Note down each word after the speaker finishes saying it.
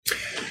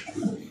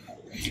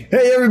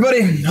Hey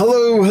everybody,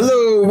 hello,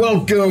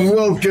 welcome,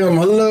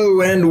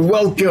 hello and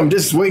welcome.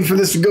 Just waiting for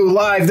this to go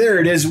live. There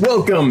it is,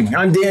 welcome.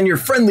 I'm Dan, your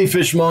friendly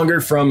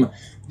fishmonger from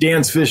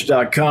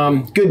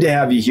dansfish.com. Good to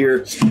have you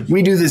here.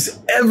 We do this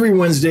every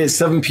Wednesday at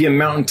 7 p.m.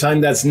 Mountain Time.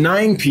 That's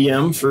 9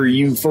 p.m. for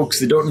you folks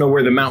that don't know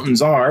where the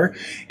mountains are.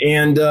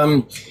 And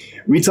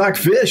we talk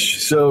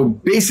fish. So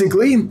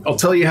basically, I'll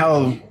tell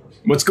you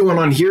what's going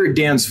on here at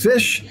Dan's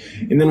Fish,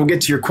 and then we'll get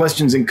to your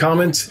questions and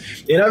comments.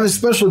 And I have a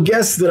special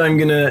guest that I'm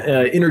going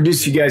to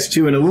introduce you guys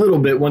to in a little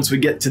bit once we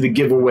get to the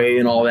giveaway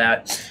and all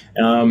that.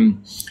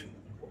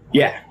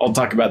 I'll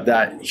talk about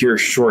that here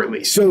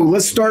shortly. So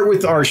let's start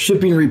with our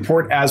shipping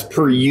report as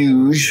per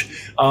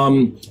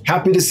usual.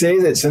 Happy to say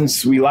that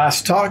since we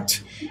last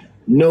talked,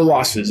 no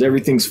losses.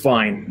 Everything's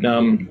fine.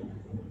 I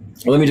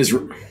believe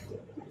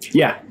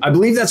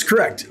that's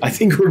correct. I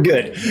think we're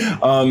good.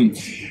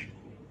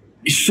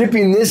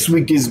 Shipping this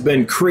week has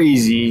been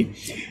crazy.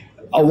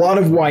 A lot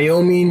of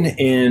Wyoming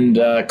and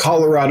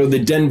Colorado, the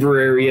Denver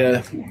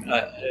area,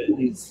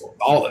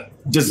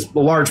 just a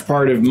large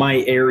part of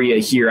my area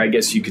here, I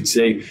guess you could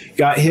say,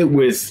 got hit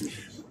with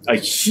a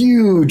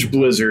huge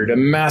blizzard, a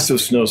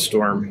massive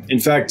snowstorm. In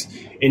fact,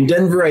 in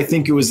Denver, I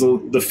think it was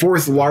the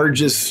fourth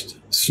largest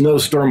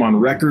snowstorm on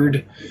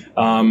record.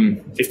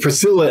 If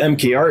Priscilla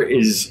MKR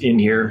is in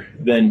here,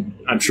 then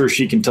I'm sure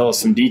she can tell us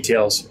some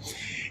details.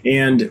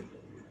 And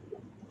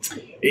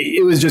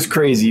it was just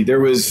crazy. There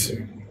was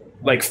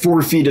like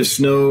 4 feet of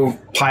snow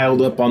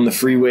piled up on the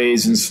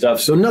freeways and stuff.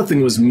 So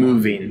nothing was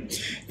moving.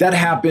 That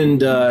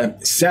happened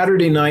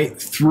Saturday night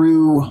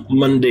through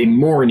Monday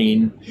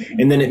morning,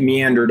 and then it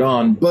meandered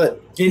on. But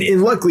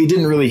and luckily, it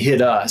didn't really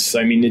hit us.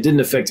 I mean, it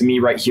didn't affect me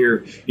right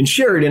here in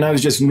Sheridan. I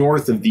was just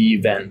north of the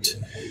event.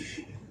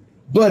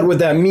 But what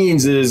that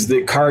means is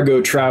that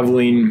cargo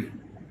traveling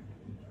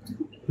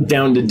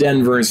down to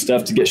Denver and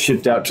stuff to get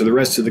shipped out to the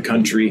rest of the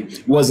country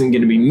wasn't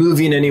going to be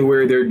moving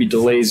anywhere. There'd be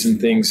delays and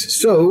things.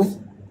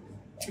 So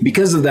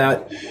because of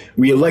that,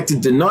 we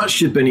elected to not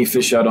ship any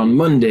fish out on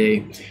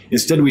Monday.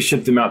 Instead, we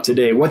shipped them out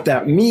today. What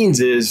that means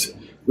is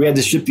we had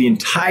to ship the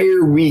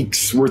entire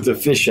week's worth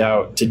of fish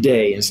out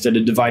today instead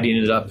of dividing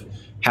it up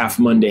half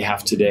Monday,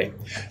 half today.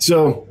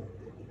 So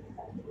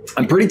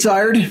I'm pretty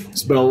tired.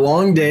 It's been a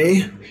long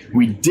day.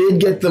 We did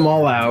get them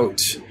all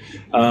out.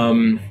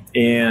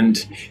 And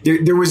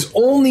there was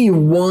only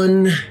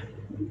one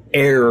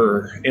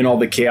error in all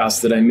the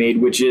chaos that I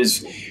made, which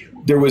is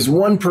there was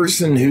one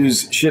person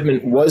whose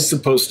shipment was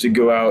supposed to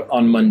go out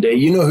on Monday.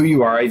 You know who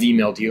you are. I've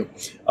emailed you.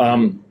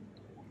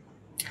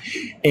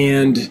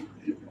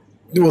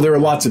 There were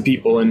lots of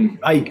people, and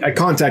I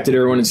contacted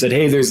everyone and said,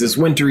 hey, there's this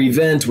winter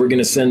event. We're going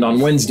to send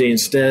on Wednesday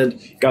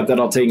instead. Got that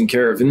all taken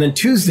care of. And then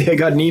Tuesday, I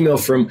got an email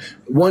from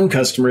one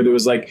customer that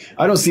was like,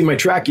 I don't see my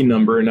tracking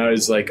number. And I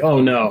was like, oh,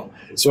 no.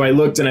 So I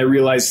looked and I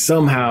realized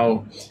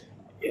somehow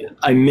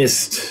I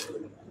missed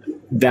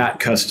that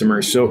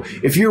customer. So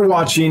if you're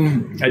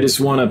watching, I just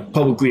want to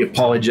publicly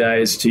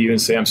apologize to you and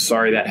say I'm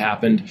sorry that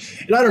happened.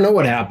 And I don't know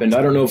what happened.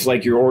 I don't know if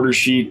like your order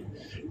sheet,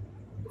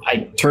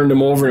 I turned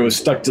them over and it was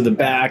stuck to the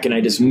back and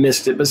I just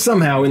missed it. But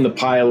somehow in the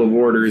pile of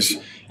orders,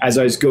 as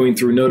I was going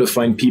through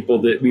notifying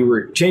people that we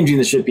were changing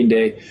the shipping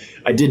day,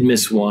 I did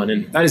miss one.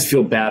 And I just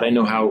feel bad. I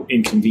know how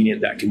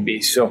inconvenient that can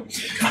be. So,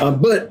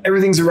 but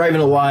everything's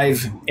arriving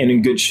alive and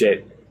in good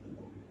shape.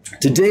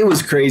 Today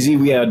was crazy.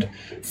 We had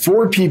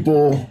 4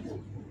 people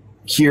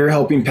here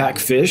helping pack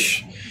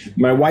fish.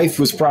 My wife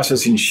was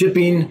processing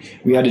shipping.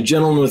 We had a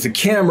gentleman with a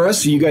camera,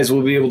 so you guys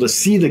will be able to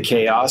see the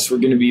chaos. We're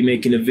going to be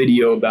making a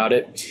video about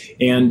it.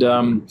 And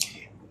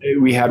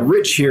we had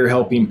Rich here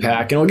helping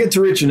pack, and I'll get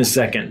to Rich in a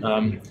second.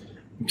 I'm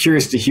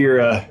curious to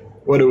hear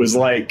what it was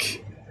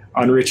like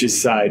on Rich's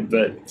side,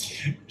 but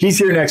he's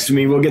here next to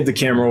me. We'll get the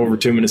camera over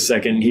to him in a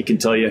second. He can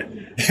tell you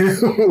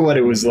what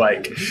it was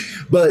like.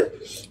 But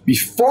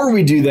before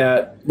we do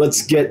that,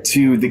 let's get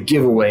to the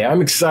giveaway.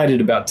 I'm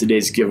excited about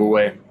today's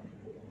giveaway.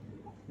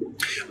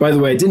 By the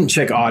way, I didn't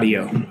check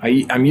audio.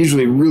 I'm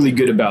usually really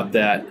good about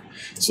that.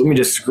 So let me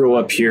just scroll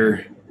up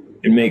here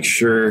and make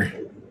sure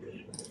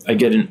I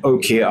get an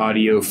okay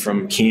audio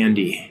from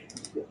Candy.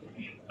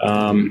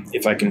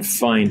 If I can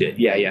find it.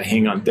 Yeah,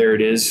 hang on. There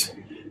it is.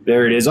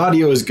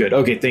 Audio is good.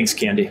 Okay, thanks,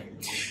 Candy.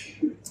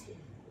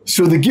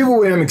 So the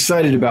giveaway I'm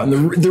excited about,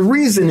 and the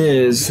reason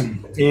is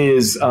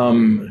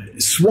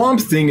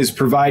Swamp Thing is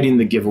providing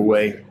the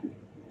giveaway,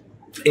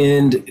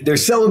 and they're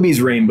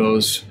Celebes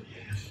rainbows,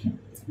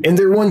 and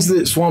they're ones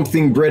that Swamp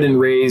Thing bred and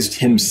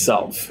raised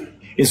himself.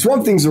 And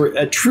Swamp Thing's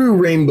a true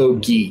rainbow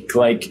geek.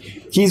 Like,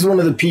 he's one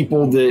of the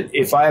people that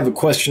if I have a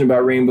question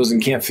about rainbows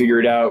and can't figure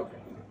it out,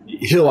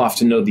 he'll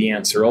often know the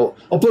answer. I'll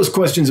post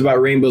questions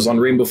about rainbows on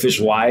Rainbow Fish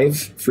Live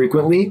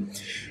frequently.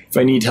 If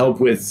I need help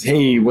with,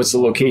 hey, what's the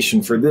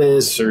location for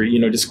this? Or,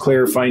 just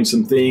clarifying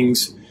some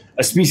things.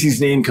 A species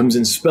name comes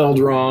in spelled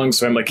wrong.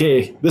 So I'm like,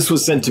 hey, this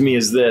was sent to me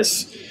as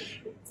this.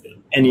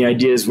 Any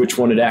ideas which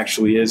one it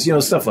actually is?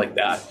 Stuff like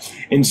that.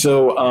 And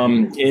so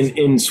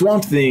in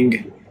Swamp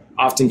Thing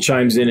often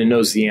chimes in and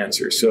knows the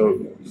answer.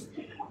 So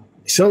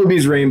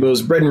Celebes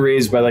Rainbows, bred and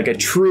raised by like a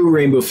true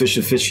rainbow fish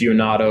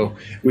aficionado,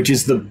 which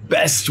is the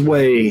best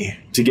way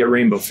to get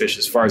rainbow fish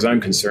as far as I'm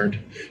concerned.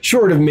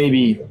 Short of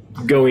maybe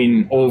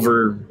going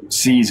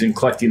overseas and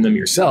collecting them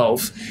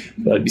yourself.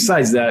 But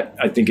besides that,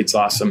 I think it's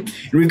awesome.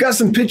 And we've got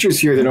some pictures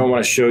here that I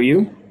want to show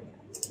you.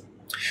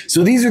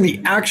 So these are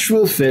the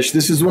actual fish.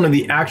 This is one of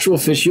the actual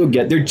fish you'll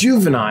get. They're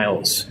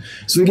juveniles.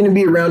 So they're going to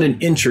be around an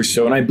inch or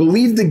so. And I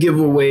believe the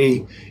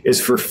giveaway is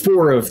for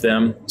 4 of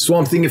them.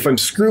 Swamp Thing, if I'm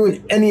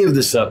screwing any of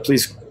this up,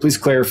 please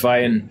clarify,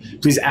 and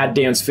please add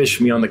Dan's Fish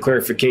Me on the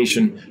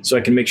clarification so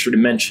I can make sure to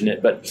mention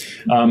it. But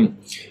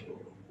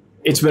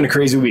it's been a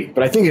crazy week,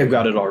 but I think I've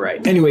got it all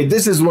right. Anyway,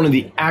 this is one of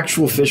the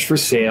actual fish for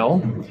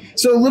sale.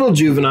 So a little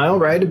juvenile,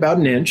 right? About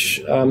an inch.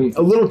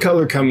 A little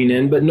color coming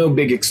in, but no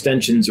big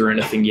extensions or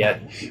anything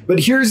yet.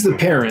 But here's the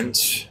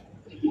parents.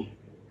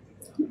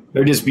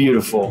 They're just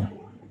beautiful.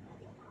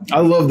 I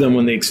love them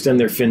when they extend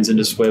their fins and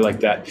display like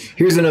that.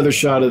 Here's another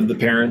shot of the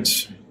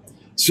parents.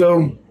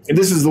 So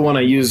this is the one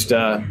I used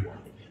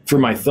for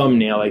my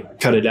thumbnail. I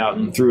cut it out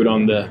and threw it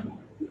on the...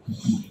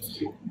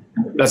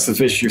 That's the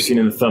fish you're seeing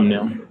in the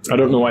thumbnail. I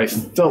don't know why I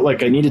felt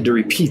like I needed to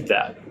repeat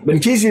that. But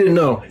in case you didn't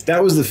know,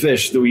 that was the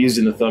fish that we used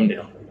in the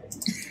thumbnail.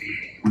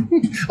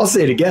 I'll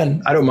say it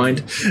again. I don't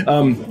mind.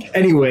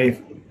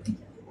 Anyway,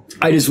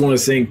 I just want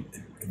to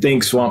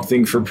thank Swamp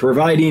Thing for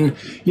providing,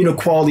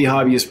 quality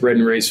hobbyist bred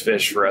and raised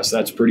fish for us.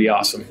 That's pretty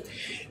awesome.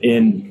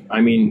 And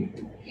I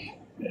mean,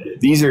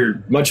 these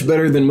are much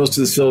better than most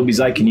of the Celebes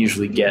I can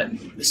usually get.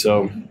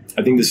 So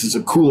I think this is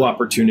a cool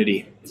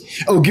opportunity.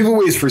 Oh,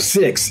 giveaways for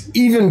 6.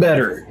 Even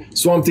better.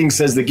 Swamp Thing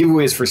says the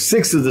giveaway is for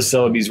 6 of the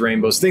Celebes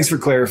Rainbows. Thanks for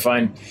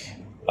clarifying.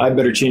 I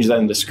better change that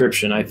in the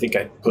description. I think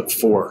I put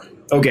 4.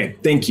 Okay,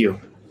 thank you.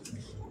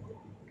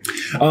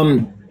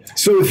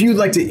 So if you'd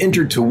like to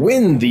enter to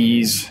win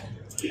these,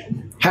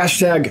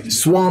 hashtag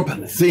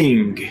Swamp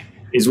Thing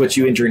is what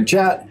you enter in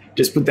chat.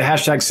 Just put the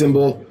hashtag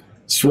symbol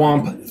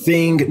Swamp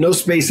Thing, no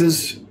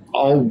spaces,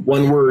 all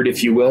one word,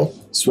 if you will,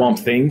 Swamp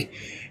Thing,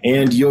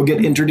 and you'll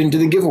get entered into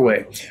the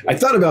giveaway. I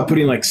thought about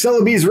putting like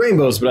Celebes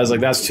Rainbows, but I was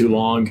like, that's too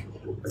long.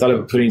 I thought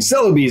about putting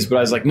Celebes, but I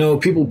was like, no,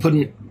 people put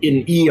an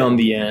E on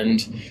the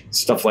end,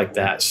 stuff like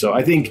that. So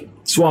I think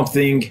Swamp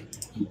Thing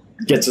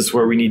gets us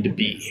where we need to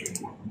be.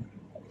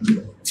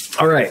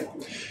 All right.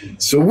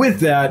 So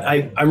with that,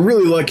 I'm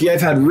really lucky.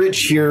 I've had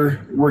Rich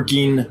here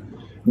working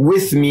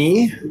with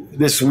me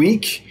this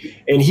week,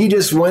 and he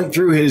just went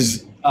through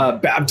his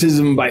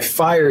baptism by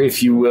fire,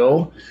 if you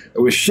will,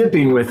 with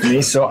shipping with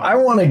me. So I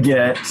want to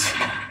get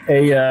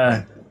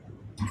a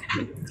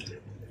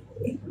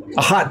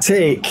hot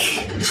take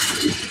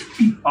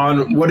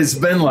on what it's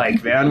been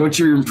like, man. What's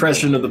your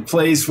impression of the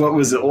place? What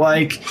was it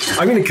like?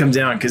 I'm going to come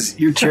down because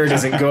your chair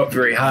doesn't go up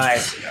very high,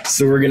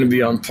 so we're going to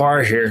be on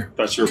par here.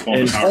 That's your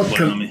phone power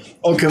play on me.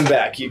 I'll come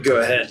back. You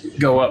go ahead.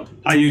 Go up.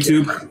 Hi,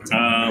 YouTube.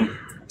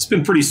 It's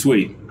been pretty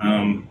sweet.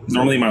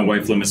 Normally, my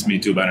wife limits me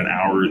to about an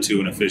hour or 2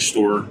 in a fish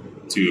store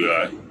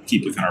to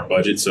keep within our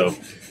budget, so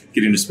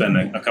getting to spend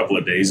a couple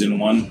of days in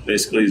one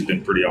basically has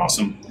been pretty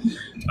awesome.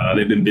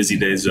 They've been busy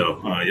days, though.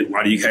 A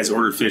lot of you guys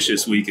ordered fish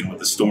this week, and with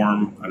the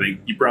storm, I think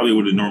you probably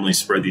would have normally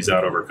spread these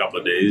out over a couple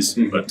of days.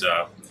 But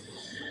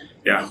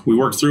yeah, we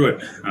worked through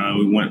it.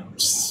 We went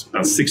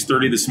about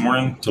 6:30 this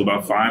morning till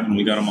about 5, and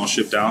we got them all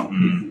shipped out.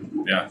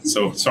 And yeah,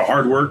 so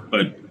hard work,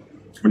 but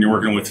when you're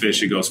working with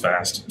fish, it goes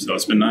fast. So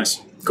it's been nice.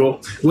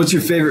 Cool. What's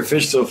your favorite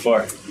fish so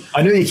far?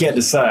 I know you can't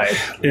decide.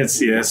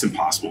 It's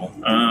impossible.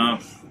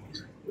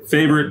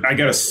 Favorite, I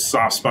got a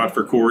soft spot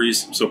for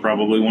Corys, so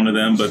probably one of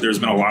them, but there's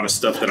been a lot of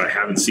stuff that I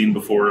haven't seen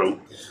before. A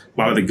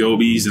lot of the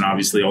gobies and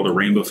obviously all the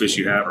rainbow fish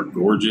you have are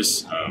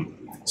gorgeous.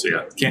 So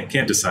yeah,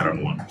 can't decide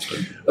on one. But.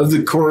 Of the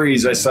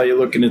Corys, I saw you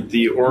looking at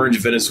the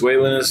orange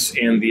Venezuelanus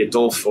and the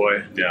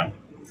Adolphoi. Yeah.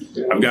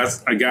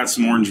 I got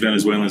some orange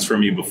Venezuelans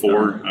from you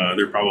before.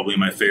 They're probably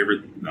my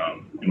favorite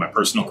in my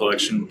personal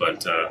collection,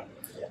 but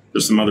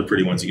there's some other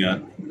pretty ones you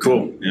got.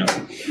 Cool. Yeah.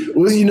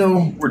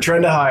 Well, we're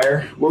trying to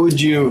hire. What would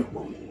you...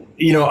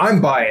 I'm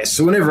biased,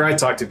 so whenever I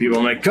talk to people,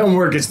 I'm like, come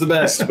work, it's the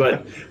best.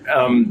 But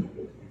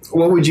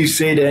what would you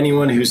say to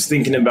anyone who's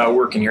thinking about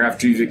working here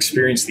after you've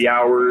experienced the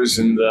hours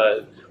and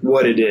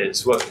what it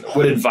is?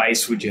 What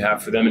advice would you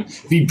have for them?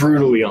 And be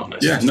brutally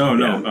honest. Yeah,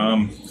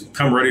 no.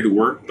 Come ready to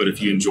work, but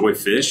if you enjoy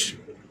fish,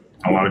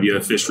 a lot of you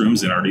have fish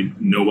rooms and already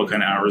know what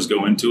kind of hours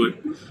go into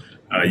it.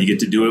 You get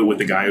to do it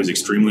with a guy who's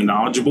extremely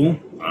knowledgeable,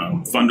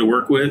 fun to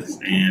work with,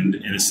 and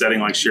in a setting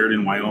like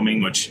Sheridan,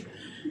 Wyoming, which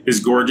is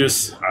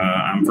gorgeous.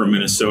 I'm from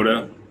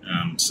Minnesota,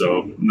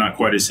 so not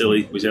quite as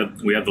hilly. We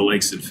have the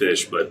lakes and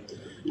fish, but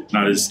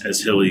not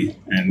as hilly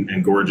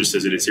and gorgeous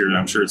as it is here. And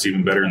I'm sure it's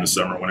even better in the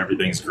summer when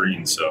everything's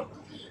green. So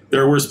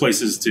there are worse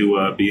places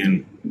to be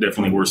in,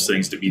 definitely worse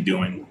things to be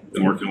doing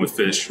than working with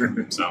fish.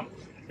 So,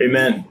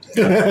 amen.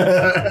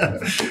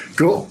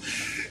 Cool.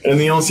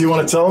 Anything else you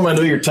want to tell them? I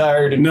know you're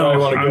tired and no,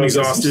 probably want to go. I'm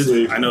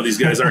exhausted. I know these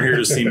guys aren't here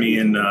to see me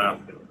in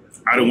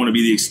I don't want to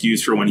be the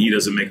excuse for when he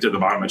doesn't make it to the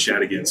bottom of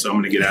chat again. So I'm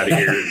going to get out of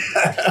here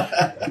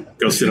and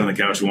go sit on the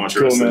couch and watch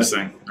the rest of this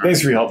thing.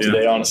 Thanks for your help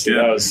today, honestly.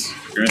 That was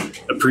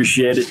great.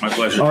 Appreciate it. My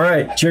pleasure. All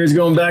right. Chairs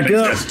going back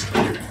up.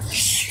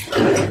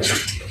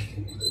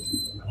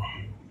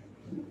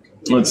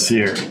 Let's see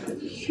here.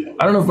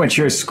 I don't know if my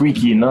chair is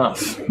squeaky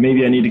enough.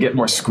 Maybe I need to get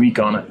more squeak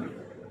on it.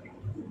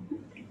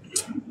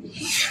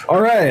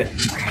 All right.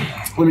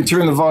 Let me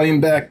turn the volume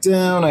back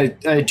down. I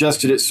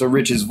adjusted it so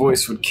Rich's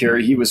voice would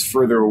carry. He was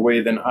further away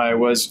than I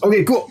was.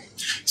 Okay, cool.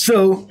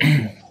 So,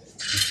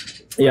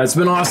 yeah, it's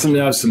been awesome to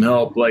have some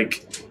help.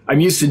 Like, I'm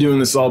used to doing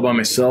this all by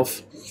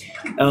myself.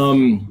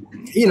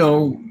 You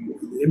know,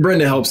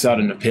 Brenda helps out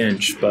in a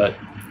pinch, but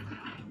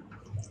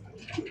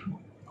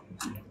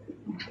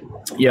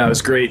yeah, it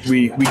was great.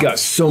 We got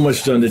so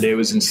much done today. It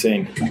was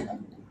insane.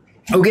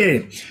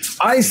 Okay,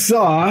 I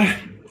saw,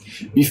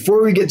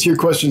 before we get to your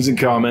questions and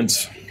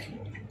comments,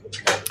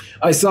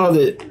 I saw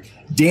that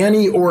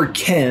Danny or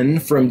Ken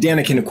from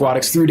Danikin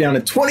Aquatics threw down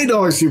a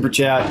 $20 super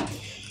chat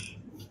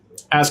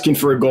asking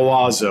for a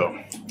Golazo.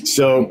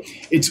 So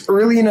it's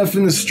early enough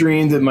in the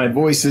stream that my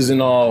voice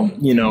isn't all,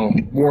 you know,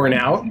 worn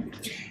out.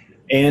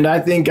 And I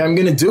think I'm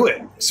going to do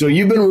it. So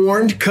you've been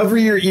warned. Cover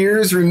your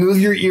ears. Remove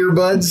your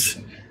earbuds.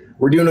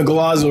 We're doing a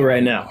Golazo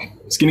right now.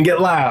 It's going to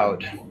get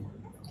loud.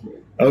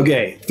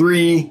 Okay.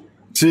 3,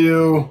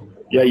 2.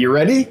 Yeah, you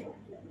ready?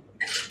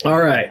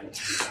 All right.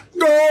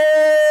 Go!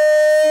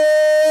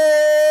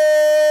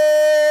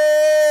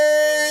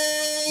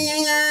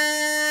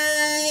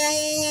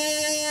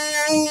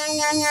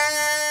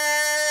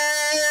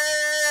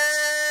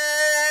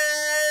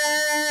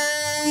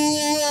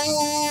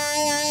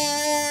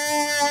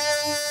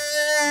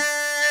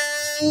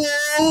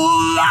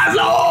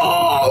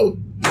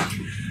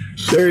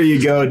 There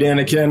you go,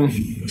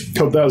 Danikin.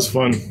 Hope that was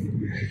fun.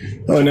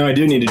 Oh, no, I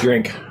do need a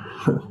drink.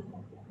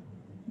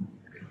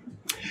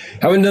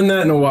 Haven't done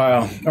that in a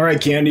while. All right,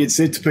 Candy, it's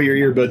safe to put your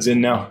earbuds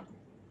in now.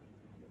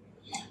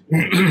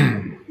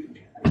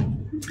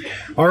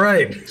 All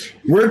right.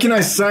 Where can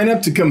I sign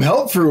up to come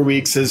help for a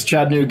week, says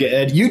Chattanooga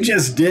Ed. You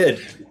just did.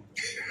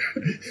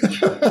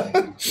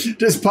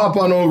 Just pop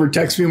on over.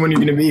 Text me when you're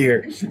going to be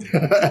here.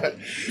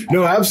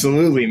 No,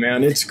 absolutely,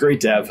 man. It's great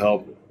to have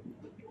help.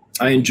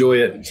 I enjoy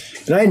it.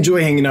 And I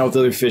enjoy hanging out with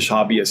other fish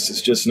hobbyists.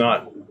 It's just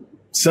not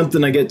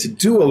something I get to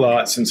do a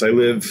lot since I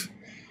live,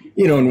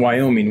 you know, in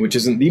Wyoming, which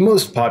isn't the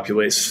most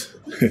populous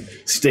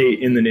state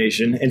in the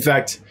nation. In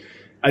fact,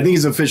 I think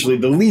it's officially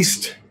the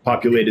least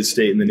populated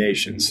state in the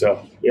nation.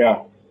 So,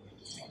 yeah.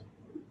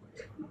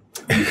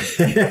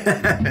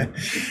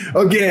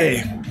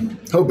 Okay.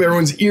 Hope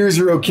everyone's ears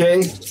are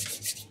okay.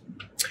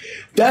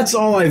 That's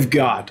all I've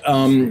got.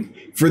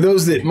 For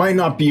those that might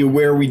not be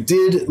aware, we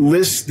did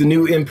list the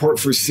new import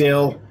for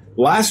sale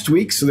last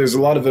week, so there's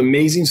a lot of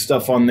amazing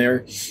stuff on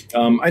there.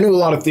 I know a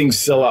lot of things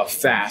sell out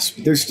fast,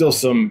 but there's still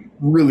some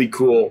really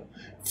cool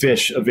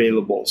fish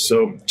available.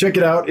 So check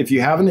it out if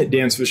you haven't at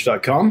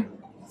dansfish.com.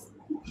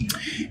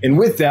 And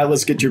with that,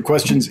 let's get to your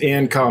questions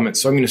and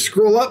comments. So I'm going to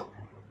scroll up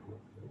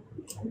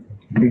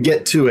and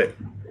get to it.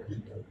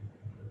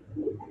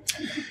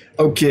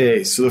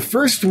 Okay, so the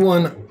first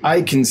one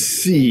I can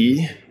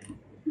see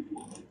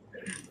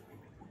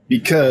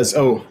because,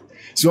 so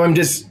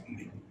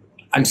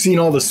I'm seeing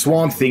all the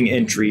Swamp Thing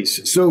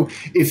entries. So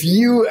if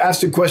you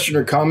asked a question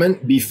or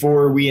comment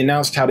before we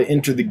announced how to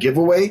enter the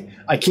giveaway,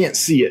 I can't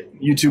see it.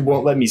 YouTube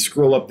won't let me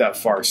scroll up that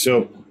far.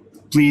 So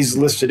please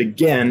list it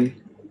again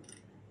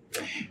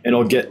and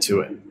I'll get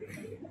to it.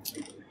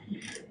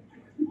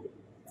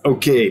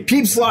 Okay,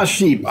 Peeps Lost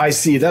Sheep, I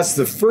see. That's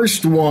the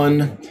first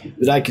one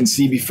that I can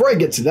see. Before I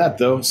get to that,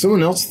 though,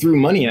 someone else threw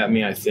money at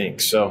me, I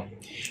think. So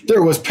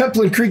there was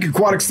Peplin Creek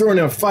Aquatics throwing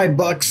down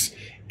 $5.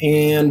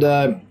 And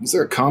is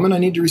there a comment I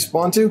need to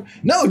respond to?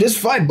 No, just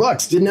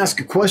 $5. Didn't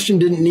ask a question,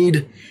 didn't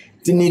need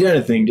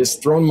anything.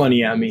 Just throwing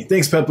money at me.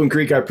 Thanks, Peplin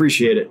Creek. I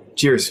appreciate it.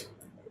 Cheers.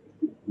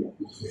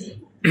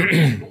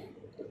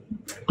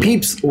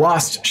 Peeps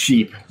Lost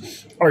Sheep.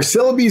 Are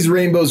Celebes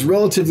rainbows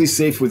relatively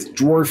safe with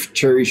dwarf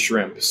cherry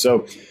shrimp?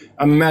 So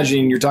I'm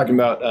imagining you're talking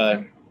about,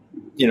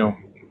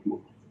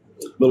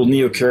 little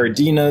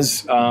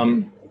Neocaradinas.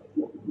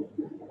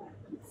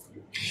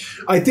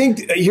 I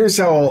think here's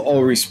how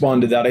I'll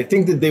respond to that. I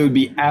think that they would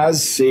be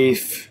as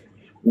safe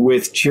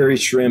with cherry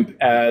shrimp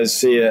as,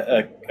 say,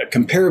 a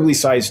comparably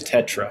sized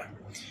tetra.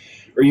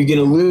 Are you going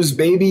to lose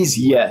babies?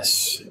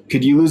 Yes.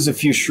 Could you lose a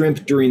few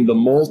shrimp during the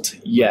molt?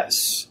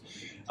 Yes.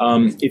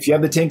 If you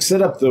have the tank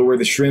set up, though, where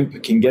the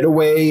shrimp can get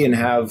away and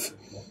have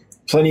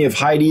plenty of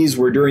hideys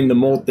where during the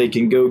molt they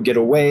can go get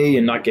away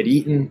and not get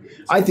eaten,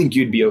 I think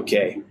you'd be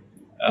okay.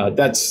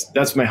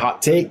 That's my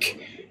hot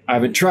take. I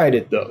haven't tried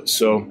it, though.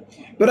 So,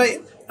 but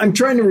I'm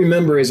trying to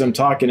remember as I'm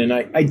talking, and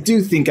I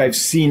do think I've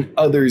seen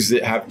others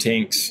that have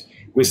tanks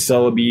with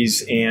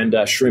Celebes and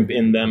shrimp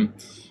in them.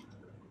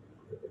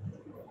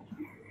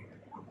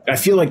 I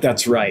feel like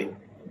that's right.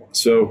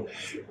 So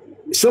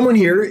someone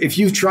here, if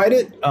you've tried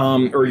it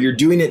or you're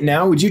doing it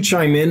now, would you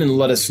chime in and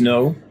let us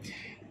know?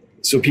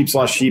 So Peeps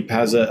Lost Sheep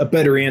has a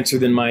better answer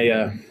than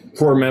my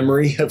poor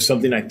memory of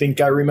something I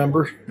think I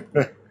remember.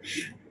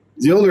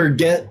 The older I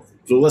get,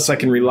 the less I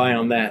can rely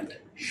on that.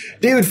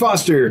 David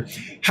Foster,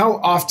 how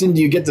often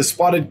do you get the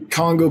spotted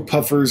Congo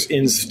puffers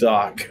in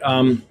stock?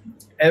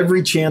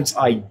 Every chance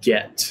I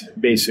get,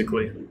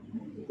 basically.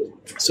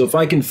 So if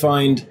I can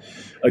find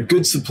a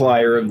good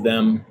supplier of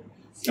them,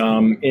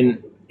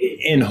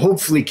 and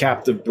hopefully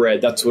captive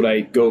bred, that's what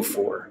I go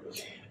for,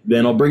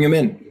 then I'll bring them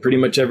in pretty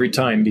much every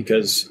time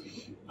because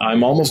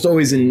I'm almost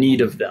always in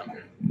need of them.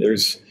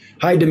 There's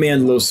high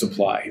demand, low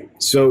supply.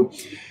 So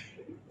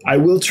I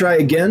will try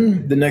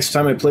again the next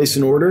time I place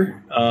an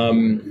order.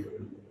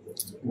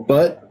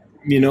 But,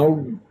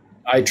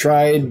 I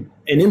tried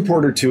an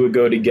import or two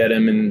ago to get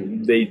them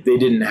and they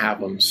didn't have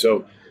them.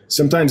 So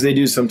sometimes they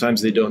do,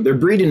 sometimes they don't. They're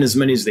breeding as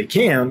many as they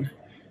can,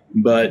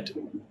 but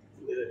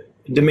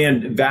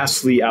demand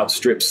vastly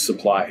outstrips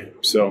supply.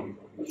 So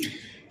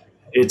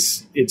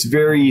it's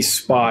very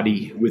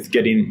spotty with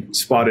getting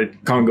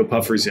spotted Congo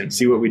puffers in.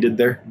 See what we did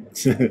there?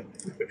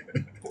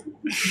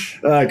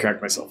 I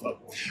cracked myself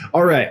up.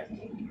 All right.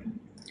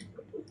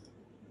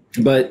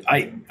 But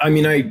I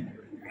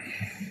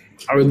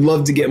would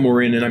love to get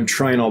more in, and I'm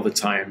trying all the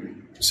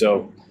time.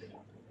 So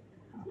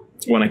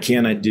when I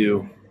can, I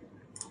do.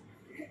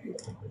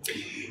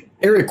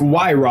 Eric,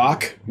 why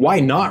rock? Why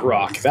not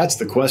rock? That's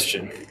the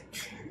question.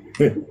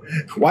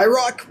 Why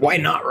rock? Why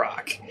not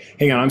rock?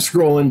 Hang on, I'm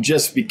scrolling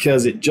just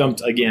because it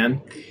jumped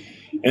again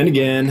and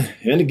again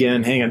and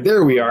again. Hang on,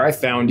 there we are. I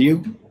found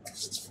you.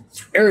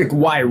 Eric,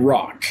 why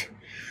rock?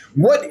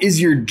 What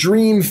is your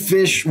dream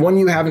fish, one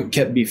you haven't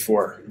kept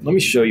before? Let me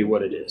show you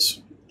what it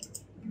is.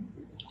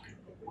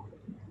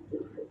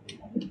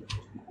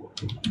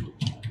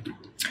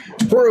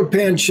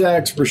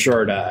 Poropanchax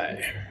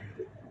burchardi.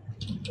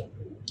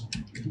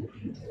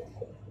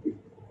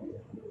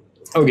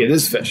 Okay,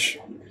 this fish.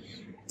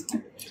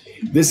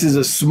 This is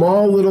a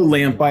small little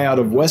lampi out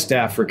of West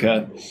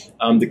Africa.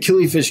 The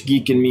killifish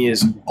geek in me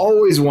has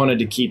always wanted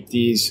to keep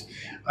these.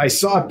 I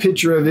saw a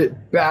picture of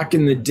it back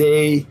in the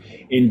day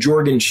in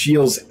Jorgen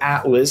Schiele's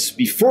Atlas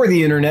before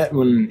the internet,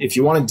 when if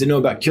you wanted to know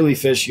about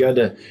killifish, you had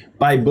to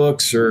buy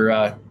books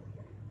or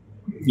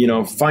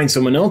find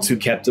someone else who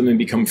kept them and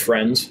become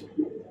friends.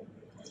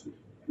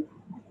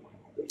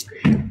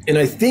 And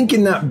I think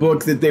in that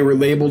book that they were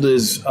labeled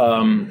as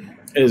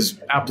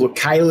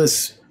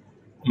Aplocylus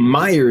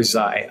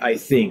meyersi, I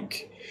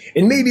think.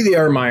 And maybe they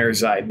are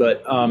meyersi,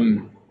 but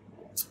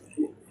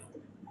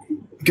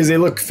because they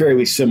look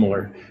fairly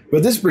similar.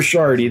 But this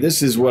burchardi,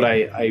 this is what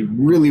I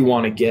really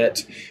want to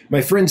get.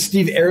 My friend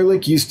Steve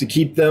Ehrlich used to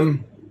keep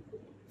them.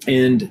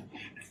 And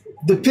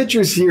the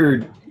pictures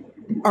here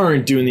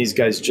aren't doing these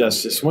guys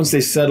justice. Once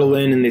they settle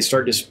in and they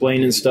start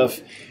displaying and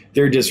stuff,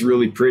 they're just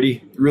really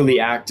pretty, really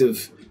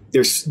active.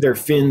 Their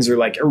fins are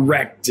like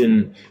erect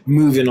and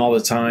moving all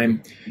the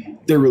time.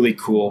 They're really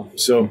cool.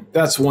 So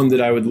that's one that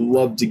I would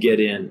love to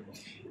get in.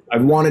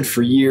 I've wanted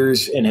for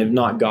years and have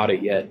not got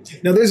it yet.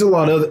 Now, there's a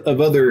lot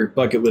of other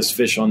bucket list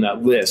fish on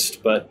that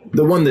list, but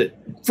the one that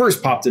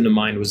first popped into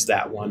mind was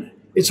that one.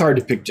 It's hard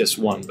to pick just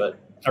one, but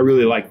I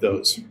really like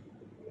those.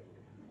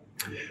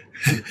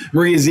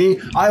 Maria Z,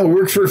 I'll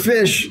work for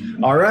fish.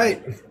 All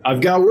right,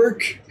 I've got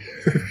work.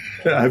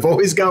 I've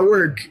always got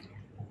work.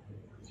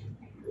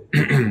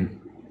 Good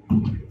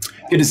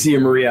to see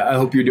you, Maria. I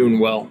hope you're doing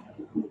well.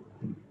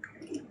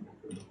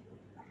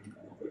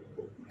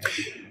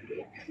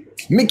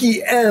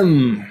 Mickey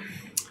M.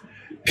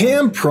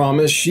 Pam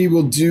promised she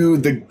will do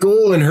the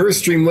goal in her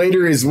stream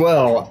later as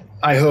well.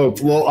 I hope.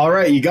 Well, all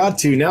right, you got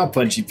to now,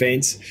 Punchy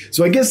Paints.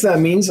 So I guess that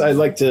means I'd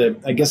like to,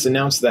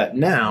 announce that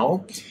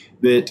now,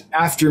 that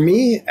after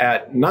me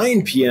at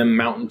 9 p.m.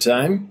 Mountain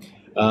Time,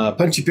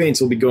 Punchy Paints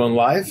will be going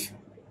live.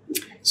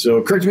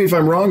 So correct me if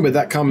I'm wrong, but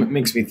that comment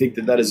makes me think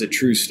that that is a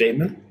true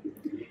statement.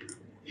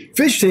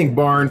 Fish Tank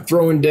Barn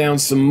throwing down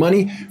some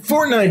money,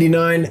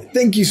 $4.99.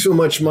 Thank you so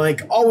much,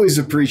 Mike. Always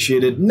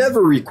appreciated,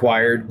 never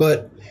required,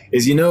 but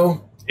as you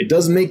know, it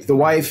does make the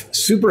wife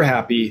super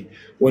happy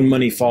when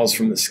money falls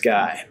from the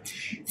sky.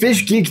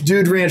 Fish Geek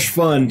Dude Ranch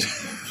Fund.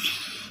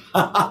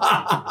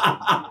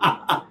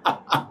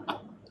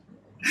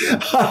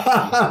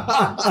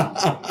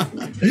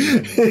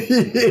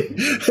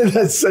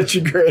 That's such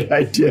a great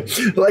idea.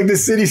 Like the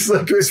city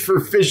slickers for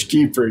fish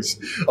keepers.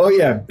 Oh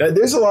yeah,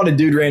 there's a lot of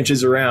dude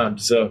ranches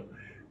around, so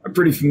I'm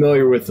pretty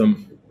familiar with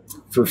them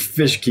for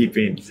fish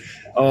keeping.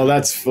 Oh,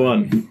 that's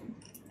fun.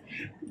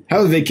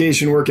 Have a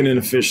vacation working in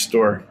a fish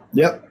store.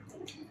 Yep,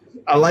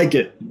 I like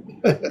it.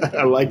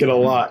 I like it a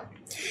lot.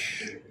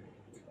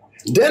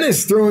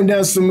 Dennis throwing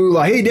down some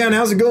moolah. Hey, Dan,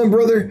 how's it going,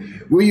 brother?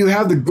 Will you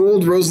have the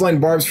gold roseline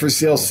barbs for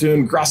sale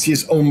soon?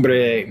 Gracias,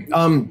 hombre.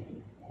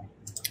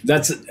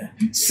 That's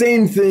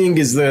same thing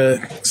as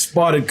the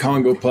spotted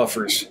Congo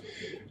puffers.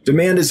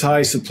 Demand is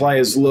high, supply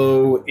is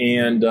low,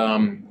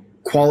 and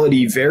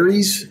quality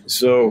varies.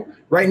 So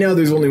right now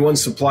there's only one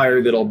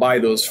supplier that I'll buy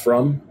those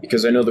from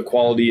because I know the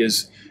quality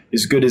is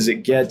as good as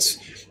it gets.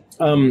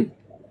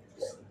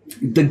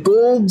 The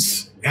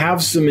golds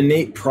have some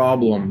innate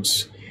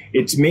problems.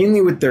 It's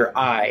mainly with their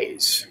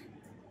eyes.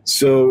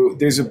 So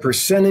there's a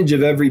percentage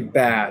of every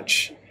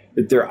batch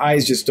that their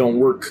eyes just don't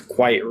work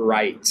quite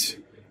right.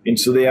 And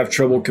so they have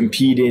trouble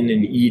competing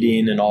and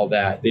eating and all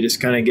that. They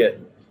just kind of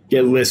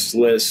get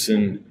listless,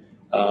 and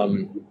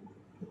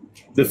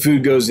the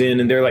food goes in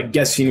and they're like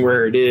guessing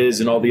where it is,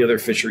 and all the other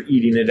fish are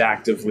eating it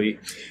actively.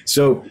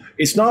 So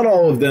it's not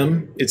all of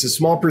them. It's a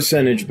small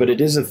percentage, but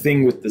it is a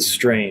thing with the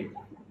strain.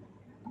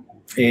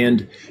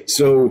 And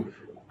so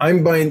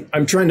I'm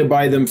trying to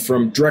buy them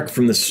direct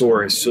from the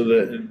source. So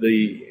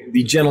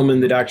the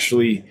gentleman that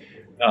actually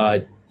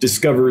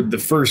discovered the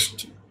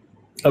first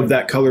of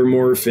that color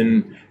morph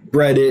and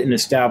bred it and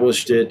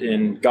established it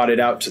and got it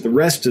out to the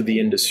rest of the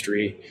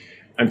industry,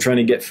 I'm trying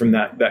to get from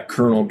that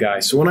kernel guy.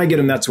 So when I get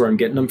him, that's where I'm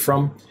getting them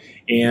from.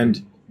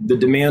 And the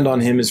demand on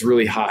him is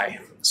really high.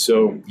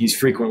 So he's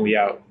frequently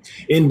out.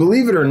 And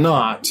believe it or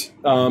not,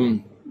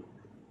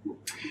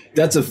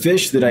 that's a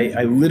fish that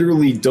I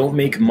literally don't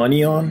make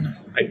money on.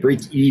 I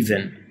break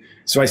even.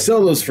 So I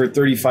sell those for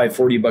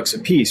 $35-$40 a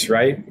piece,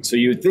 right? So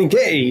you would think,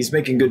 hey, he's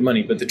making good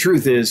money. But the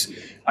truth is,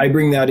 I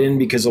bring that in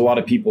because a lot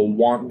of people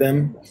want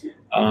them.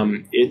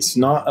 It's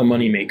not a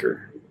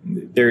moneymaker.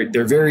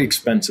 They're very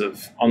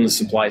expensive on the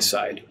supply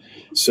side.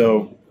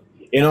 So,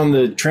 and on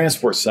the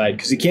transport side,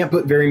 because you can't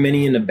put very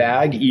many in a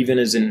bag, even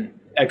as an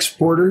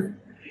exporter.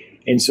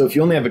 And so if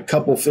you only have a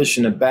couple fish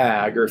in a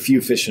bag or a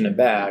few fish in a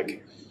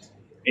bag,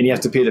 and you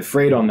have to pay the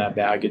freight on that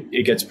bag,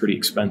 it gets pretty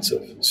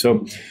expensive.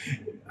 So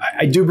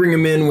I do bring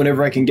them in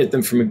whenever I can get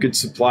them from a good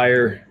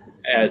supplier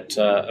at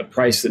a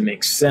price that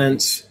makes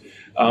sense.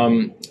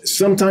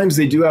 Sometimes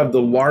they do have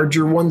the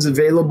larger ones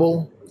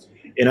available,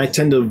 and I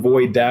tend to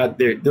avoid that.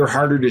 They're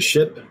harder to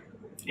ship,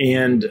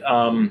 and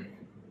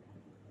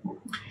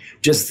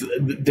just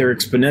they're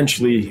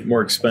exponentially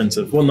more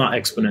expensive. Well, not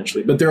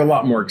exponentially, but they're a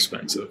lot more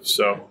expensive.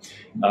 So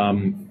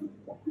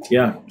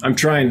yeah, I'm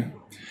trying.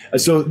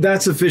 So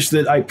that's a fish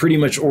that I pretty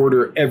much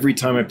order every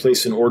time I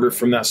place an order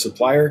from that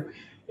supplier.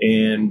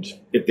 And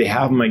if they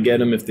have them, I get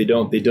them. If they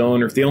don't, they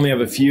don't. Or if they only have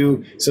a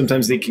few,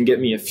 sometimes they can get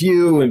me a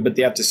few, but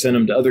they have to send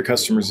them to other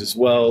customers as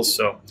well.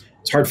 So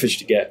it's a hard fish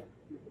to get.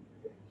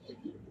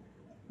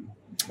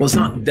 Well, it's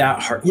not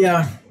that hard.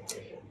 Yeah,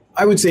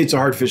 I would say it's a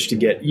hard fish to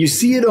get. You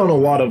see it on a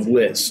lot of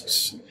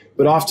lists,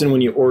 but often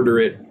when you order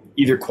it,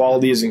 either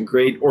quality isn't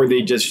great or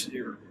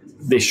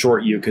they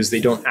short you because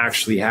they don't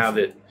actually have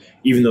it,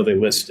 even though they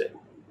list it.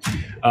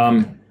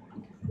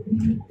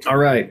 All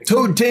right.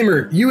 Toad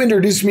Tamer, you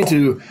introduced me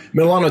to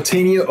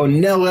Melanotania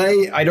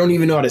onelli. I don't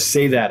even know how to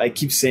say that. I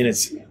keep saying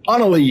it's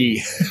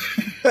Onelli.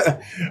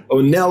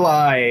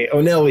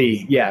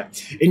 Onelli, yeah.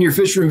 In your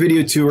fish room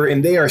video tour,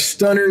 and they are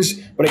stunners,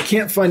 but I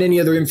can't find any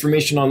other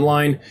information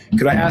online.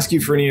 Could I ask you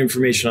for any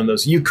information on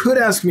those? You could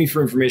ask me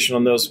for information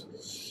on those.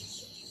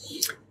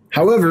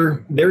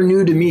 However, they're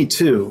new to me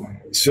too.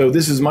 So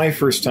this is my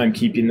first time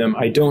keeping them.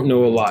 I don't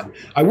know a lot.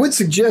 I would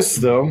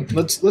suggest, though,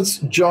 let's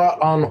jot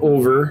on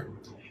over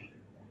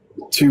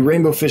to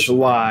Rainbow Fish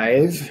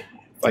Live.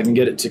 If I can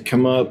get it to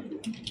come up.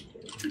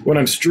 When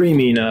I'm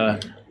streaming,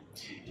 it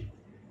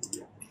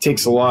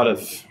takes a lot of...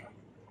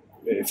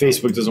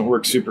 Facebook doesn't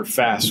work super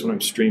fast when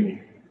I'm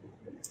streaming.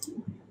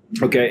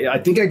 Okay, I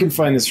think I can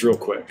find this real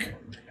quick.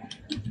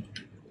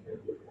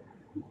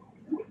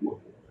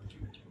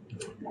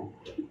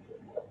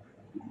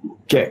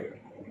 Okay.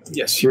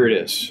 Yes, here it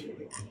is.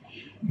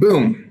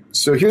 Boom.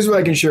 So here's what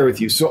I can share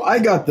with you. So I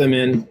got them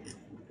in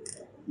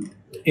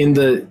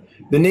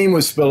the name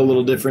was spelled a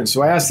little different.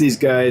 So I asked these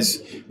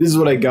guys, this is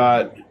what I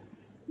got.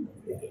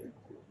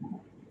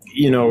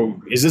 You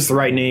know, is this the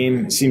right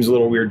name? It seems a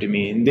little weird to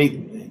me. And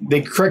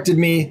they corrected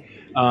me,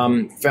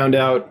 found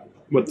out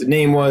what the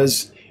name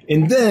was,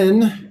 and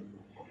then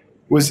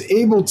was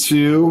able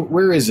to,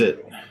 where is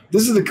it?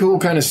 This is the cool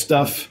kind of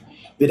stuff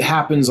that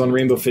happens on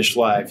Rainbow Fish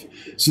Live.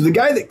 So the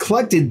guy that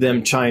collected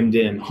them chimed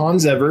in,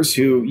 Hans Evers,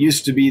 who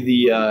used to be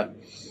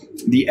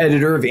the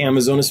editor of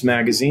Amazonas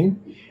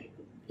Magazine.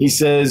 He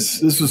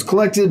says, this was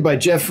collected by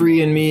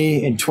Jeffrey and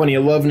me in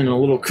 2011 in a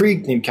little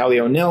creek named Calli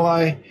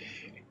Onelli.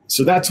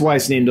 So that's why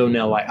it's named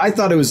Onelli. I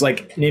thought it was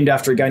like named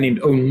after a guy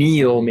named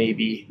O'Neill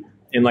maybe,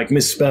 and like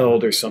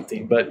misspelled or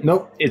something. But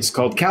nope, it's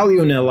called Calli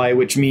Onelli,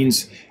 which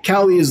means,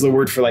 Calli is the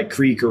word for like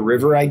creek or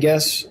river, I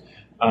guess.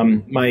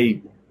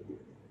 My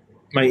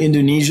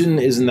Indonesian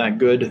isn't that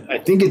good. I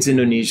think it's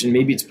Indonesian.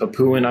 Maybe it's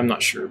Papuan. I'm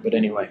not sure. But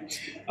anyway.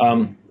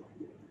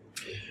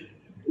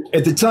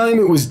 At the time,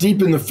 it was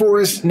deep in the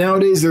forest.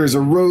 Nowadays, there is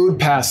a road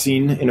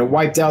passing, and it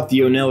wiped out the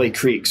Onelli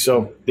Creek.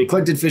 So they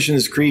collected fish in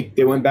this creek.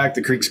 They went back.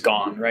 The creek's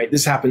gone, right?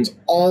 This happens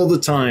all the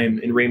time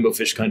in rainbow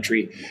fish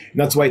country. And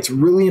that's why it's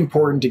really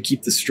important to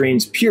keep the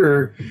strains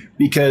pure,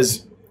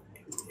 because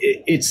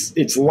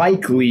it's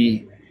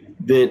likely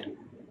that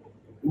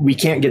we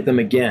can't get them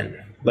again.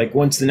 Like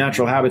once the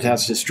natural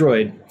habitat's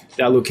destroyed,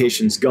 that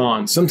location's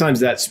gone.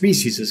 Sometimes that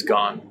species is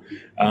gone.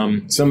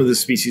 Some of the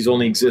species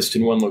only exist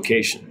in one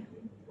location.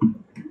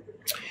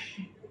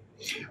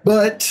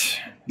 But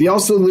they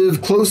also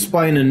live close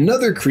by in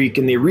another creek,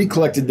 and they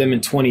recollected them in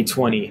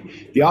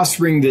 2020. The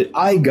offspring that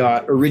I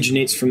got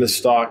originates from the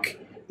stock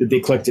that they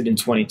collected in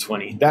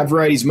 2020. That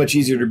variety is much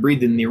easier to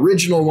breed than the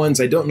original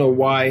ones. I don't know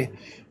why,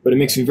 but it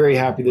makes me very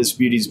happy this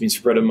beauty has been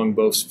spread among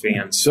both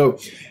fans. So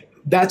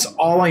that's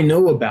all I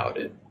know about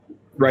it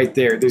right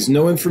there. There's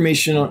no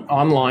information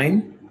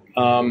online.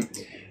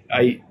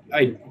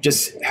 I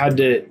just had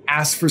to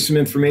ask for some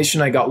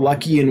information. I got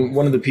lucky, and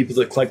one of the people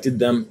that collected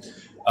them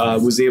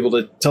was able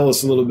to tell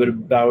us a little bit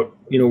about,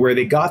 where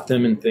they got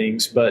them and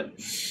things, but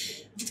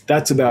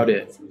that's about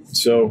it.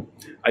 So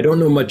I don't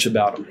know much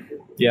about them.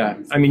 Yeah.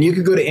 I mean, you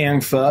could go to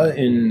ANGFA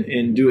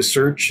and do a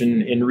search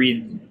and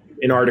read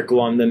an article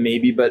on them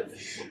maybe, but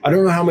I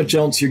don't know how much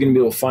else you're going to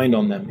be able to find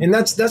on them. And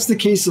that's the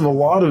case of a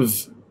lot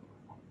of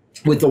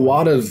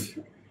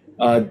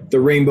the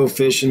rainbow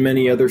fish and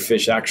many other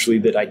fish actually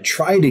that I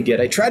try to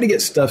get. I try to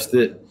get stuff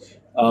that,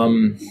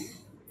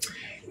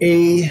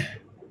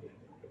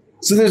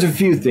 so there's a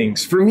few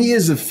things. For me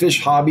as a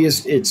fish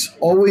hobbyist, it's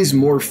always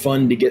more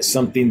fun to get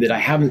something that I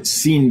haven't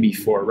seen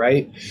before,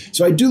 right?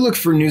 So I do look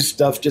for new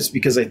stuff just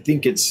because I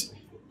think it's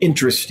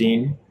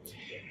interesting.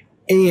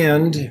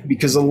 And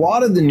because a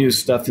lot of the new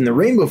stuff in the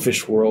rainbow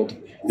fish world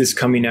is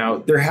coming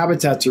out, their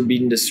habitats are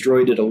being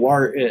destroyed at an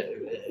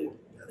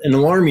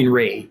alarming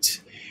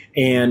rate.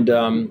 And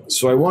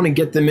so I want to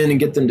get them in and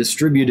get them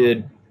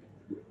distributed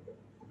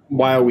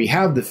while we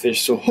have the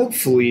fish. So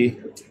hopefully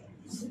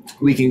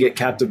we can get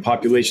captive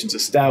populations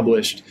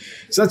established.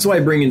 So that's why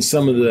I bring in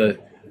some of the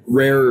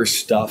rarer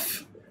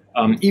stuff,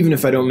 even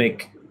if I don't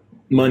make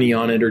money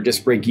on it or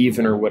just break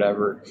even or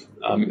whatever.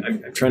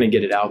 I'm trying to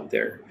get it out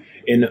there.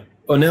 And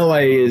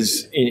Onelli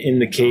is in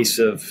the case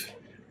of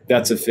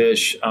that's a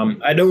fish.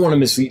 I don't want to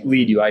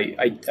mislead you.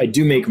 I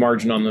do make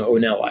margin on the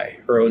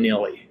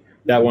Onelli.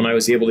 That one I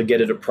was able to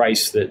get at a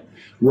price that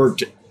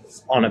worked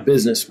on a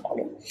business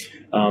model.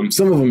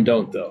 Some of them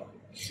don't though.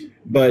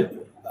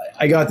 But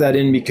I got that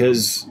in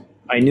because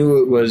I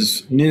knew it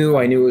was new.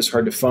 I knew it was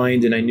hard to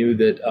find. And I knew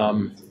that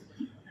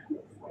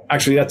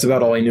actually that's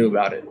about all I knew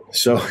about it.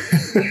 So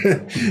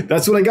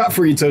that's what I got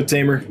for you, Toad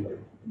Tamer.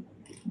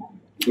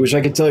 Wish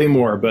I could tell you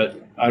more, but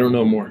I don't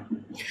know more.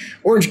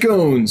 Orange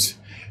Cones.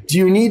 Do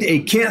you need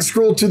a can't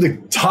scroll to the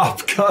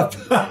top cup?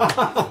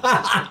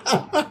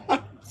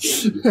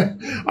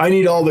 I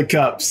need all the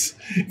cups.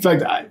 In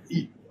fact,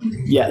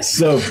 yes.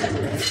 So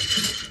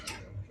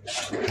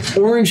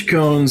Orange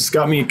Cones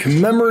got me a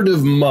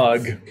commemorative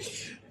mug.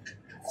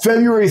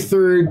 February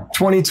 3rd,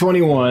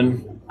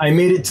 2021. I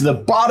made it to the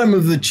bottom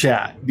of the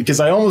chat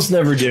because I almost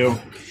never do.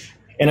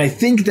 And I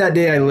think that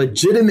day I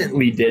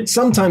legitimately did.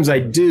 Sometimes I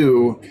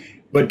do,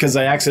 but because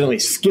I accidentally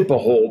skip a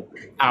whole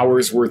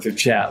hour's worth of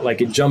chat. Like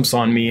it jumps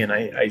on me and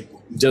I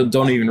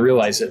don't even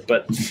realize it.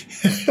 But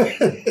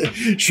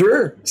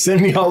sure,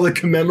 send me all the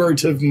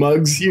commemorative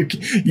mugs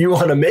you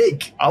want to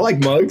make. I like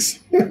mugs.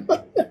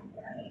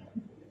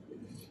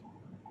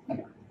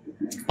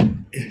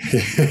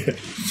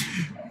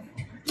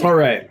 All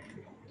right.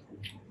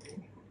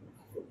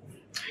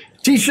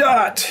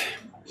 T-Shot.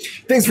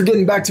 Thanks for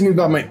getting back to me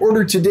about my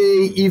order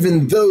today,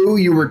 even though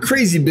you were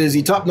crazy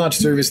busy. Top-notch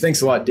service.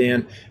 Thanks a lot,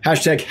 Dan.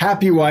 Hashtag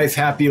happy wife,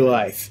 happy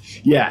life.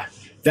 Yeah,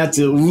 that's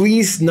at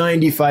least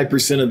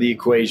 95% of the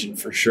equation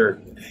for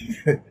sure.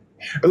 Or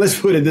let's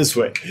put it this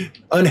way.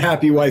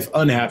 Unhappy wife,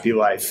 unhappy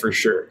life for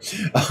sure.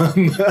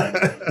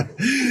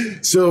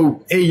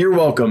 So, hey, you're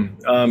welcome.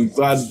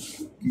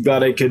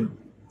 Glad I could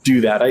do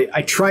that.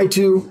 I try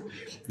to.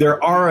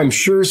 There are, I'm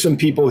sure, some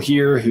people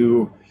here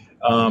who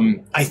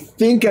I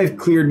think I've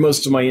cleared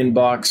most of my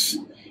inbox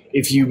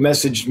if you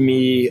messaged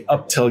me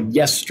up till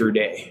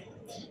yesterday.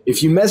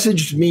 If you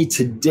messaged me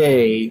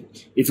today,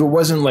 if it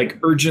wasn't like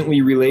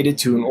urgently related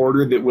to an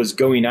order that was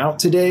going out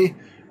today,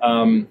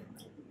 I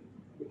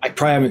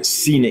probably haven't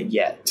seen it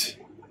yet.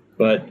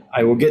 But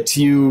I will get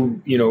to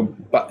you,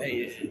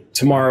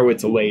 tomorrow at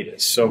the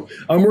latest. So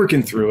I'm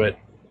working through it.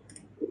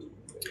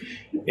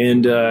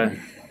 And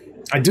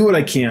I do what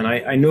I can.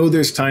 I know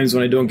there's times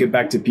when I don't get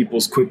back to people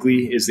as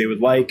quickly as they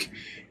would like,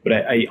 but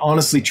I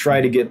honestly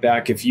try to get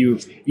back. If you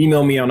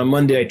email me on a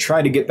Monday, I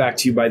try to get back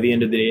to you by the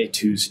end of the day,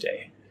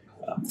 Tuesday,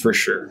 for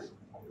sure.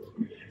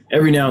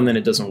 Every now and then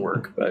it doesn't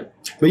work, but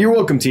you're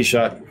welcome,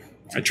 T-Shot.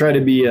 I try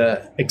to be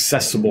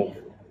accessible.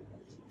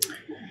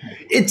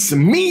 It's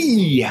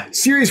me.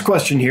 Serious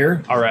question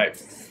here. All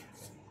right.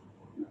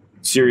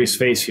 Serious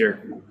face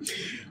here.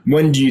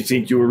 When do you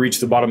think you will reach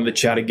the bottom of the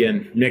chat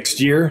again?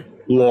 Next year?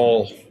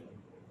 Lol.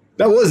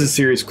 That was a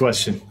serious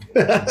question.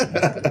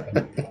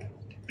 Oh,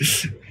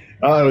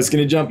 I was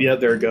going to jump. Yeah,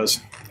 there it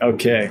goes.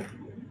 Okay.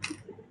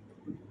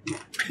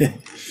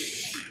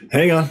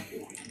 Hang on.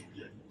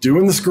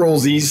 Doing the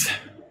scrollsies.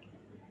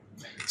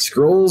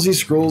 Scrollsy.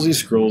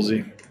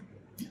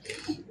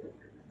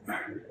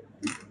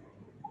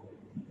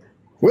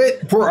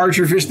 Wait, poor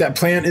archer fish. That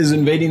plant is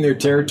invading their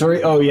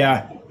territory. Oh,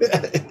 yeah.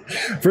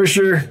 For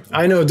sure.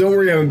 I know. Don't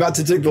worry. I'm about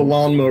to take the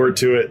lawnmower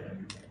to it.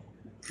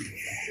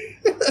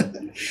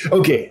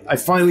 Okay, I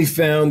finally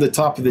found the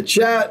top of the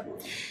chat.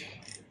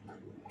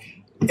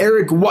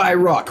 Eric Y.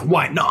 Rock,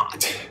 why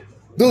not?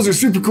 Those are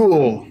super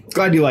cool.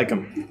 Glad you like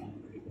them.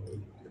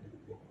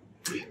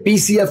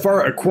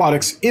 BCFR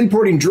Aquatics,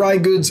 importing dry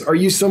goods. Are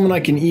you someone I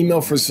can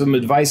email for some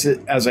advice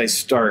as I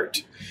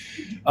start?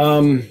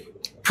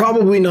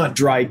 Probably not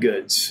dry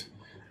goods.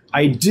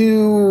 I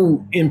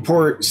do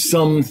import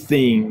some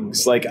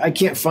things. Like I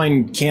can't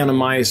find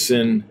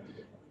kanamycin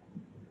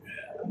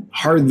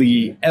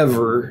hardly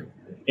ever.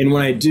 And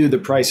when I do, the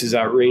price is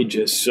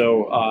outrageous.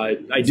 So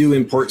I do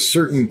import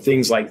certain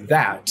things like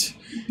that.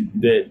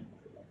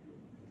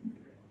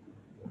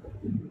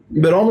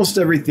 But almost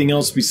everything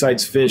else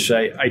besides fish,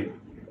 I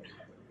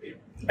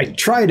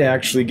try to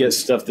actually get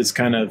stuff that's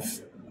kind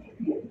of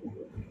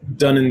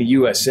done in the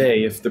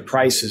USA if the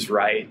price is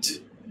right.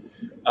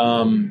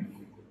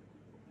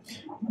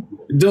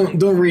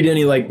 Don't read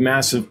any like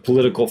massive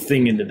political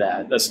thing into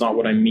that. That's not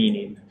what I'm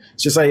meaning.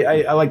 It's just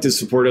I like to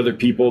support other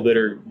people that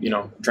are,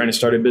 trying to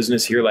start a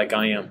business here like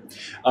I am.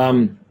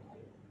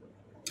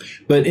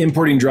 But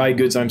importing dry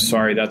goods, I'm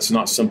sorry, that's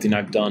not something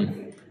I've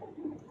done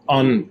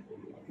on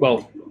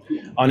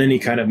any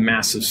kind of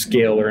massive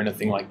scale or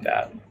anything like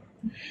that.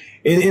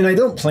 And I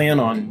don't plan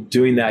on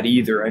doing that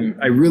either.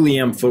 I really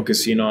am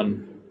focusing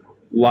on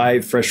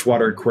live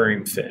freshwater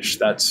aquarium fish.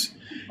 That's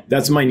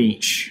my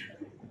niche.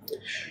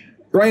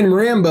 Brian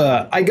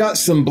Maramba, I got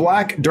some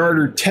black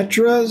darter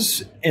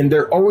tetras, and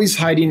they're always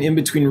hiding in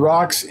between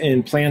rocks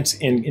and plants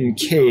and in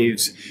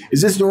caves.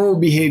 Is this normal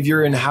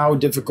behavior, and how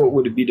difficult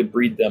would it be to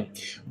breed them?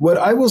 What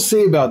I will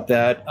say about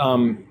that,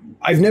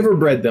 I've never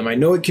bred them. I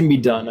know it can be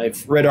done.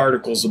 I've read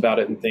articles about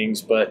it and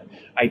things, but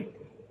I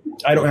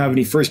don't have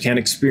any firsthand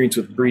experience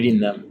with breeding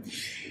them.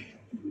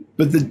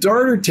 But the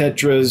darter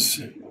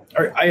tetras,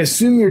 I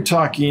assume you're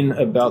talking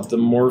about the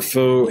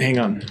morpho. Hang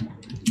on.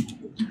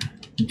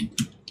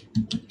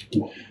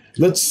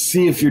 Let's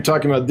see if you're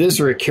talking about this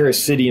or a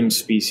Characidium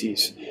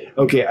species.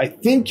 Okay, I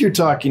think you're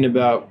talking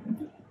about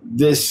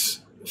this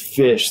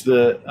fish,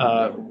 the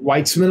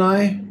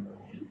Weitzmani.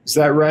 Is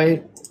that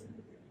right?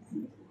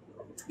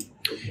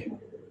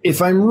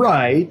 If I'm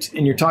right,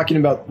 and you're talking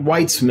about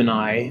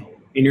Weitzmani,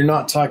 and you're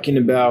not talking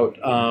about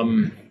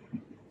the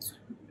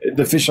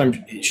fish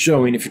I'm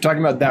showing, if you're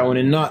talking about that one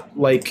and not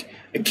like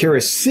a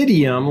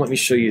Characidium, let me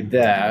show you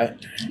that.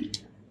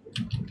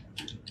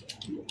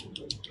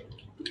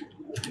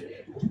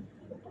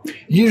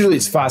 Usually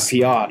it's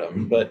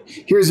Fasciatum, but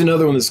here's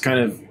another one that's kind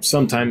of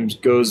sometimes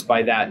goes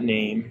by that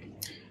name.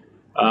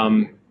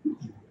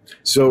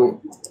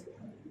 So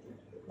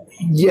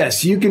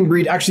yes, you can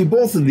breed. Actually,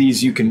 both of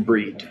these you can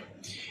breed.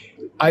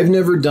 I've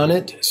never done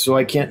it, so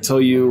I can't tell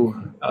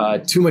you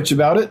too much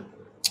about it.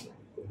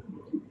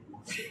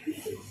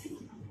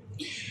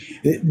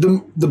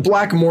 The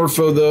black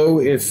morpho,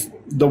 though, if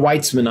the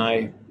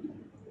Weitzmani,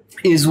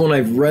 is one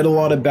I've read a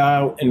lot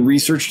about and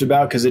researched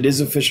about because it is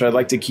a fish I'd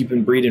like to keep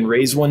and breed and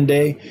raise one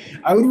day.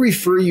 I would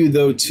refer you,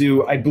 though,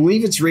 to, I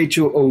believe it's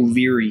Rachel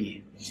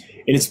O'Leary.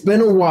 And it's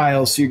been a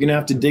while, so you're going to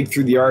have to dig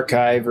through the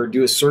archive or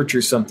do a search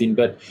or something.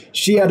 But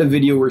she had a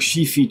video where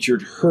she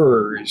featured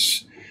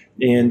hers.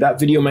 And that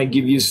video might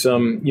give you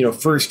some,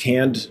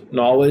 firsthand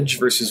knowledge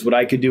versus what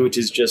I could do, which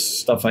is just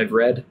stuff I've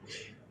read.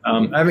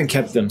 I haven't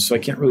kept them, so I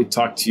can't really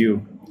talk to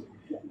you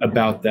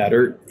about that.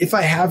 Or if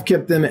I have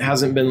kept them, it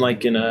hasn't been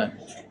like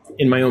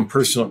in my own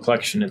personal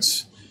collection.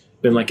 It's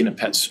been like in a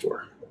pet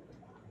store.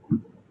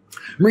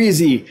 Maria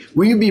Z,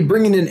 will you be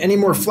bringing in any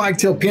more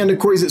flagtail panda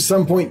cories at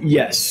some point?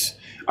 Yes.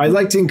 I'd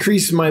like to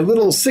increase my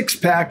little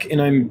 6-pack,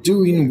 and I'm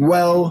doing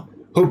well.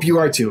 Hope you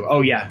are too.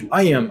 Oh yeah,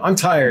 I am. I'm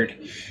tired.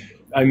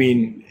 I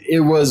mean,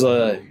 it was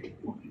a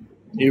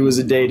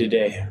day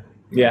today.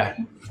 Yeah.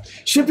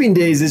 Shipping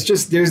days, it's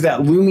just there's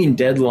that looming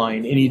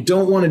deadline, and you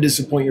don't want to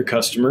disappoint your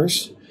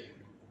customers,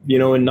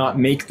 and not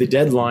make the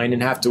deadline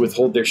and have to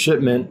withhold their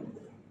shipment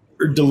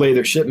or delay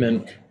their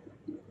shipment.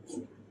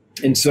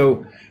 And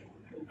so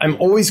I'm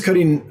always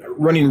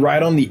running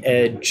right on the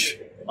edge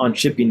on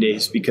shipping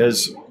days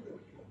because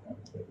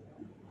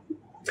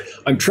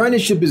I'm trying to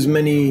ship as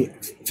many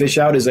fish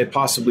out as I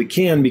possibly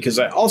can because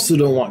I also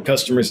don't want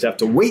customers to have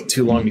to wait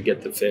too long to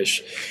get the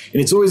fish.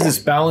 And it's always this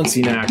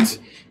balancing act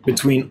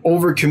between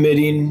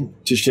overcommitting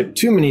to ship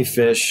too many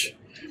fish.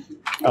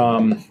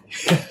 Like,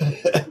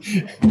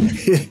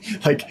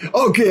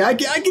 okay, I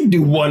can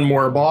do one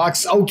more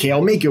box. Okay,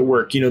 I'll make it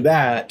work.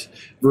 That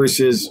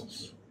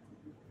versus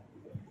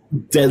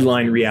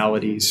deadline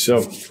realities.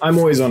 So I'm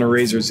always on a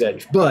razor's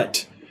edge,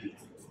 but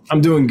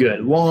I'm doing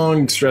good.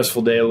 Long,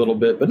 stressful day a little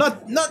bit, but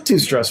not too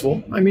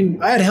stressful. I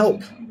mean, I had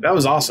help. That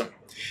was awesome.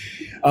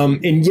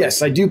 And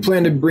yes, I do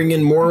plan to bring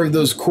in more of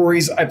those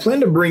cories. I plan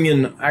to bring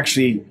in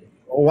actually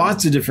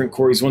lots of different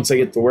cories once I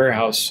get the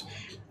warehouse.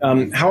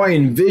 How I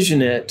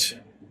envision it,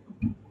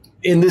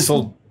 and this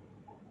will,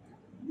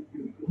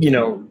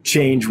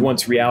 change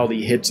once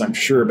reality hits, I'm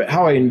sure, but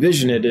how I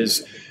envision it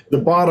is the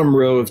bottom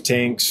row of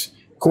tanks,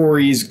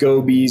 cories,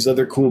 gobies,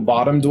 other cool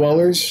bottom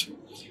dwellers.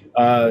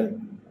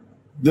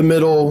 The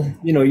middle,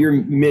 your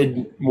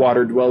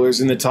mid-water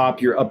dwellers, in the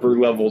top, your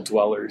upper-level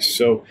dwellers.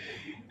 So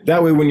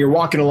that way, when you're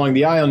walking along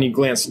the aisle and you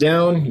glance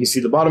down, you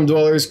see the bottom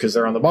dwellers because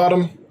they're on the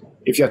bottom.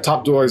 if you have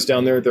top dwellers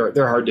down there,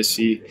 they're hard to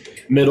see.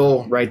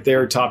 Middle, right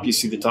there, top, you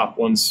see the top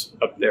ones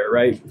up there,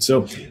 right?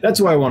 So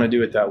that's why I want to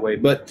do it that way.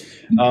 But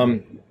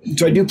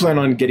so I do plan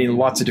on getting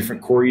lots of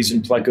different Cories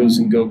and Plecos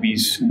and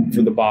Gobies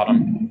for the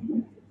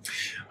bottom.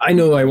 I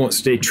know I won't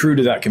stay true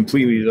to that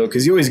completely, though,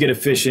 because you always get a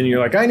fish in and you're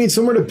like, I need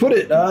somewhere to put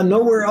it.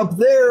 Nowhere up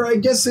there. I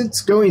guess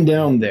it's going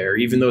down there,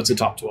 even though it's a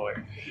top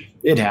dweller.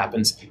 It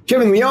happens.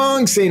 Kevin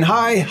Leong saying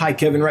hi. Hi,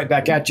 Kevin, right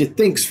back at you.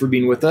 Thanks for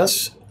being with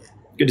us.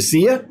 Good to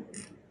see you.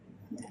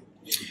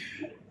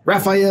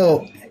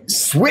 Raphael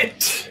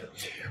Swit.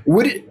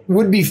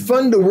 Would be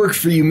fun to work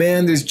for you,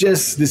 man. There's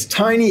just this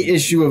tiny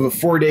issue of a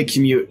 4-day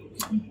commute.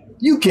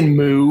 You can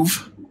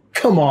move.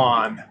 Come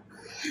on.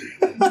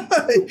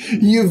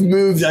 You've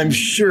moved, I'm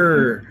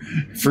sure,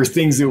 for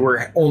things that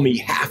were only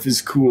half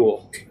as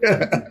cool.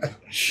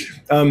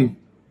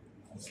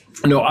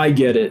 No, I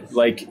get it.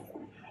 Like,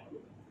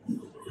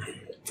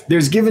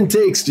 there's give and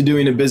takes to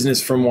doing a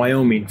business from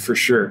Wyoming, for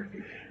sure.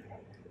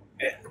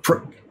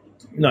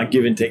 Not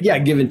give and take. Yeah,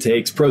 give and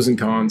takes, pros and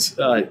cons.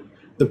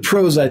 The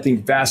pros, I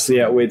think,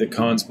 vastly outweigh the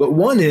cons. But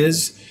one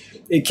is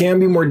it can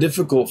be more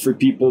difficult for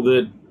people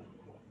that,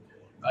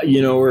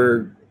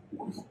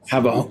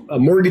 have a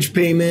mortgage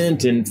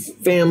payment and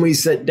family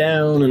set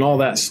down and all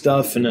that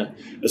stuff and a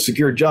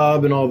secure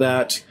job and all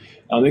that.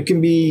 It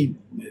can be,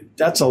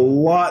 that's a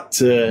lot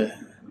that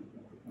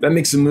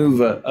makes a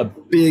move a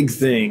big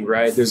thing,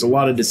 right? There's a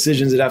lot of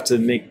decisions that have to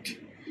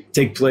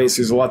take place.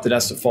 There's a lot that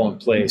has to fall in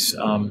place.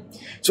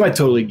 So I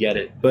totally get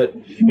it. But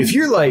if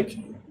you're like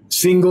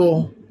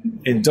single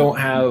and don't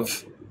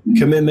have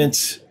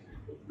commitments,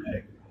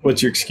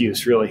 what's your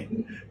excuse,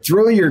 really?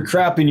 Throw your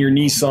crap in your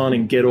Nissan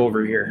and get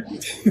over here.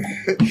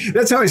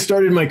 That's how I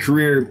started my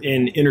career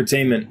in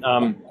entertainment.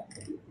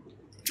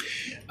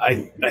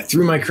 I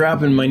threw my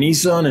crap in my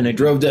Nissan and I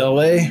drove to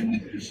LA.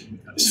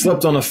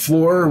 Slept on a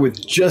floor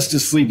with just a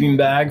sleeping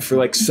bag for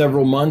like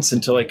several months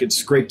until I could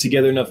scrape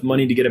together enough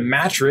money to get a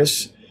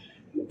mattress.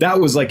 That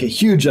was like a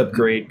huge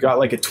upgrade. Got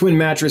like a twin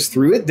mattress,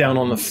 threw it down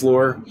on the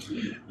floor.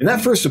 In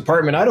that first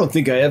apartment, I don't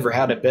think I ever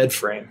had a bed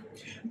frame.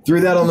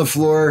 Threw that on the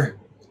floor,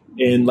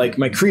 and like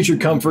my creature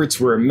comforts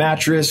were a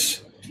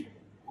mattress,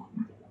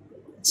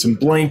 some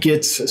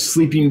blankets, a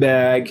sleeping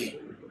bag,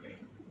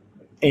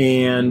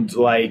 and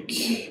like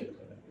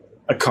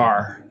a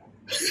car.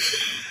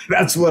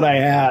 That's what I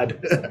had.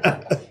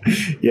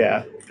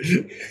 Yeah.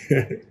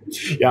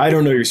 Yeah, I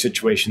don't know your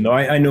situation, though.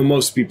 I know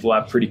most people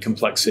have pretty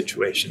complex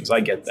situations. I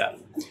get that.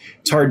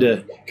 It's hard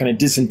to kind of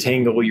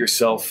disentangle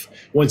yourself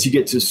once you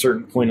get to a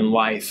certain point in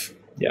life.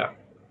 Yeah.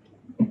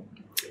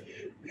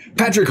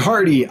 Patrick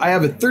Hardy, I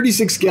have a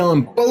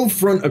 36-gallon bow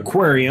front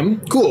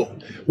aquarium. Cool.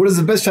 What is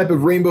the best type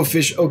of rainbow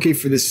fish okay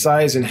for this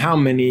size, and how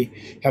many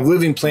have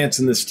living plants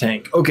in this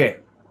tank? Okay.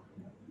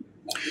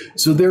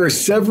 So there are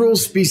several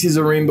species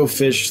of rainbow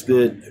fish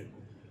that,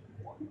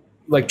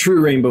 like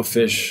true rainbow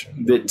fish,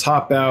 that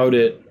top out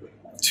at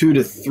 2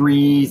 to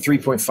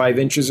 3.5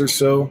 inches or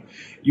so.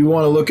 You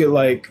want to look at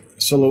like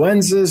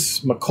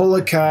Soloensis,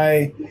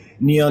 Maccullochi,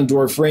 neon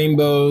dwarf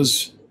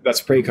rainbows.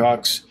 That's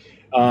praecox.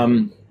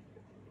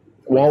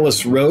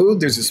 Wallace Road.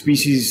 There's a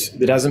species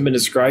that hasn't been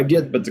described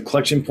yet, but the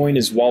collection point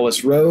is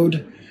Wallace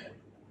Road.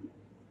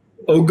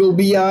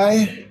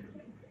 Ogilvii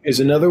is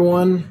another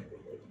one.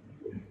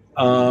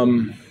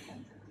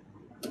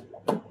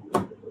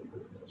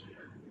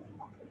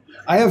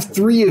 I have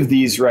 3 of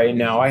these right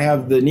now. I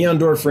have the neon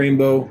dwarf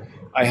rainbow.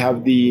 I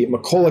have the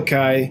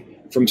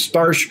Maccullochi from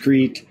Starsh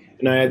Creek,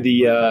 and I had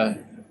the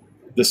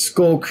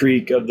Skull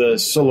Creek of the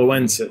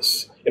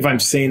Soloensis. If I'm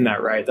saying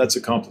that right, that's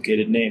a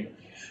complicated name.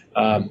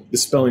 The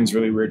spelling's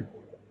really weird.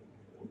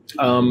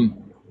 I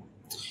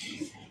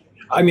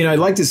mean, I'd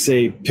like to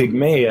say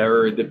Pygmea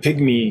or the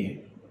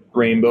pygmy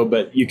rainbow,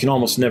 but you can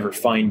almost never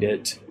find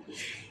it.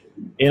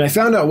 And I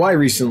found out why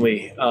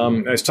recently. I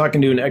was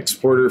talking to an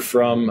exporter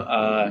from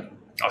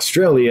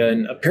Australia,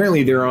 and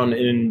apparently they're on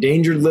an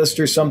endangered list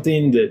or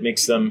something that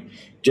makes them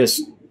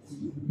just,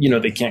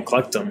 they can't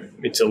collect them.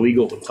 It's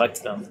illegal to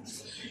collect them.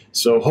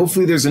 So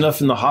hopefully there's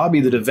enough in the hobby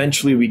that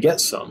eventually we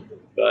get some.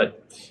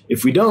 But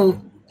if we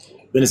don't,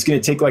 then it's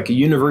going to take like a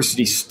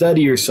university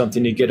study or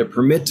something to get a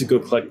permit to go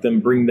collect them,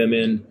 bring them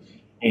in,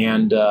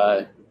 and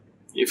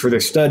for their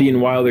study. And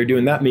while they're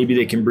doing that, maybe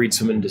they can breed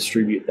some and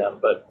distribute them.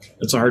 But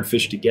that's a hard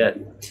fish to get.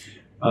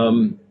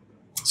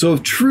 So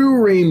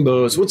true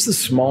rainbows, what's the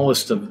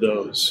smallest of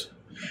those?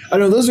 I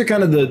don't know, those are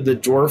kind of the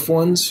dwarf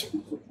ones.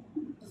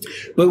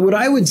 But what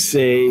I would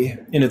say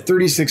in a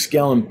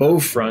 36-gallon bow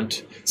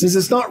front, since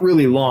it's not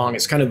really long,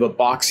 it's kind of a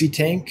boxy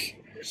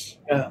tank,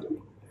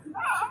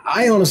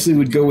 I honestly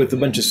would go with a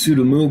bunch of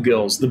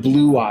pseudomugils, the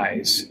blue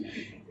eyes.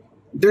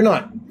 They're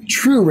not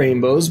true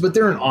rainbows, but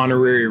they're an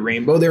honorary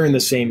rainbow. They're in the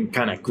same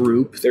kind of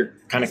group. They're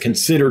kind of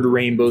considered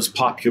rainbows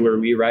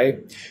popularly, right?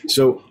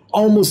 So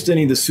almost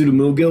any of the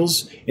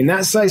pseudomugils in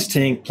that size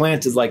tank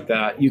planted like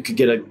that, you could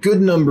get a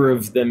good number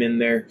of them in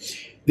there.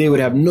 They would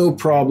have no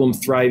problem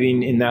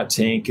thriving in that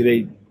tank.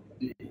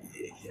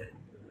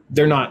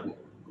 They're not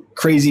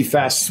crazy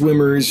fast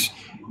swimmers.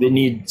 that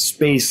need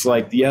space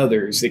like the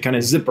others. They kind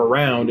of zip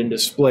around and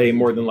display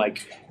more than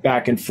like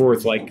back and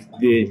forth like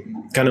the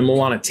kind of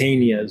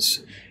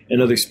Melanotanias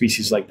and other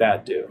species like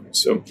that do.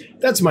 So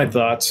that's my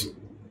thoughts.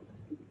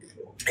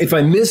 If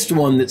I missed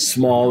one that's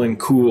small and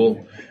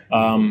cool,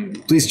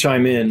 please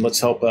chime in. Let's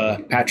help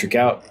Patrick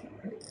out.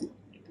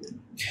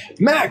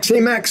 Max, hey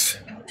Max.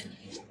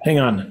 Hang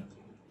on.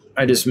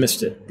 I just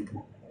missed it.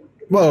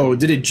 Whoa,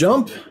 did it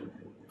jump?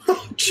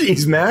 Oh,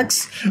 jeez,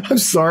 Max. I'm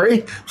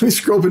sorry. Let me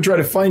scroll up and try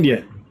to find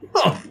you.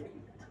 Oh.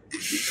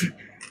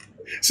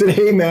 Said,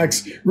 hey,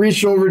 Max,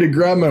 reached over to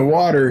grab my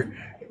water,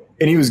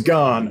 and he was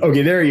gone.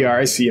 Okay, there you are.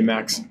 I see you,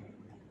 Max.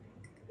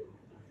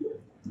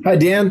 Hi,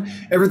 Dan.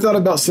 Ever thought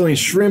about selling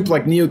shrimp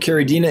like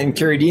Neocaridina and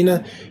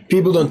Caridina?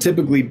 People don't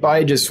typically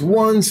buy just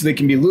one, so they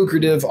can be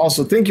lucrative.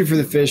 Also, thank you for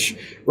the fish.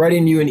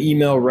 Writing you an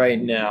email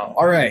right now.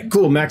 All right,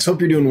 cool, Max.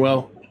 Hope you're doing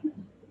well.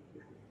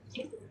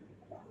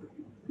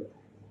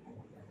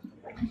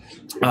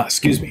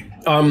 Excuse me.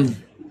 I've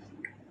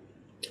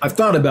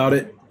thought about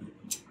it.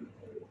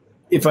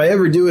 If I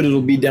ever do it,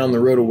 it'll be down the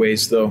road a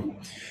ways, though.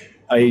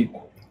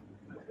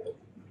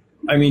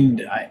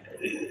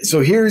 So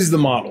here's the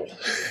model,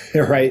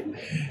 right?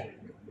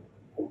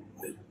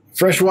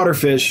 Freshwater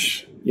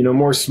fish,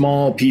 more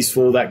small,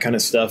 peaceful, that kind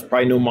of stuff.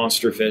 Probably no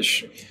monster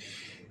fish.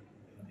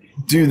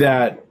 Do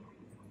that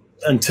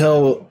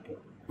until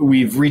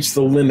we've reached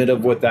the limit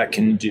of what that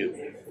can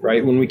do,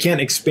 right? When we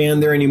can't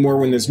expand there anymore,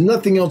 when there's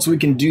nothing else we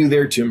can do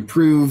there to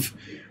improve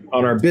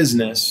on our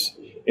business,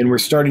 and we're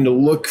starting to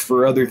look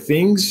for other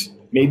things,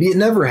 maybe it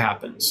never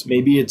happens.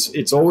 Maybe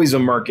it's always a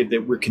market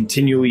that we're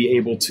continually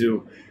able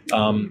to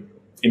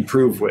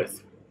improve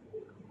with.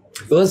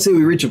 But let's say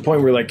we reach a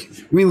point where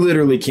we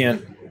literally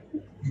can't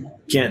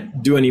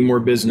do any more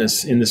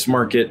business in this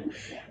market.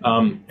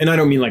 And I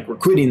don't mean like we're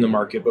quitting the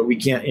market, but we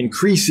can't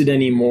increase it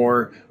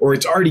anymore, or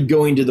it's already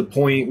going to the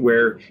point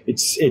where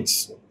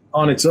it's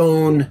on its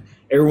own.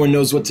 Everyone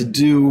knows what to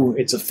do.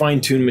 It's a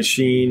fine-tuned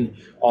machine,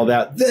 all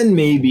that. Then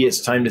maybe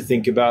it's time to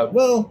think about,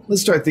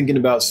 let's start thinking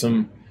about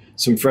some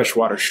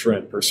freshwater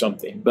shrimp or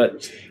something.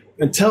 But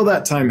until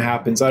that time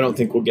happens, I don't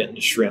think we'll get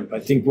into shrimp. I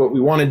think what we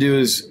want to do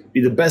is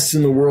be the best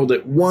in the world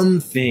at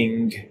one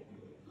thing,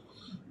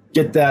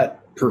 get that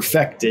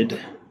perfected,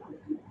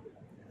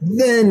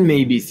 then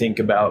maybe think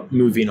about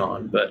moving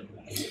on. But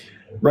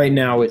right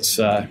now, if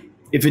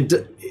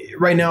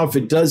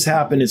it does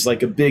happen, it's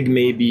like a big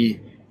maybe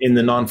in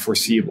the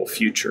non-foreseeable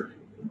future.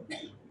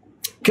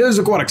 Killers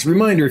Aquatics,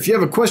 reminder, if you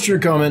have a question or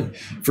comment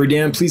for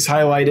Dan, please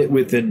highlight it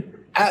with an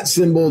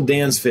 @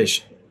 Dan's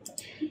Fish.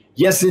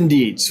 Yes,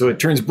 indeed. So it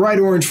turns bright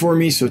orange for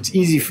me, so it's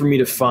easy for me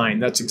to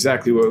find. That's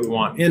exactly what we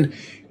want. And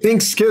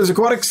thanks, Killers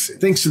Aquatics.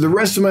 Thanks to the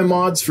rest of my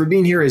mods for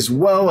being here as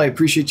well. I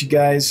appreciate you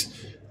guys.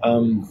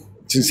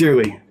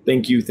 Sincerely,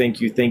 thank you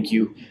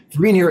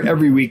for being here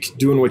every week,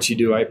 doing what you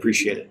do. I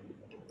appreciate it.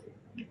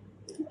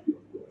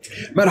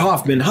 Matt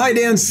Hoffman, hi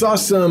Dan, saw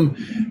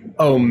some,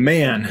 oh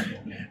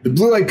man, the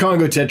blue-eyed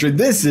Congo tetra.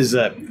 This is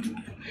I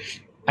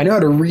know how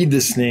to read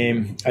this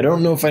name. I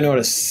don't know if I know how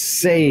to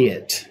say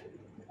it.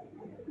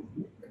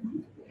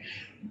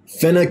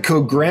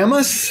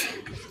 Phenacogrammus,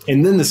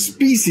 and then the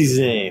species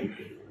name,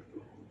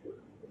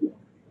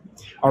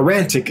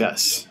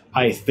 Auranticus,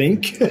 I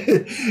think.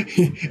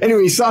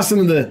 Anyway, saw some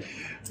of the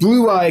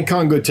blue-eyed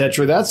Congo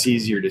tetra. That's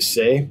easier to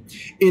say.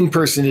 In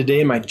person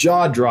today, my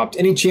jaw dropped.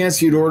 Any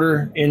chance you'd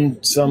order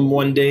in some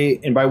one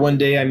day? And by one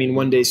day, I mean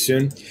one day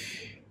soon.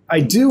 I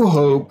do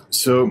hope.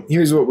 So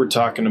here's what we're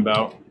talking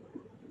about.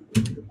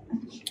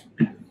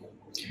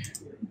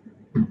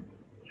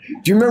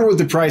 Do you remember what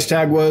the price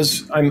tag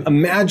was? I'm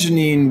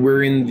imagining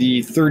we're in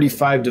the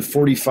 $35 to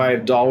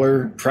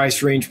 $45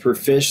 price range per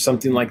fish,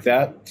 something like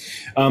that.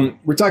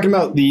 We're talking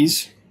about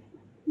these.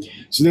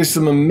 So there's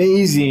some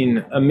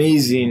amazing,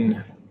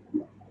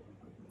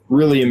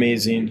 really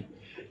amazing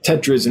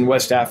tetras in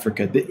West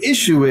Africa. The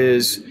issue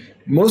is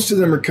most of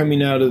them are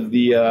coming out of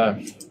the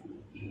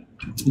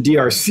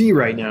DRC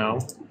right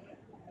now,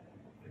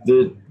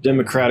 the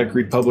Democratic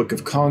Republic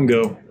of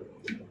Congo.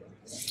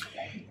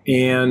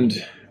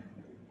 And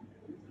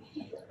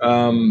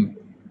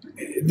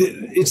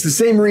it's the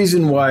same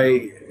reason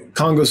why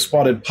Congo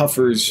spotted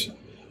puffers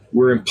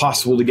were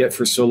impossible to get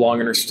for so long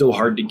and are still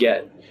hard to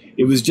get.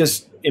 It was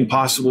just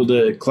impossible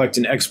to collect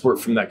and export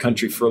from that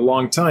country for a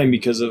long time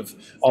because of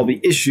all the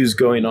issues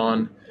going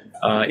on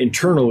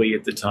internally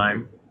at the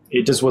time.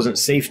 It just wasn't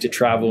safe to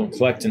travel and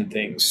collect and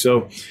things.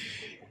 So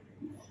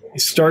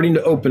it's starting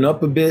to open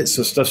up a bit.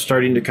 So stuff's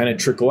starting to kind of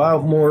trickle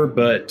out more,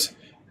 but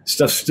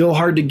stuff's still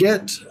hard to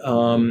get,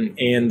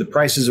 and the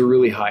prices are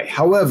really high.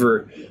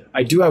 However,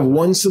 I do have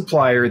one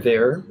supplier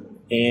there,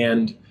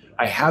 and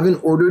I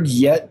haven't ordered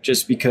yet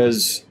just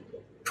because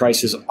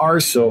prices are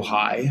so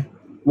high.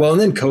 Well,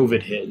 and then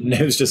COVID hit, and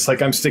it was just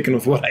like, I'm sticking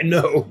with what I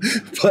know.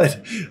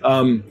 But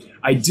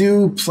I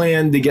do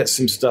plan to get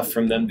some stuff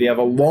from them. They have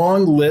a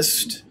long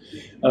list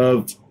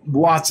of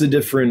lots of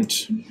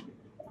different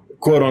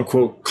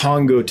quote-unquote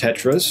Congo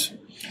tetras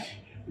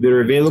that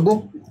are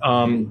available.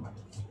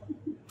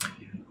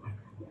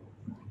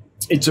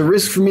 It's a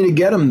risk for me to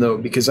get them though,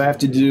 because I have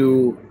to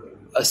do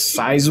a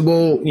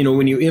sizable,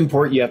 when you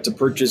import, you have to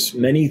purchase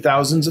many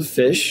thousands of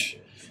fish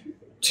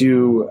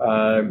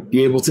to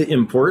be able to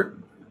import.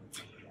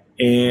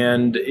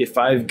 And if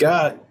I've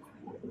got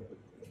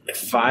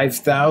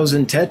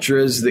 5,000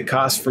 tetras that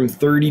cost from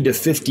 $30 to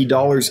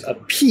 $50 a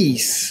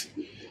piece,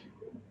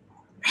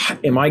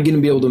 am I going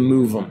to be able to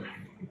move them?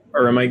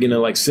 Or am I going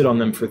to sit on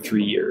them for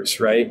 3 years,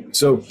 right?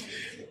 So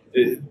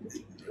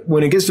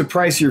when it gets to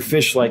pricier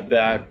fish like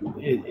that,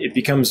 it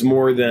becomes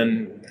more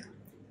than...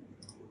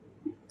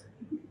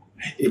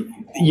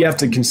 you have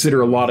to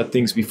consider a lot of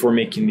things before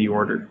making the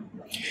order.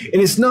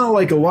 And it's not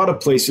like a lot of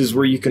places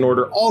where you can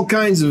order all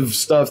kinds of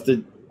stuff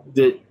that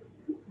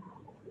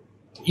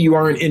you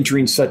aren't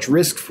entering such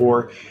risk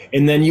for.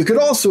 And then you could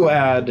also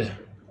add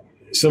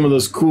some of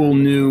those cool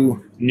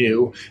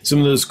some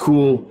of those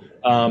cool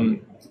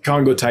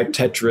Congo type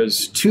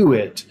tetras to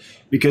it,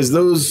 because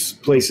those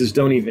places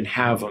don't even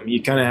have them.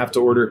 You kind of have to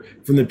order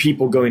from the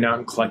people going out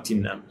and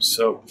collecting them.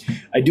 So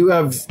I do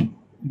have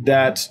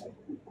that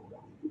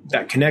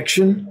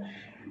connection.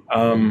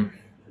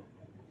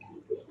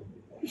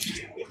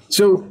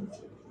 So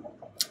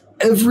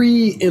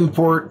every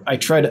import, I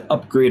try to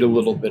upgrade a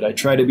little bit. I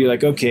try to be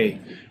like, okay,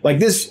 like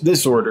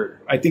this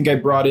order, I think I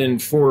brought in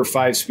 4 or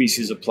 5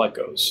 species of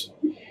plecos.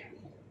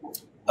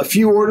 A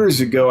few orders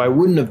ago, I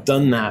wouldn't have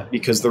done that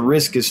because the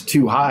risk is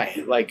too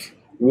high. Like,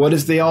 what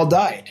if they all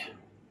died?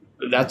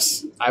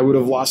 I would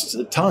have lost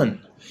a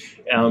ton.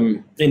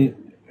 And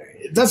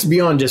that's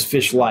beyond just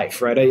fish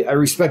life, right? I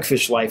respect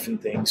fish life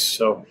and things,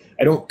 so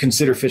I don't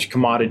consider fish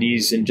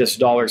commodities and just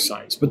dollar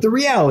signs. But the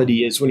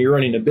reality is, when you're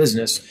running a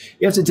business,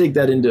 you have to take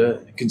that into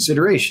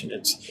consideration.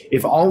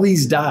 If all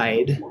these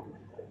died,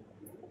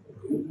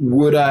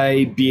 would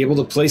I be able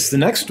to place the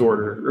next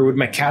order, or would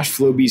my cash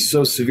flow be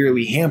so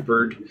severely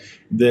hampered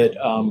that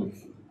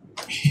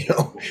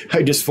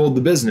I just fold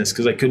the business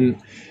because I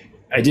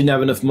didn't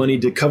have enough money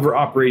to cover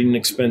operating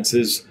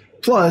expenses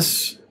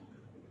plus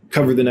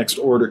cover the next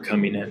order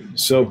coming in.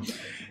 So,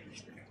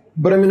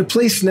 but I'm in a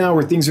place now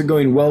where things are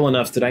going well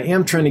enough that I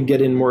am trying to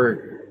get in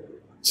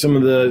some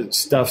of the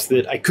stuff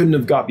that I couldn't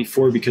have got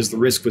before because the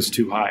risk was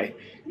too high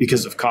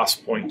because of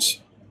cost points.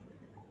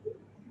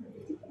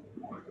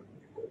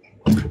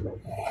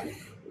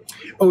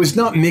 Oh, it's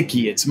not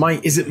Mickey.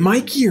 Is it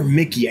Mikey or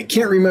Mickey? I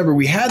can't remember.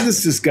 We had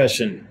this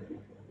discussion.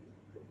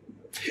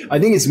 I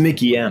think it's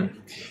Mickey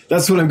M.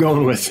 That's what I'm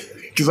going with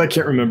because I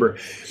can't remember.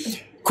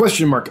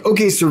 Question mark.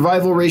 Okay,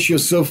 survival ratio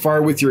so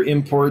far with your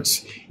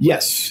imports.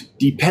 Yes,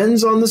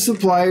 depends on the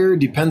supplier,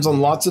 depends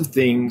on lots of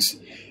things.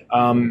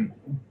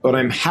 But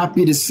I'm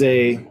happy to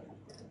say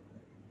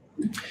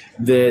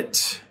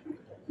that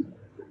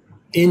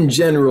in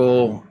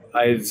general,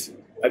 I've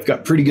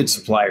got pretty good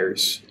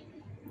suppliers.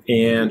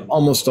 And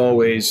almost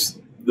always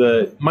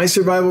my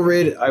survival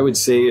rate, I would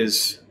say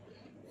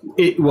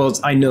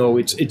I know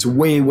it's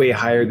way, way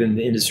higher than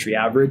the industry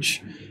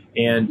average,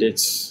 and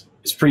it's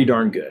pretty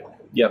darn good.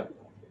 Yep.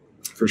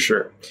 For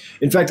sure.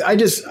 In fact, I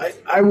just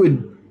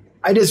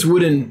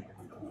wouldn't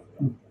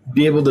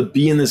be able to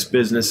be in this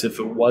business if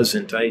it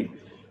wasn't. I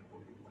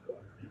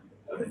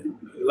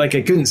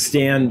couldn't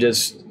stand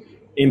just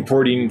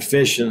importing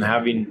fish and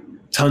having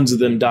tons of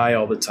them die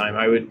all the time.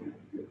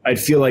 I'd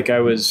feel like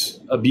I was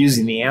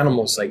abusing the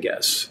animals, I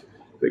guess.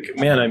 Like,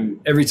 man,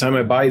 every time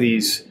I buy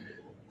these,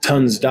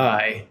 tons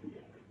die.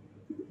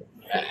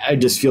 I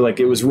just feel like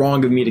it was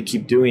wrong of me to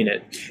keep doing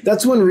it.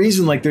 That's one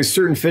reason, there's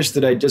certain fish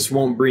that I just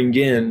won't bring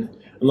in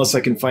unless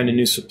I can find a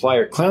new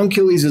supplier.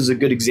 Clown-killies is a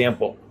good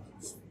example.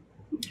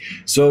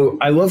 So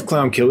I love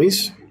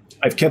clown-killies.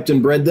 I've kept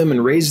and bred them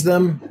and raised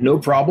them, no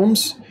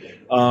problems.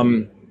 I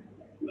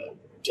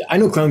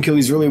know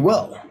clown-killies really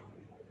well.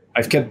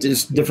 I've kept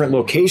just different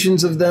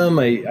locations of them.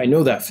 I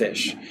know that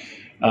fish.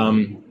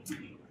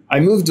 I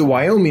moved to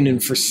Wyoming,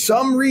 and for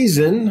some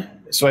reason,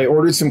 so I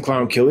ordered some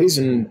clown-killies,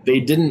 and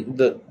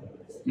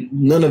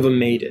none of them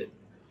made it.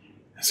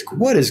 I was like,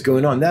 what is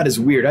going on? That is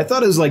weird. I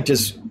thought it was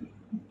just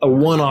a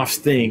one-off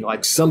thing,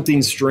 like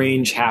something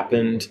strange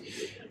happened,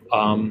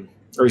 or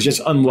it was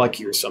just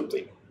unlucky or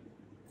something.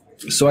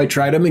 So I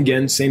tried them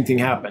again, same thing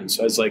happened.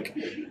 So I was like,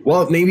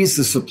 well, maybe it's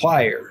the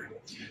supplier.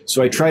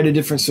 So I tried a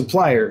different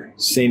supplier,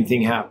 same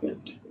thing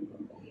happened.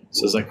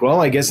 So I was like, well,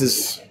 I guess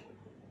it's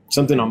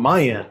something on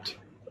my end.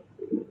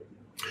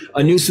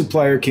 A new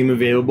supplier came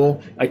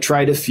available. I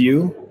tried a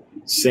few,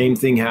 same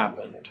thing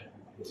happened.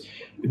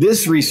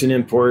 This recent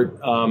import,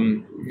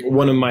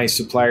 one of my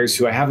suppliers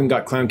who I haven't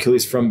got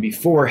clown-killies from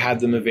before had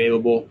them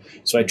available.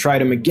 So I tried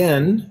them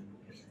again,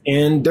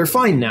 and they're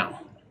fine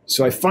now.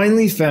 So I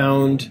finally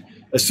found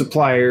a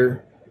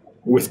supplier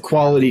with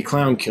quality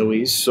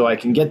clown-killies so I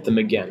can get them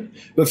again.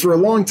 But for a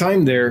long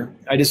time there,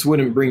 I just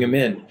wouldn't bring them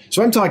in.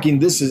 So I'm talking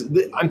since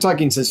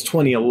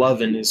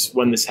 2011 is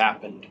when this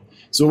happened.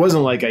 So it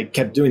wasn't like I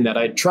kept doing that.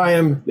 I'd try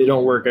them, they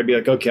don't work. I'd be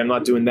like, okay, I'm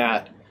not doing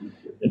that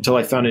until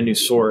I found a new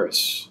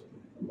source.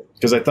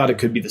 Because I thought it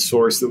could be the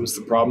source that was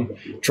the problem.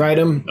 Tried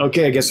them.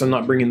 Okay, I guess I'm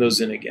not bringing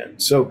those in again.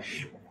 So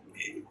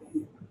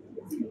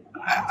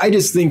I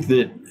just think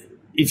that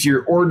if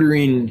you're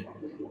ordering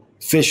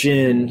fish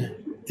in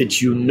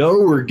that you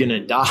know are going to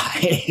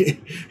die,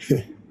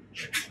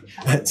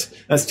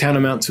 that's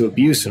tantamount to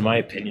abuse, in my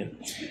opinion.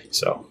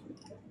 So,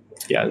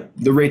 yeah,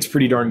 the rate's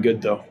pretty darn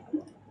good, though.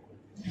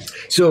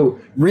 So,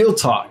 real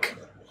talk.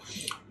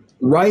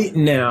 Right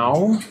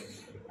now,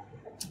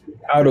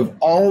 out of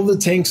all the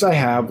tanks I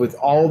have, with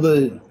all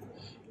the,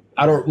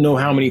 I don't know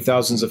how many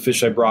thousands of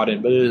fish I brought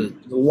in, but it is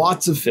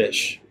lots of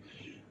fish.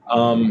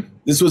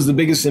 This was the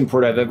biggest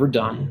import I've ever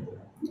done.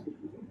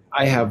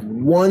 I have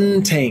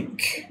one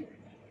tank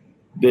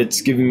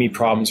that's giving me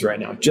problems right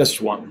now, just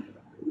one.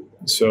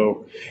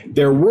 So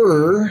there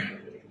were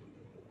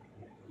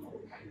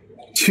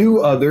three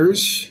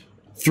others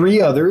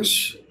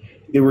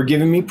that were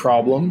giving me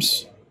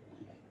problems.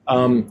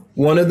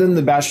 One of them,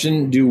 the batch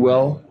didn't do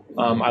well.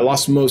 I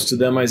lost most of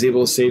them. I was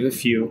able to save a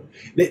few.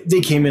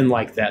 They came in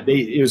like that.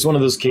 It was one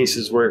of those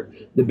cases where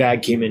the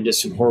bag came in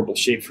just in horrible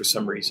shape for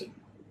some reason.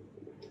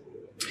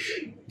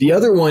 The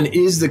other one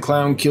is the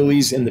clown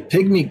killies and the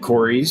pygmy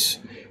cories,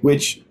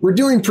 which were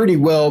doing pretty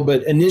well,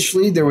 but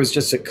initially there was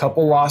just a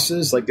couple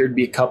losses, like there'd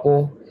be a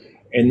couple,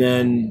 and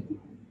then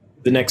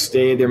the next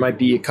day there might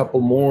be a couple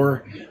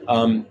more,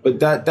 but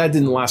that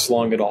didn't last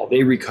long at all.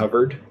 They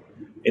recovered,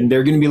 and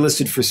they're going to be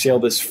listed for sale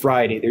this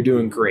Friday. They're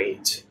doing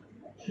great.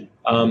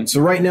 So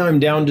right now I'm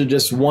down to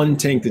just one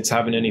tank that's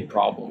having any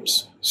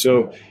problems.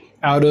 So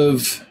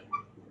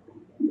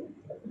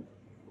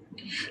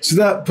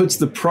that puts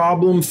the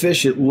problem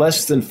fish at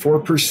less than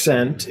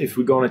 4% if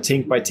we go on a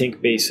tank by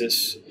tank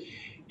basis.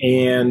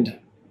 And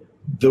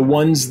the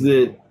ones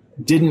that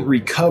didn't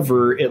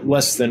recover at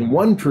less than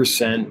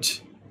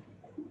 1%,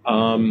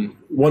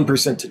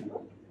 1% to,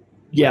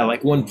 yeah,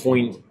 like 1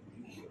 point,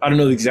 I don't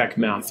know the exact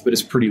math, but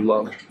it's pretty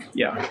low.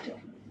 Yeah.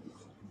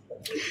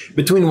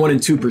 Between 1 and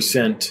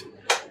 2%,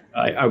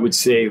 I would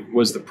say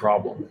was the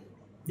problem.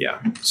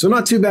 Yeah. So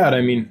not too bad.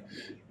 I mean,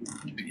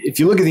 if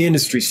you look at the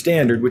industry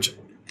standard, which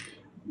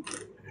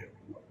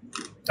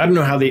I don't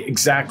know how they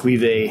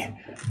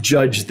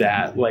judge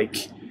that. Like,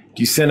 do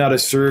you send out a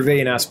survey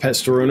and ask pet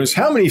store owners,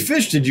 how many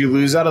fish did you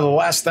lose out of the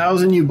last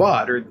 1,000 you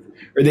bought? Or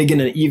are they going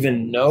to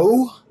even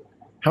know?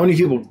 How many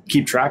people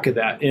keep track of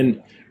that?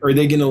 And are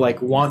they going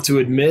to want to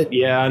admit,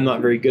 yeah, I'm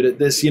not very good at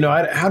this?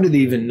 How do they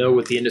even know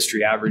what the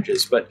industry average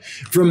is? But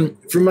from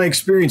my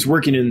experience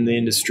working in the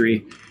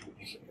industry,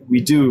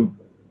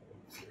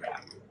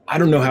 I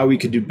don't know how we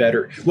could do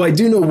better. Well, I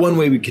do know one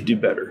way we could do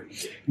better.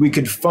 We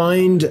could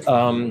find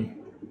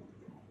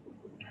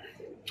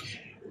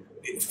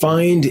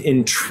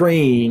and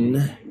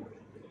train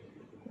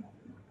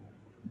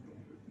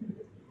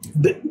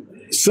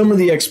some of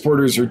the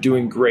exporters are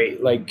doing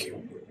great. Like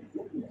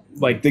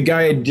the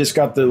guy I just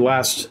got the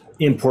last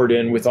import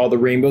in with all the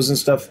rainbows and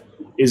stuff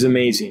is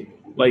amazing.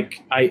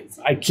 Like I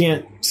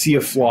can't see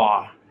a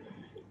flaw.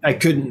 I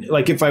couldn't,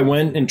 if I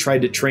went and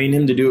tried to train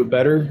him to do it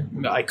better,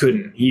 I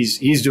couldn't.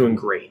 He's doing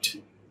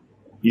great.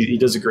 He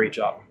does a great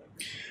job.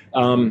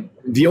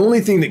 The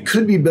only thing that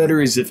could be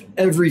better is if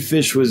every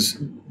fish was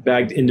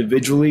bagged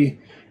individually,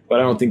 but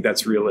I don't think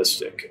that's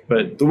realistic.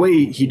 But the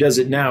way he does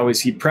it now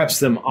is he preps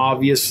them,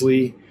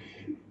 obviously.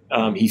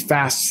 He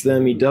fasts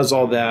them, he does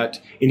all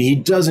that, and he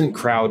doesn't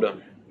crowd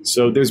them.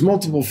 So there's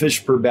multiple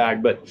fish per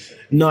bag, but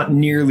not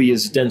nearly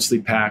as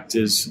densely packed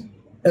as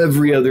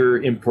every other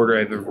importer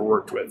I've ever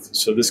worked with.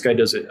 So this guy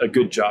does a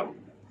good job.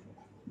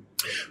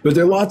 But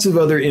there are lots of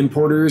other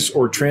importers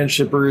or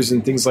transshippers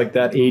and things like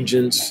that,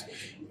 agents,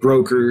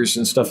 brokers,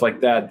 and stuff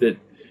like that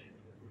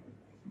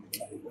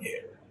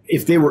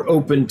if they were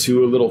open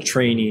to a little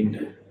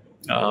training,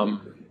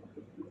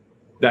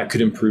 that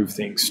could improve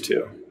things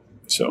too.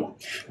 So,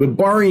 but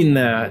barring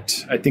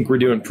that, I think we're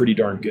doing pretty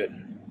darn good.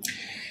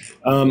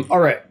 All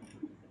right.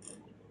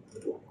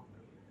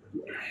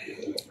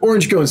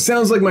 Orange Cone,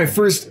 sounds like my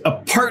first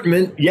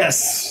apartment.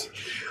 Yes.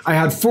 I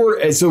had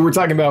 4. So we're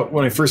talking about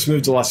when I first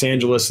moved to Los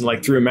Angeles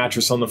and threw a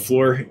mattress on the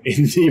floor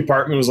in the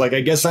apartment. Was like, I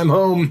guess I'm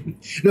home.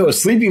 No, a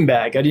sleeping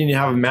bag. I didn't even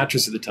have a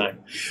mattress at the time.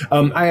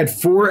 I had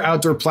 4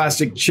 outdoor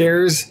plastic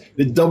chairs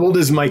that doubled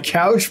as my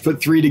couch,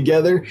 put 3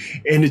 together,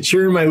 and a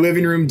chair in my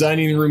living room,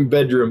 dining room,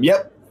 bedroom.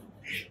 Yep.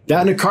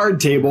 That and a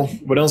card table.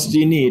 What else do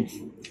you need?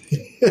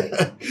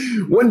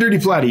 One Dirty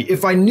Platy.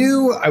 If I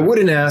knew, I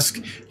wouldn't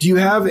ask. Do you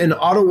have an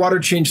auto water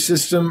change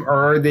system,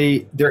 or are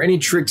there any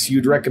tricks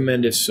you'd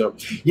recommend if so?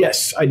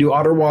 Yes, I do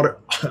auto water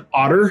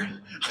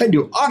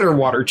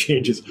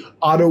changes.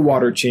 Auto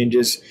water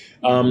changes.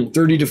 30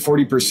 to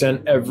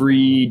 40%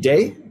 every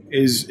day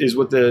is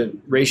what the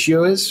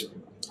ratio is.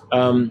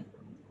 And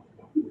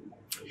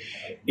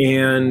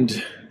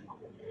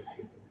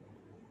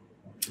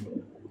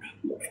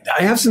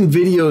I have some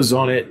videos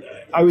on it.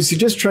 I would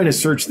suggest trying to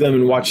search them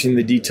and watching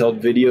the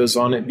detailed videos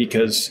on it,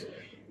 because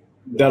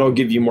that'll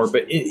give you more.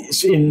 But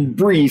in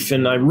brief,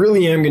 and I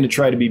really am going to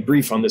try to be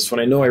brief on this one.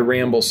 I know I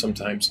ramble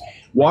sometimes.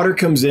 Water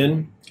comes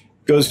in,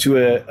 goes to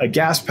a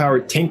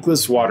gas-powered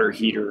tankless water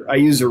heater. I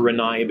use a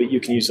Rinnai, but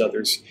you can use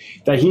others.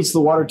 That heats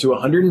the water to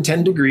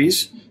 110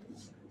 degrees.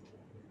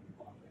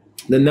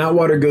 Then that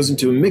water goes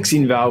into a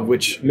mixing valve,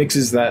 which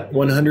mixes that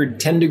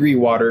 110-degree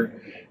water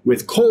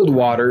with cold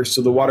water.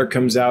 So the water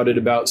comes out at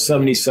about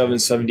 77,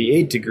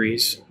 78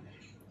 degrees,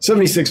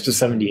 76 to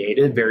 78.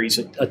 It varies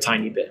a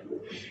tiny bit.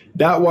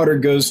 That water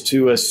goes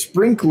to a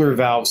sprinkler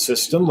valve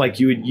system like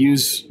you would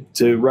use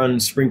to run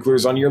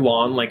sprinklers on your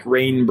lawn, like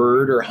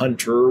Rainbird or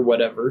Hunter or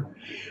whatever.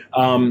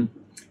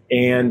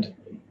 And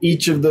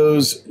each of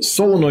those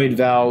solenoid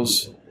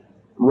valves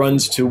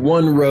runs to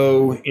one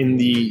row in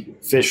the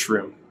fish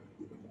room.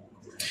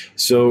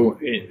 So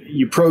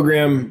you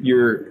program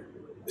your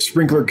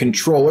sprinkler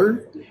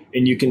controller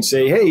and you can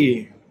say,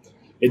 hey,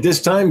 at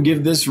this time,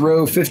 give this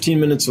row 15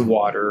 minutes of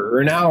water or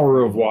an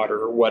hour of water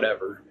or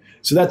whatever.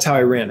 So that's how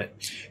I ran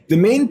it. The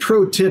main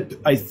pro tip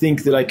I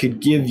think that I could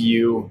give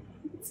you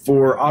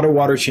for auto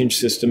water change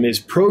system is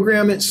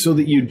program it so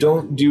that you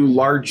don't do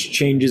large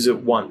changes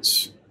at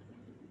once.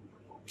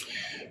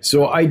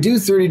 So I do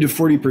 30 to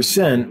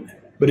 40%,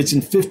 but it's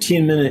in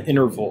 15-minute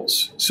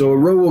intervals. So a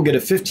row will get a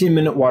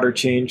 15-minute water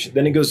change,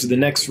 then it goes to the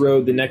next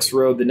row, the next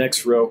row, the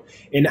next row.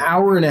 An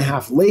hour and a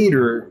half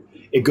later,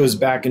 it goes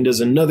back and does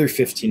another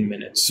 15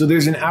 minutes. So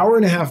there's an hour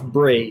and a half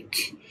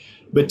break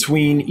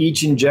between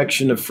each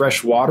injection of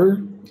fresh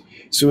water.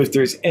 So if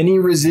there's any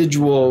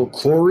residual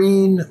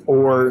chlorine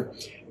or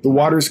the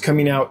water's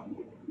coming out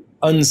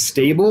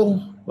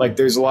unstable, like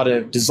there's a lot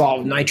of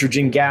dissolved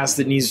nitrogen gas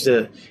that needs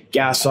to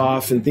gas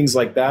off and things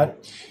like that,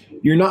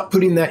 you're not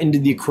putting that into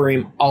the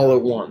aquarium all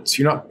at once.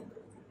 You're not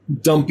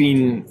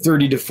dumping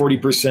 30 to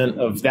 40%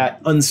 of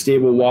that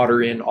unstable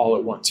water in all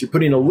at once. You're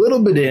putting a little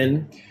bit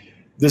in,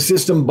 the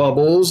system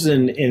bubbles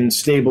and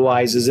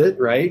stabilizes it,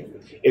 right?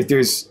 If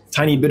there's a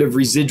tiny bit of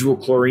residual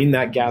chlorine,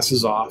 that gas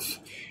is off.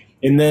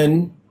 And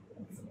then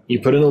you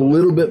put in a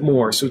little bit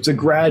more. So it's a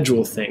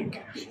gradual thing.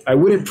 I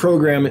wouldn't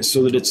program it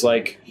so that it's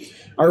like,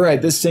 all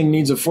right, this thing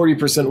needs a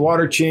 40%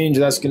 water change.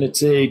 That's going to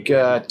take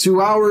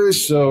 2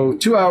 hours. So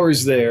 2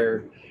 hours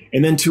there,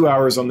 and then 2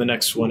 hours on the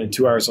next one and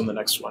 2 hours on the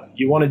next one.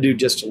 You want to do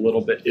just a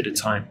little bit at a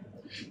time.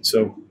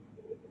 So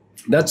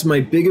that's my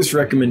biggest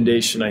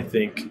recommendation, I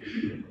think,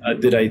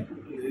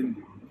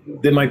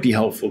 that might be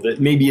helpful,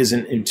 that maybe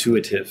isn't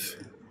intuitive,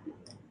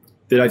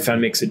 that I found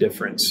makes a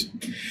difference.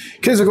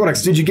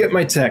 Kizakotix, did you get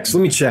my text?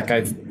 Let me check.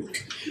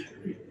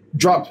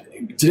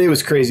 Today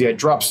was crazy. I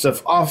dropped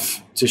stuff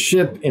off to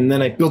ship, and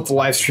then I built the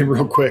live stream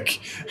real quick,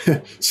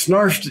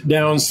 snarfed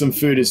down some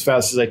food as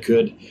fast as I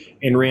could,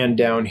 and ran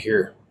down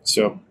here.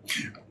 So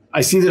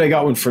I see that I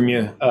got one from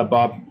you,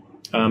 Bob.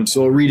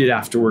 So I'll read it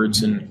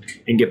afterwards and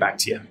get back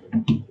to you.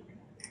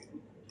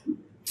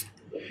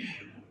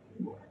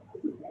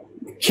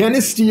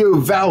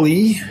 Canisteo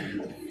Valley,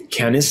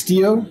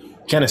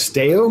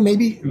 Canisteo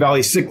maybe?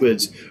 Valley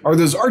cichlids. Are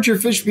those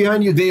archerfish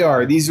behind you? They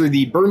are. These are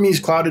the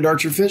Burmese clouded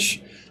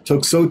archerfish.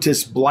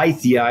 Toxotis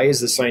blythii is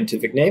the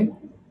scientific name.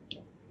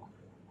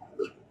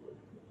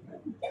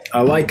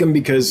 I like them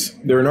because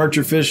they're an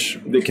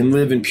archerfish that can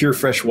live in pure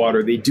fresh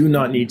water. They do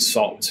not need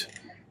salt.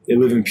 They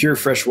live in pure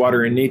fresh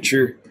water in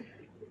nature,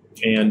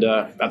 and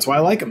that's why I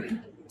like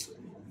them.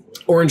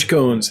 Orange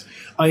cones.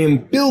 I am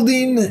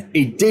building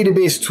a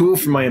database tool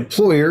for my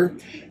employer.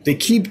 They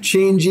keep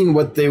changing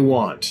what they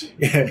want.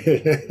 They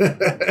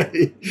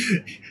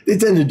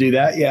tend to do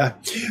that, yeah.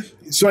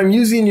 So I'm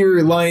using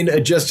your line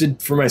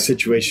adjusted for my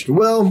situation.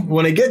 Well,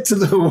 when I get to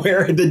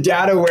the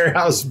data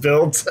warehouse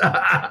built,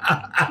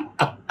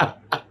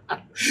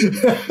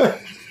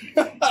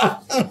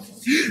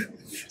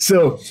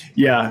 so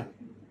yeah,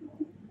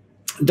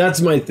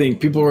 that's my thing.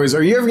 People are always,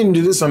 are you ever going to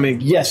do this? I'm like,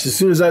 yes, as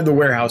soon as I have the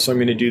warehouse, I'm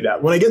going to do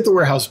that. When I get the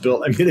warehouse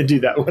built, I'm going to do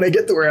that. When I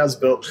get the warehouse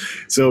built.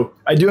 So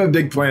I do have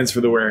big plans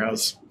for the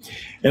warehouse.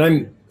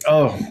 And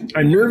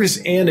I'm nervous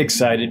and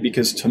excited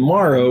because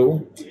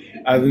tomorrow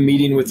I have a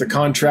meeting with the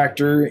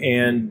contractor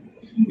and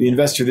the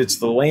investor that's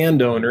the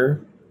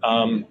landowner.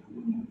 And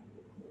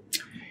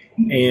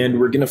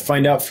we're going to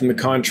find out from the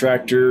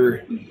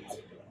contractor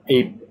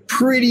a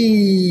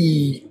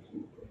pretty,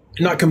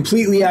 not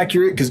completely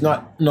accurate because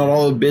not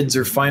all the bids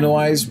are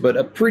finalized, but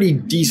a pretty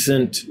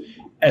decent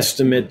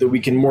estimate that we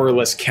can more or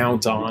less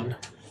count on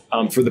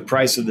for the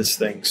price of this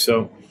thing.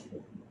 So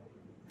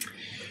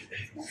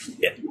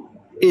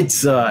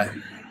it's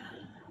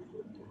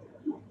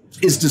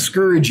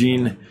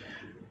discouraging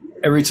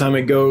every time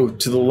I go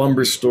to the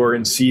lumber store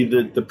and see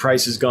that the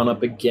price has gone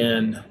up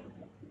again,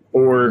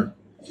 or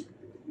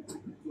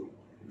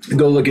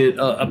go look at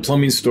a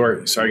plumbing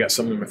store. Sorry, I got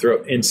something in my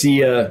throat, and see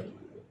that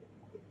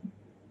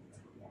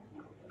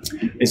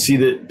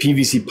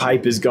PVC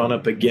pipe has gone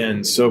up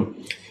again. So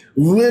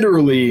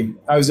literally,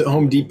 I was at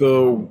Home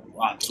Depot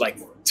like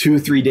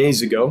 2-3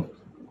 days ago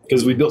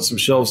because we built some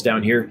shelves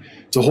down here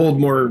to hold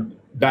more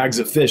bags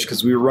of fish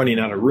because we were running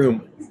out of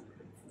room.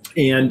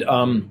 And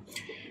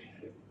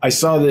I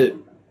saw that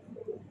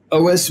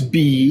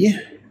OSB,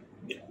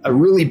 a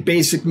really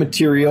basic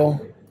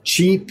material,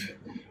 cheap,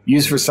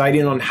 used for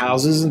siding on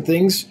houses and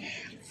things.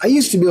 I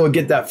used to be able to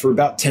get that for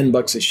about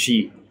 $10 a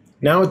sheet.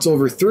 Now it's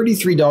over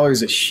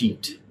 $33 a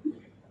sheet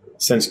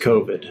since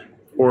COVID,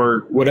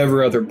 or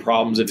whatever other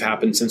problems have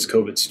happened since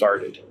COVID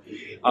started.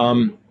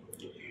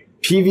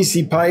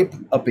 PVC pipe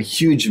up a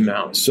huge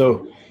amount.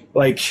 So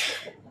like,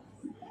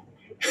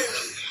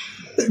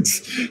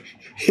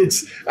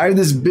 I have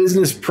this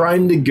business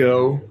primed to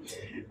go.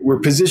 We're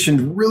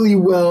positioned really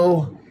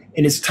well,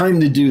 and it's time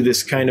to do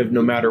this kind of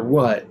no matter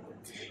what.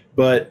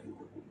 But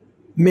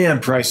man,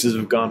 prices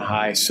have gone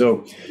high.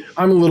 So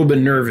I'm a little bit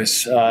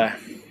nervous to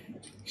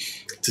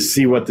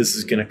see what this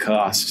is going to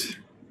cost.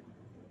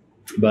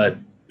 But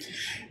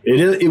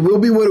it will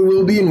be what it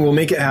will be, and we'll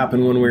make it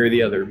happen one way or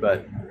the other.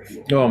 But,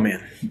 oh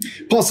man.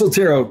 Paul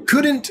Soltero,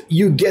 couldn't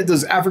you get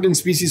those African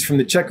species from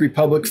the Czech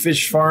Republic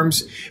fish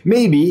farms?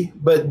 Maybe,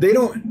 but they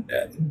don't,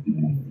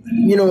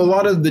 a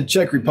lot of the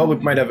Czech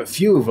Republic might have a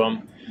few of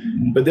them,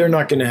 but they're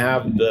not going to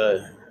have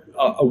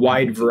a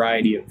wide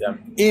variety of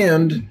them.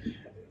 And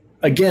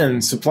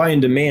again, supply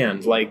and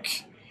demand,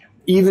 like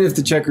even if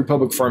the Czech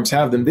Republic farms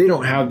have them, they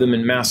don't have them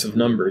in massive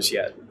numbers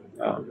yet.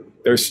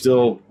 There's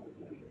still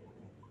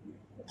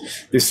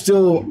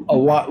a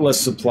lot less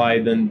supply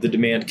than the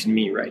demand can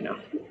meet right now.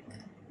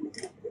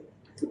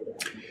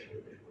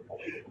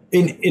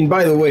 And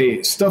by the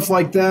way, stuff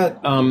like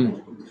that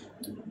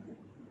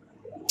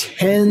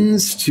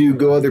tends to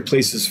go other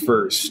places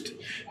first.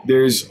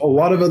 There's a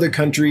lot of other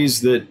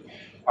countries that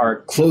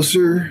are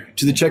closer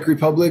to the Czech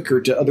Republic or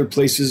to other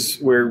places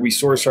where we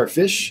source our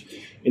fish.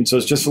 And so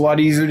it's just a lot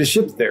easier to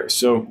ship there.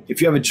 So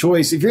if you have a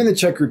choice, if you're in the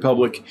Czech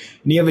Republic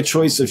and you have a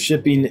choice of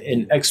shipping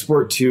an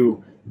export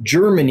to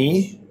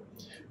Germany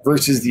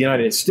versus the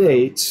United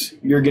States,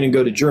 you're going to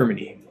go to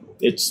Germany.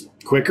 It's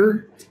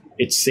quicker,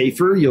 it's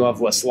safer, you'll have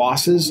less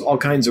losses, all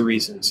kinds of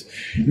reasons.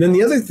 And then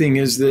the other thing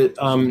is that,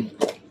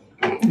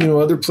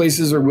 other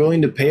places are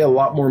willing to pay a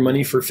lot more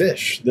money for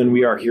fish than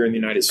we are here in the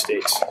United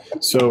States.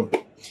 So,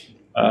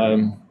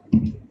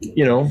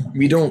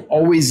 we don't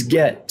always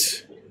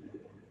get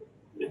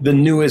the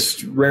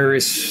newest,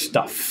 rarest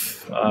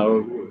stuff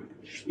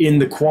in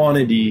the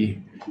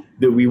quantity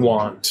that we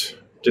want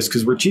just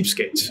because we're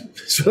cheapskates.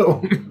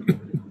 So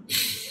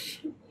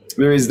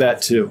there is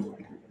that too.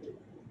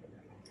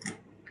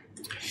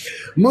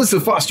 Melissa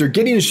Foster,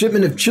 getting a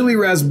shipment of chili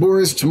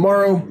raspberries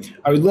tomorrow.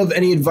 I would love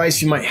any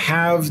advice you might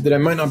have that I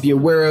might not be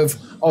aware of.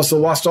 Also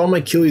lost all my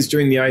killies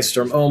during the ice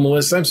storm. Oh,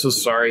 Melissa, I'm so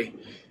sorry.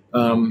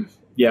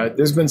 Yeah,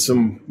 there's been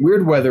some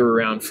weird weather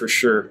around for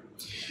sure.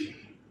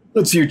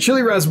 Let's see your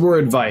chili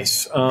raspberry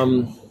advice.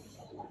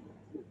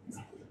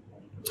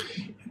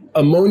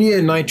 Ammonia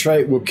and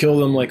nitrite will kill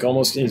them like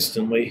almost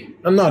instantly.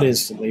 Not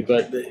instantly,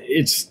 but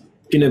it's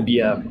going to be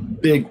a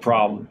big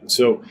problem.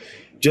 So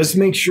just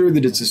make sure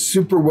that it's a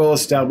super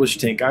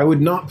well-established tank. I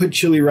would not put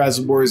chili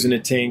raspberries in a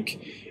tank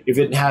if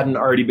it hadn't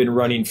already been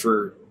running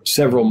for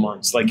several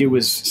months. Like it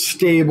was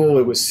stable,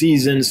 it was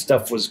seasoned,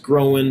 stuff was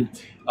growing,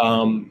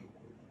 and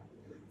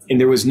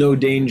there was no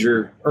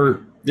danger,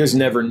 or there's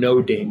never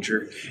no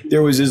danger.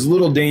 There was as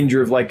little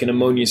danger of like an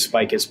ammonia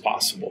spike as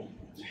possible.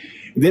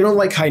 They don't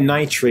like high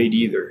nitrate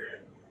either.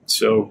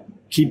 So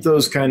keep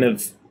those kind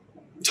of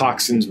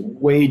toxins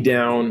way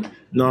down,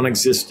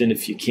 non-existent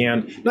if you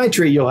can.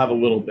 Nitrate you'll have a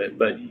little bit,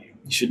 but you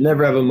should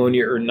never have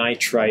ammonia or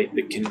nitrite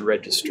that can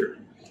register.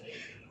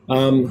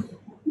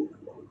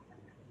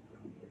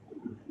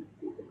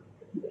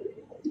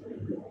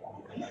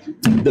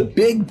 The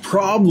big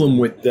problem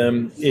with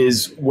them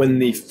is when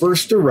they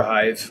first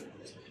arrive,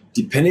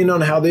 depending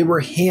on how they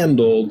were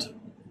handled,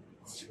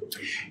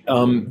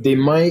 they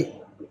might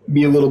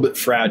be a little bit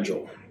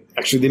fragile.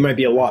 Actually, they might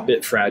be a lot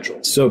bit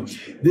fragile. So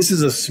this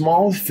is a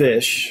small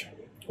fish,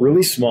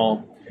 really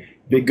small,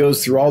 that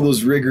goes through all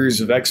those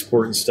rigors of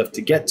export and stuff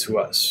to get to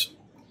us.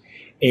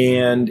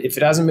 And if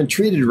it hasn't been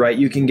treated right,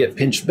 you can get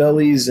pinched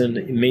bellies and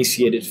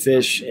emaciated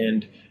fish,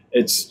 and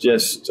it's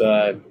just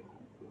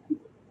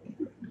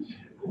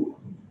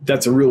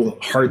that's a real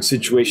hard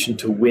situation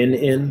to win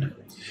in.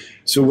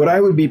 So what I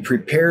would be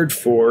prepared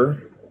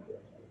for,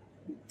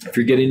 if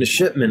you're getting a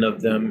shipment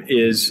of them,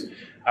 is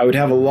I would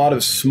have a lot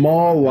of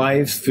small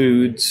live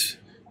foods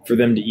for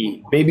them to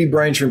eat. Baby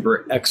brine shrimp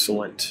are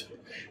excellent,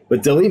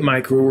 but they'll eat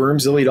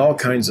microworms, they'll eat all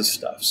kinds of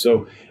stuff.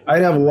 So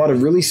I'd have a lot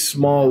of really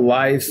small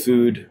live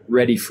food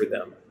ready for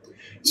them,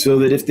 so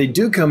that if they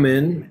do come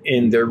in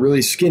and they're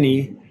really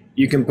skinny,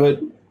 you can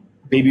put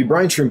baby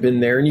brine shrimp in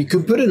there, and you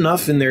could put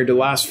enough in there to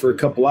last for a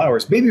couple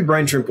hours. Baby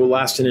brine shrimp will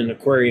last in an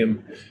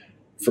aquarium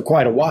for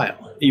quite a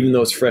while, even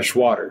though it's fresh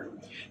water.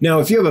 Now,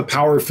 if you have a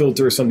power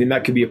filter or something,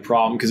 that could be a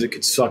problem because it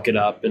could suck it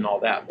up and all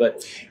that.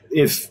 But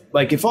if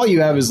all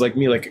you have is like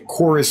me, like a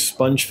Chorus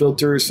sponge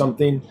filter or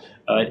something,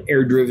 an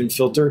air-driven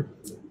filter,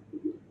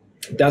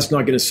 that's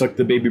not going to suck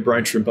the baby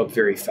brine shrimp up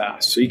very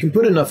fast. So you can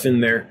put enough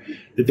in there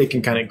that they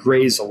can kind of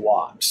graze a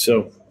lot.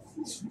 So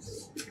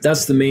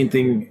that's the main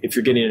thing if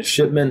you're getting a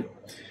shipment,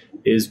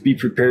 is be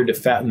prepared to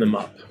fatten them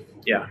up.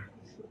 Yeah.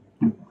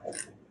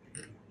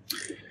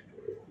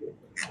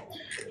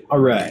 All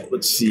right,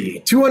 let's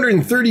see.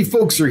 230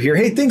 folks are here.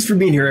 Hey, thanks for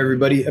being here,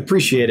 everybody.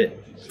 Appreciate it.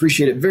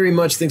 Appreciate it very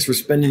much. Thanks for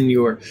spending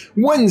your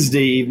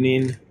Wednesday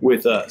evening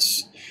with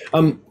us.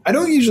 I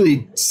don't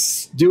usually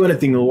do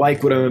anything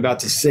like what I'm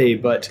about to say,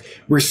 but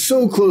we're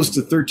so close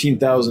to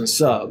 13,000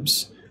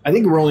 subs. I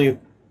think we're only,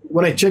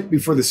 when I checked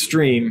before the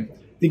stream,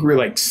 think we're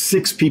like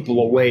 6 people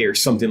away or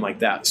something like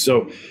that.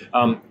 So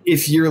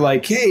if you're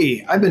like,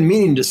 hey, I've been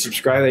meaning to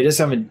subscribe, I just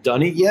haven't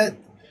done it yet,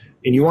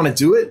 and you want to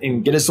do it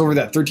and get us over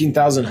that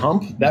 13,000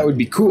 hump, that would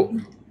be cool.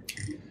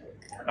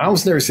 I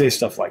almost never say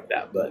stuff like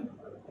that, but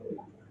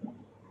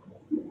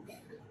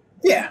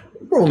yeah,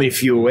 we're only a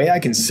few away. I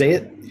can say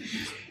it.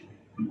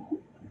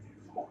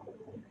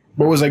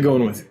 What was I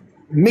going with?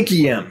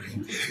 Mickey M.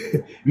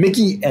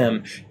 Mickey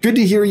M. Good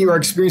to hear you are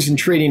experiencing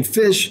trading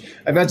fish.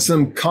 I've had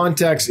some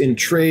contacts in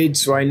trade,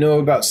 so I know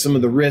about some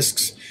of the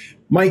risks.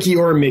 Mikey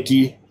or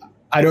Mickey,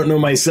 I don't know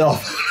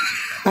myself.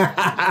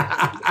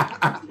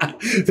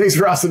 Thanks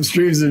for awesome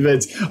streams and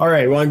events. All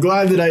right, well, I'm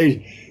glad that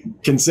I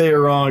can say it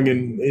wrong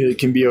and it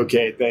can be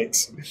okay.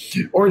 Thanks.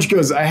 Orange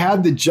goes, I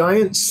had the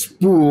giant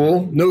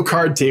spool, no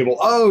card table.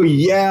 Oh,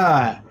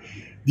 yeah.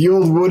 The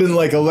old wooden,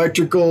 like,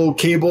 electrical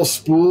cable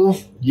spool.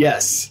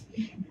 Yes.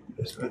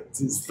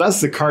 That's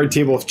the card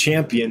table of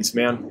champions,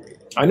 man.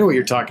 I know what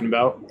you're talking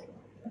about.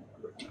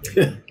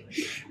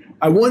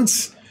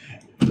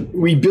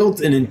 We built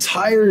an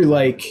entire,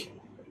 like,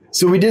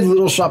 so we did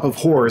Little Shop of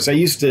Horrors. I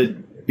used to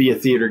be a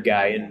theater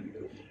guy, and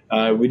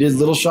we did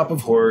Little Shop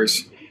of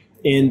Horrors.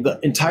 In the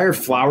entire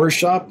flower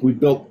shop, we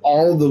built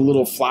all the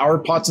little flower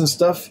pots and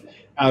stuff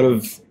out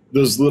of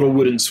those little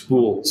wooden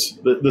spools,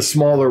 the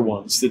smaller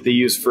ones that they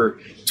use for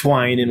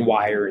twine and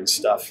wire and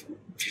stuff.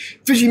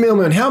 Fishy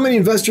Mailman, how many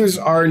investors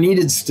are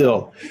needed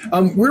still?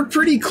 We're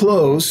pretty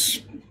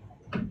close.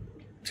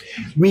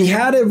 We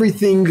had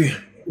everything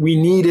we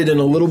needed and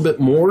a little bit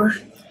more,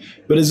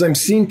 but as I'm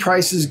seeing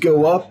prices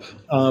go up,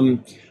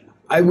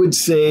 I would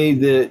say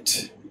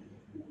that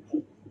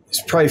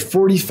it's probably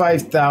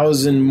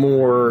 45,000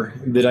 more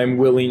that I'm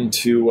willing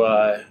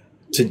to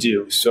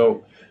do.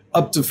 So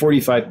up to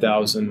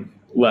 45,000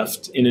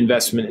 left in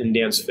investment in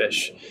Dan's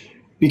Fish,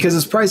 because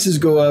as prices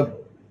go up,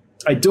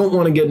 I don't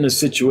want to get in a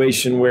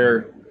situation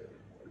where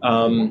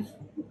I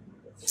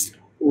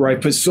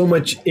put so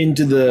much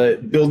into the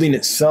building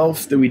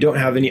itself that we don't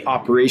have any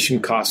operation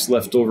costs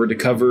left over to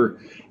cover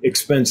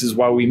expenses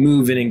while we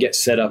move in and get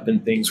set up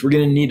and things. We're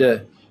going to need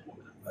a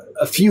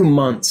few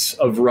months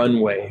of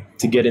runway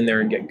to get in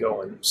there and get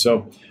going.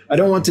 So I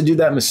don't want to do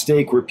that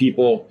mistake where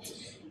people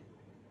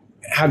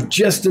have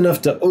just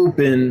enough to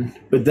open,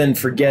 but then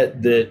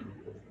forget that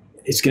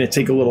it's going to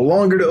take a little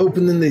longer to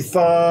open than they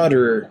thought,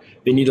 or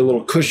they need a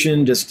little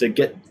cushion just to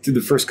get through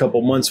the first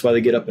couple months while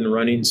they get up and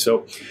running.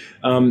 So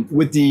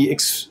with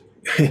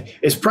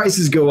as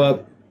prices go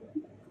up,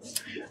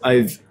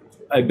 I've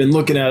been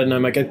looking at it and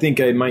I'm like, I think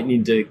I might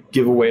need to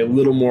give away a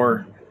little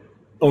more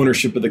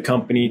ownership of the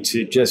company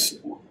to just,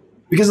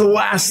 because the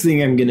last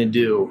thing I'm going to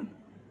do,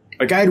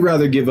 like, I'd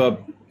rather give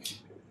up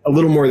a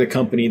little more of the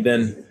company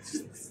than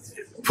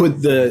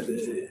put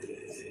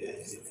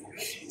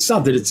it's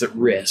not that it's at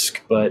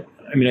risk, but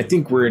I mean, I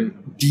think we're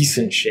in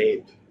decent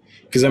shape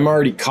because I'm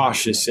already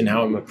cautious in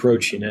how I'm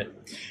approaching it.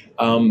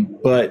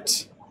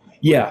 But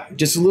yeah,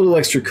 just a little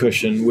extra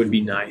cushion would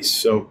be nice.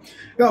 So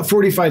about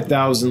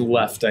 45,000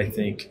 left, I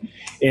think.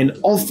 And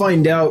I'll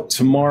find out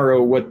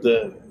tomorrow what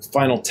the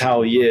final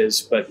tally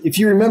is. But if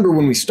you remember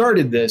when we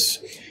started this,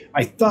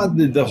 I thought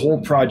that the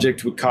whole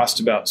project would cost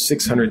about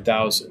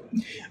 600,000.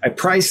 I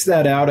priced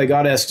that out. I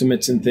got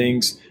estimates and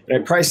things, and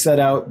I priced that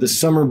out the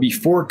summer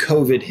before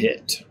COVID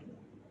hit.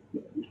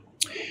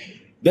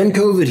 Then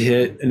COVID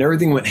hit and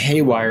everything went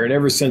haywire, and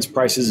ever since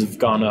prices have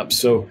gone up.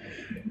 So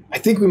I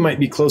think we might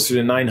be closer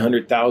to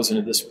 900,000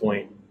 at this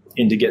point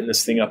into getting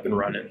this thing up and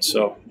running.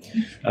 So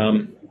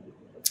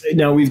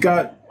now we've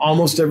got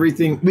almost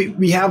everything.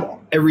 We have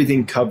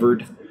everything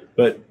covered,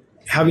 but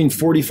having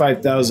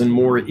 45,000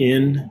 more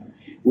in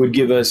would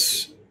give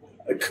us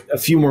a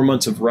few more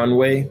months of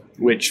runway,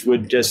 which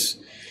would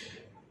just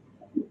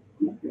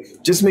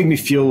make me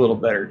feel a little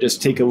better,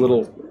 just take a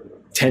little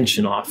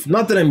tension off.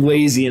 Not that I'm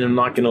lazy and I'm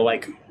not going to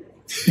like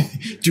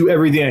do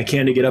everything I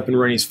can to get up and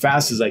running as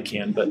fast as I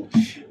can, but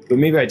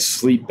maybe I'd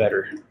sleep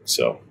better.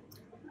 So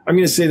I'm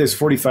going to say there's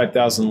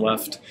 45,000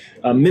 left.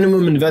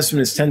 Minimum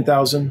investment is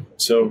 10,000.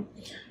 So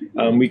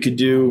we could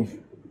do,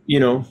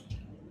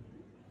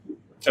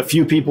 a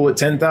few people at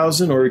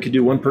 10,000, or we could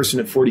do one person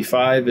at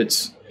 45.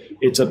 It's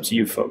up to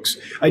you folks.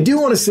 I do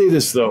want to say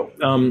this though.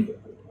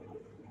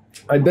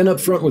 I've been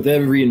upfront with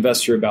every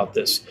investor about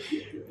this.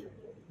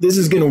 This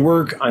is going to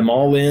work. I'm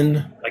all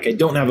in. Like, I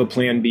don't have a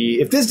plan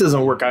B. If this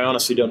doesn't work, I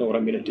honestly don't know what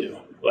I'm going to do.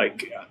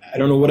 Like, I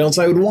don't know what else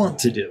I would want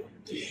to do.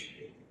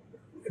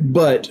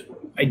 But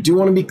I do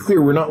want to be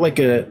clear. We're not like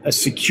a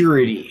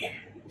security.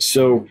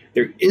 So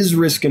there is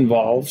risk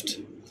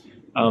involved.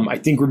 I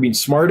think we're being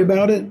smart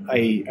about it.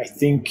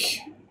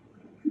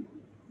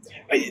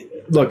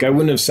 Look, I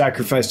wouldn't have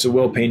sacrificed a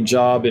well-paying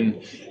job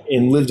and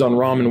lived on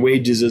ramen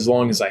wages as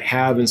long as I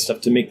have and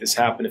stuff to make this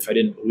happen if I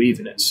didn't believe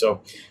in it.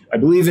 So I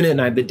believe in it,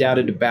 and I have the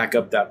data to back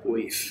up that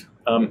belief.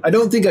 I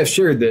don't think I've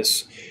shared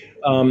this.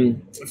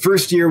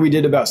 First year we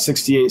did about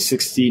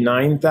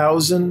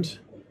 69,000.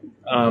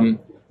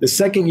 The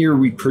second year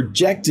we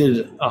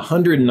projected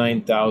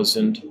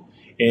 109,000,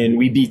 and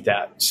we beat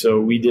that. So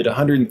we did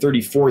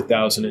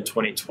 134,000 in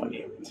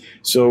 2020.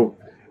 So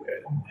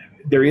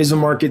there is a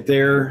market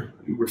there.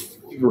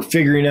 We're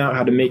figuring out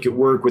how to make it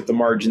work with the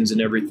margins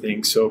and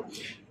everything. So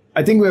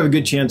I think we have a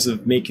good chance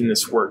of making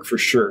this work for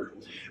sure.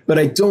 But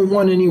I don't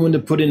want anyone to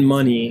put in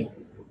money,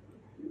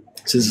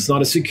 since it's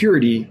not a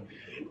security,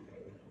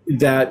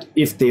 that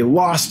if they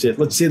lost it,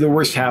 let's say the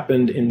worst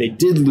happened and they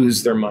did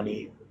lose their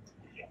money,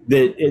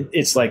 that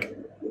it's like,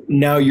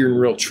 now you're in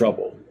real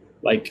trouble.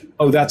 Like,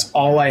 oh, that's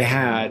all I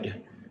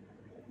had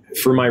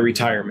for my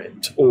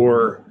retirement.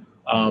 Or,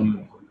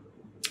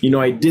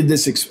 I did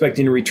this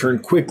expecting a return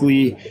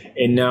quickly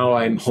and now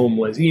I'm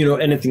homeless,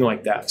 anything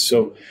like that.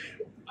 So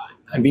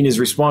I'm being as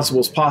responsible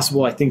as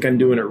possible. I think I'm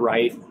doing it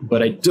right,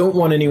 but I don't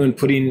want anyone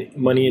putting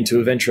money into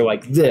a venture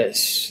like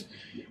this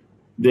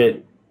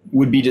that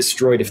would be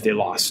destroyed if they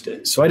lost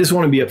it. So I just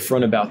want to be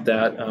upfront about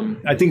that.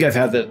 I think I've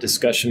had that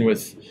discussion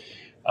with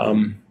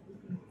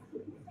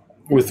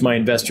my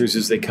investors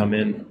as they come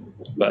in,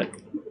 but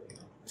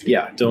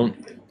yeah, don't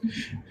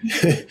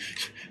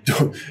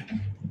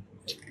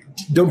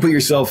put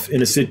yourself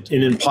in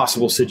an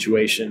impossible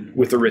situation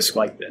with a risk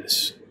like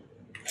this.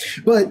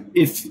 But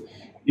if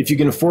you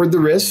can afford the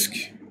risk,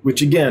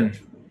 which again,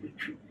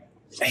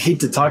 I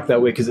hate to talk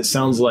that way because it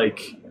sounds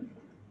like,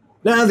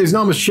 there's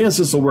not much chance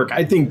this will work.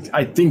 I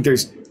think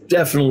there's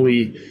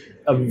definitely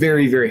a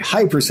very, very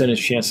high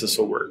percentage chance this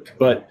will work.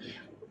 But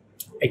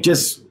I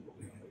just,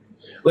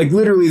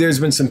 literally there's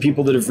been some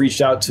people that have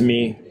reached out to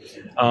me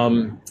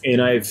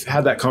and I've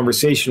had that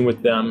conversation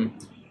with them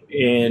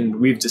and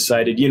we've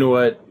decided, you know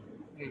what,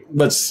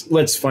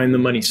 let's find the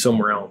money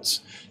somewhere else.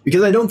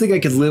 Because I don't think I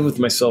could live with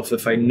myself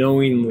if I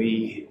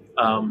knowingly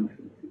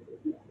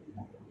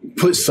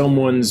put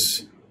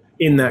someone's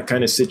in that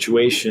kind of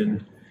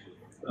situation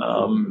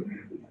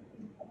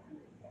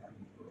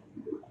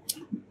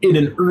in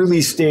an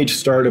early stage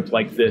startup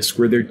like this,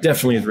 where there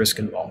definitely is risk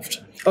involved.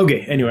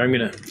 Okay,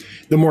 anyway,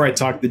 the more I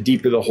talk, the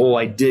deeper the hole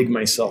I dig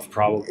myself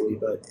probably,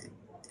 but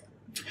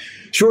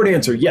short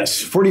answer,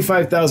 yes,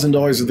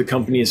 $45,000 of the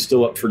company is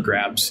still up for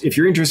grabs. If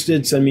you're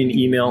interested, send me an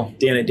email,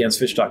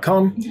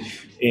 dan@dansfish.com,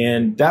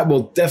 and that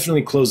will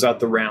definitely close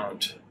out the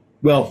round.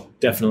 Well,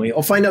 definitely.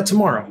 I'll find out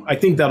tomorrow. I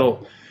think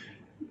that'll,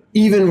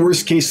 even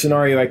worst case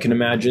scenario I can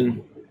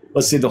imagine,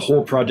 let's say the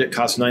whole project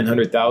costs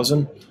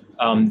 $900,000,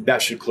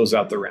 that should close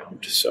out the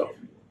round. So,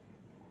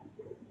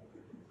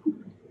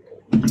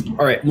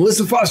 all right,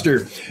 Melissa Foster,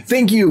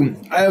 thank you.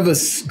 I have a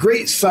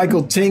great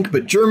cycle tank,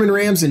 but German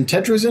Rams and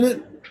Tetras in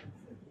it.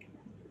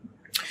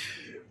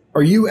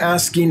 Are you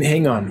asking,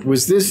 hang on,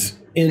 was this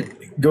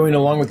going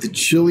along with the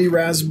chili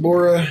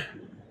rasbora?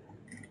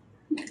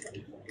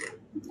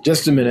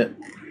 Just a minute.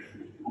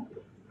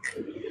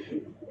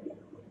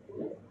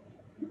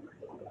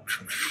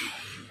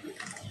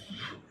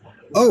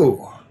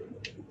 Oh,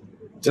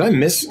 did I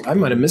miss? I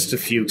might have missed a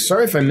few.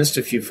 Sorry if I missed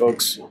a few,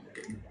 folks.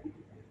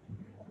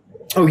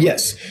 Oh,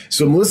 yes.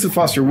 So Melissa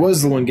Foster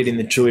was the one getting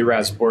the chili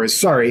rasboras.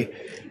 Sorry.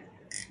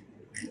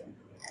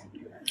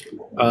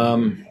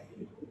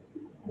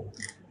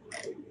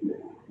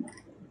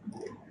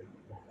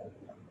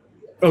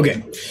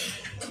 Okay.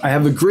 I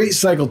have a great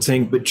cycle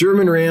tank, but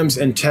German Rams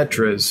and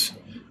Tetras.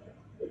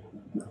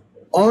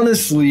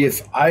 Honestly,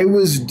 if I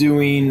was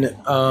doing...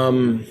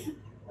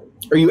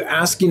 are you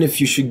asking if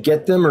you should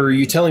get them, or are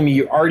you telling me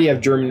you already have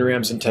German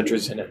Rams and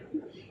Tetras in it?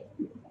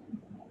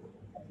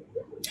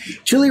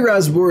 Chili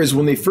rasboras,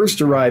 when they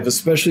first arrive,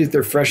 especially if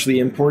they're freshly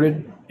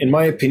imported, in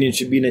my opinion,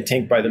 should be in a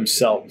tank by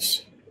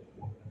themselves.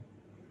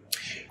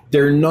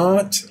 They're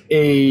not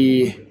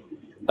a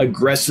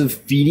aggressive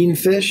feeding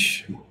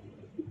fish.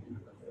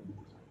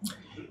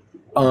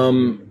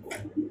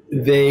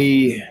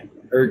 They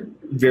are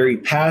very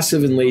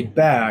passive and laid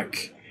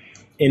back,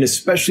 and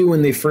especially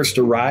when they first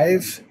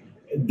arrive,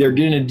 they're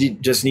going to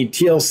just need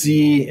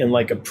TLC and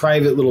like a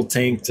private little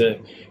tank to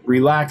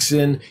relax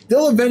in.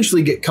 They'll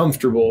eventually get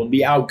comfortable and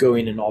be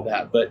outgoing and all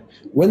that. But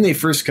when they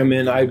first come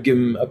in, I'd give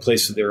them a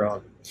place of their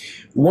own.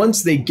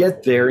 Once they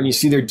get there and you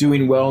see they're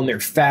doing well and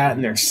they're fat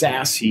and they're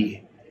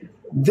sassy,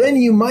 then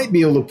you might be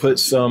able to put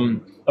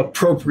some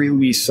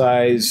appropriately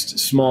sized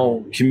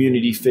small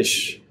community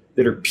fish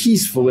that are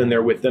peaceful in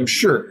there with them.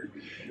 Sure.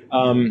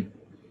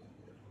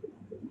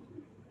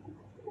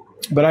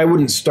 But I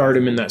wouldn't start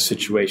them in that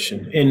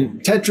situation.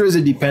 And tetras,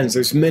 it depends.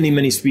 There's many,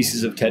 many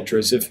species of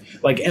tetras.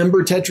 If like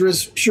ember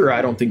tetras, sure,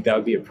 I don't think that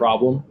would be a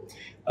problem.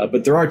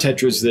 But there are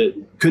tetras that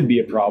could be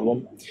a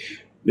problem.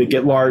 They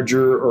get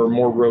larger or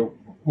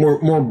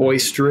more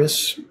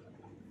boisterous.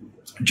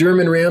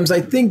 German Rams, I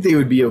think they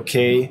would be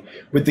okay,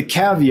 with the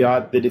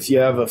caveat that if you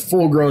have a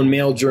full-grown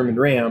male German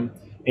Ram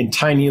and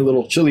tiny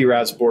little chili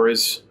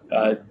rasboras,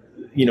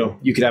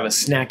 you could have a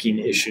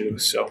snacking issue.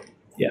 So,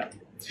 yeah.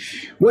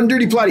 One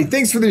Dirty Plotty,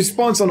 thanks for the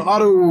response on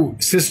auto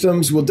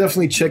systems. We'll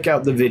definitely check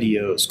out the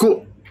videos.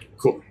 Cool.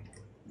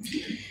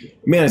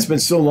 Man, it's been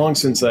so long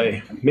since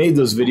I made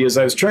those videos.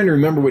 I was trying to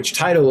remember which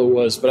title it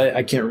was, but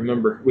I can't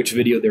remember which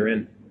video they're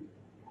in.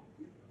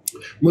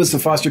 Melissa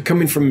Foster,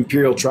 coming from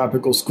Imperial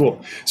Tropicals.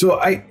 Cool. So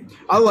I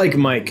like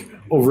Mike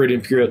over at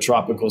Imperial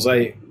Tropicals.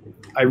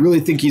 I really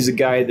think he's a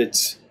guy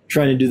that's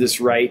trying to do this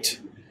right.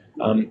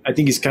 I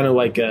think he's kind of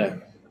like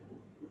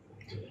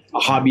a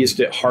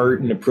hobbyist at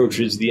heart and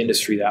approaches the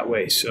industry that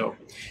way. So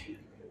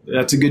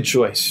that's a good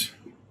choice.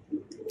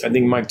 I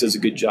think Mike does a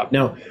good job.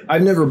 Now,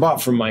 I've never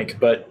bought from Mike,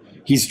 but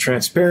he's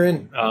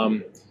transparent.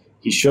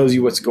 He shows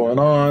you what's going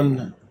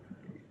on.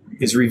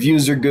 His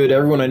reviews are good.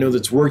 Everyone I know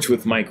that's worked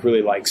with Mike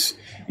really likes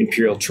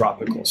Imperial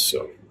Tropicals.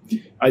 So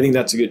I think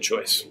that's a good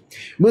choice.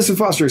 Melissa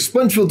Foster,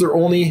 sponge filter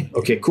only.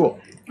 Okay, cool.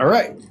 All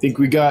right. I think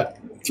we got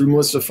through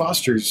Melissa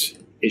Foster's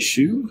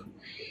issue.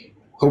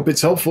 Hope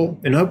it's helpful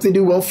and hope they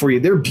do well for you.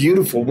 They're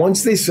beautiful.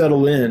 Once they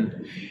settle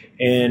in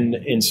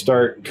and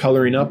start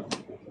coloring up,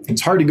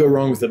 it's hard to go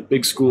wrong with a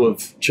big school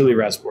of chili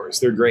raspberries.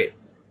 They're great.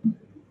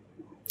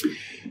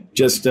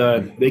 Just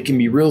they can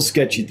be real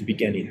sketchy at the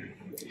beginning.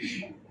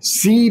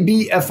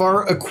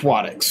 CBFR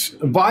Aquatics.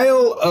 A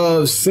vial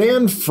of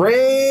San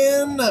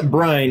Fran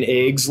brine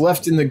eggs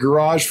left in the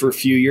garage for a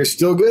few years.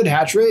 Still good?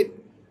 Hatch rate?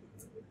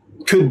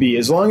 Could be.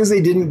 As long as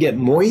they didn't get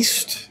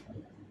moist.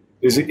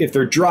 If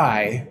they're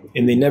dry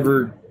and they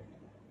never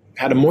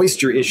had a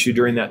moisture issue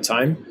during that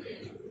time,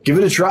 give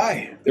it a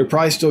try. They're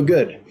probably still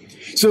good.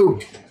 So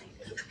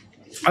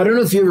I don't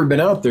know if you've ever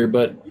been out there,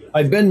 but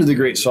I've been to the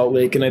Great Salt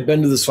Lake and I've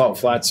been to the salt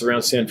flats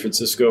around San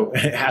Francisco,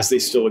 as they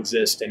still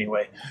exist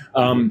anyway.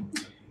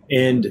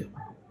 And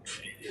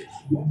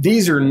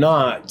these are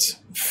not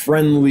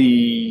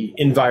friendly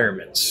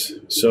environments.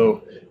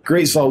 So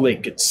Great Salt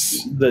Lake,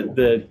 it's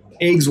the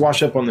eggs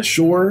wash up on the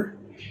shore,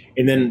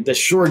 and then the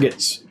shore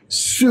gets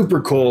super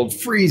cold,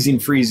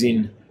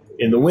 freezing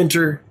in the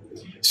winter.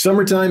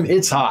 Summertime,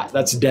 it's hot.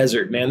 That's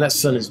desert, man. That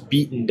sun is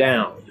beaten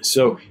down.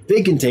 So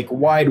they can take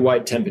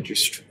wide temperature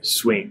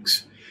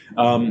swings.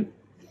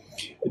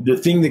 The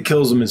thing that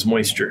kills them is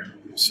moisture.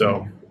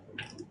 So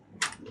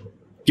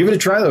give it a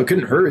try, though. It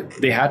couldn't hurt.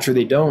 They hatch or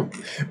they don't.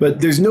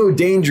 But there's no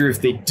danger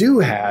if they do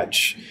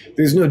hatch.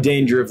 There's no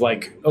danger of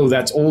like, oh,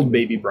 that's old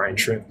baby brine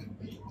shrimp.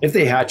 If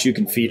they hatch, you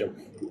can feed them.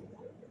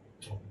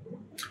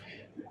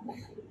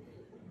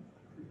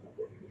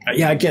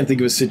 Yeah, I can't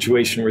think of a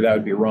situation where that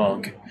would be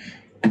wrong.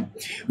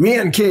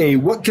 Leanne K,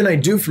 what can I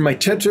do for my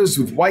tetras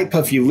with white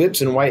puffy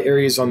lips and white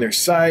areas on their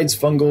sides,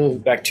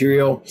 fungal,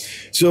 bacterial?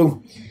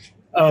 So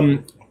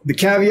the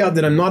caveat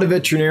that I'm not a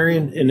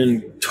veterinarian and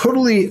I'm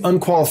totally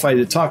unqualified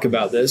to talk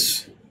about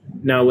this.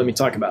 Now let me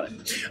talk about it.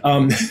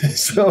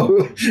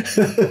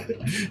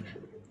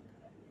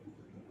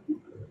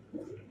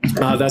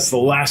 That's the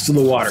last of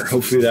the water.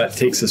 Hopefully that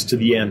takes us to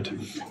the end.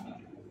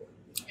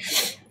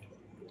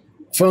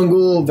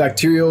 Fungal,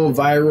 bacterial,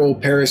 viral,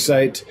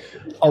 parasite,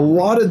 a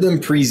lot of them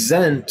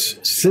present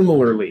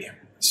similarly.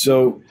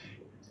 So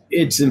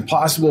it's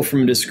impossible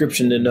from a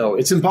description to know.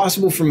 It's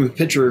impossible from a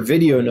picture or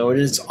video to know, and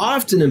it's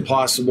often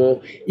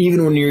impossible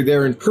even when you're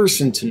there in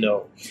person to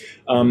know.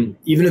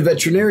 Even a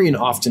veterinarian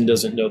often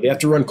doesn't know. They have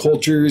to run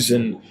cultures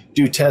and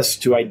do tests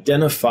to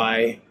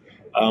identify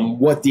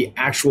what the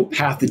actual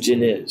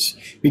pathogen is.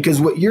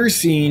 Because what you're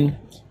seeing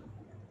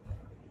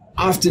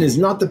often is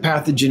not the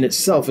pathogen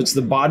itself, it's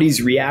the body's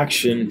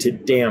reaction to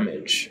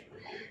damage.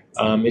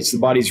 It's the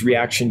body's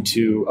reaction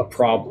to a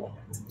problem.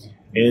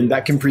 And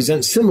that can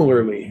present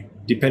similarly,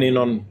 depending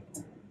on,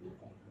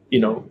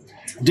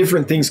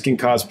 different things can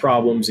cause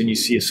problems and you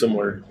see a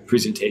similar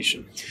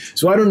presentation.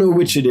 So I don't know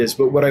which it is,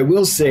 but what I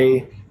will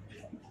say,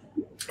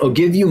 I'll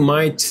give you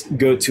my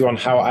go-to on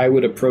how I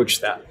would approach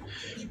that.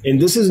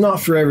 And this is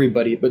not for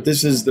everybody, but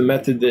this is the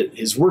method that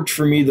has worked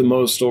for me the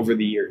most over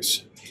the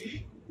years.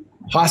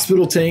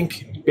 Hospital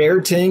tank,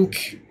 bare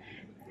tank,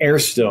 air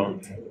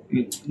stone.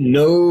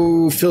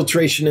 No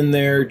filtration in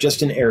there,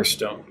 just an air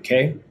stone,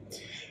 okay?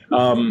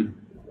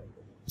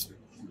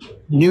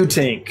 New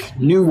tank,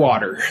 new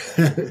water.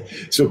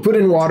 So put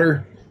in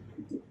water.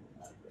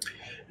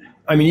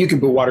 I mean, you can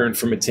put water in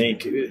from a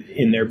tank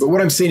in there, but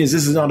what I'm saying is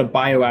this is not a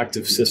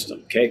bioactive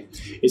system, okay?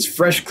 It's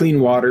fresh,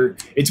 clean water.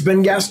 It's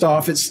been gassed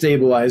off, it's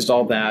stabilized,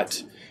 all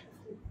that.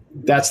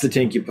 That's the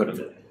tank you put them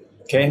in,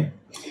 okay?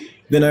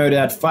 Then I would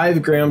add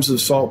 5 grams of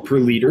salt per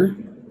liter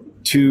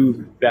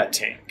to that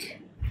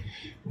tank.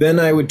 Then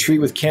I would treat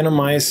with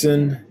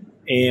kanamycin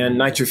and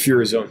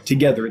nitrofurazone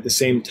together at the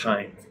same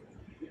time.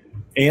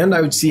 And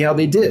I would see how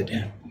they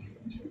did.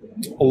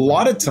 A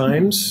lot of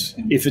times,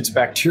 if it's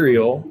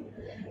bacterial,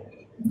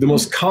 the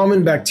most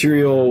common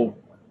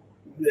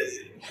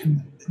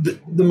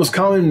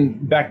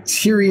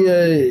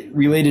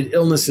bacteria-related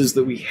illnesses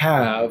that we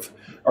have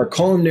are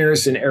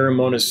Columnaris and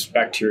Aeromonas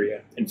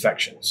bacteria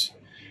infections.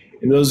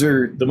 And those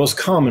are the most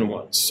common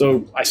ones.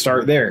 So I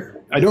start there.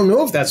 I don't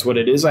know if that's what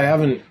it is. I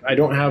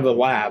don't have a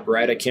lab,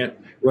 right? I can't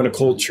run a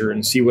culture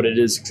and see what it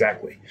is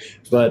exactly.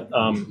 But,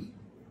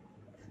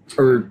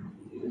 or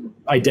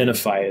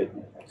identify it.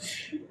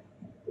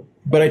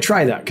 But I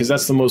try that because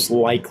that's the most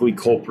likely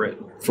culprit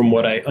from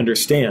what I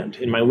understand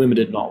in my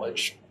limited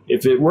knowledge.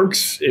 If it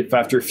works, if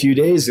after a few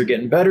days they're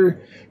getting better,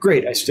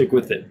 great, I stick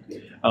with it.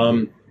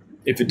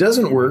 If it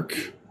doesn't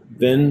work,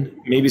 then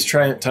maybe it's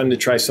time to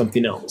try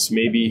something else.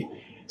 Maybe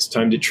it's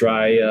time to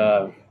try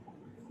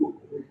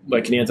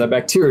like an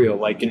antibacterial,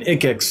 like an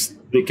Icex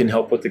that can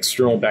help with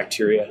external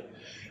bacteria.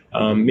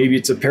 Maybe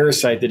it's a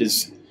parasite that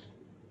is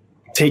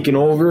taken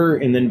over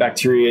and then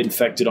bacteria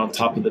infected on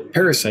top of the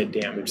parasite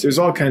damage. There's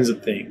all kinds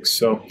of things.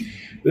 So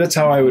that's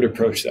how I would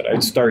approach that.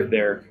 I'd start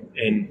there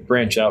and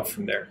branch out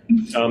from there.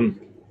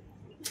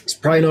 It's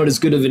probably not as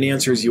good of an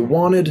answer as you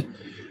wanted,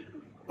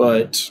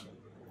 but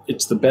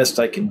it's the best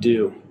I can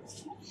do.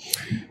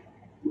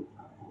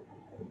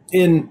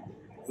 And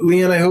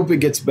Leanne, I hope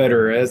it gets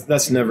better.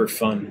 That's never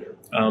fun.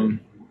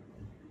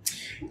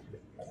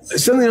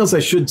 Something else I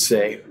should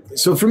say.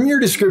 So from your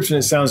description,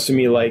 it sounds to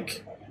me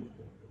like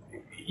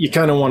you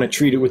kind of want to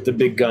treat it with the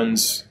big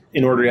guns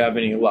in order to have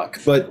any luck.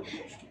 But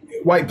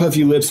white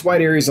puffy lips,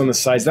 white areas on the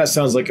sides, that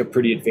sounds like a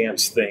pretty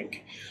advanced thing.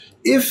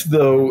 If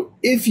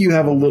you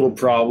have a little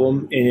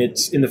problem and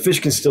the fish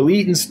can still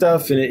eat and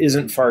stuff and it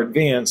isn't far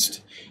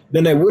advanced,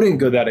 then I wouldn't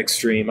go that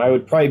extreme. I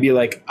would probably be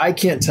like, I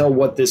can't tell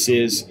what this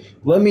is.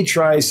 Let me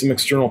try some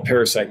external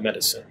parasite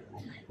medicine.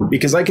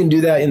 Because I can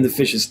do that in the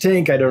fish's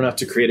tank. I don't have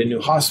to create a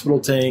new hospital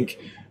tank.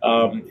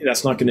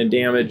 That's not going to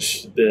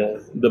damage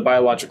the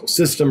biological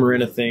system or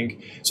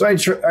anything. So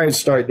I'd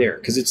start there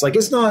because it's like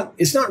it's not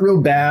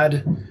real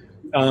bad.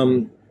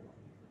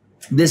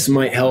 This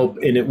might help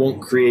and it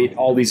won't create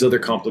all these other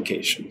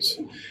complications.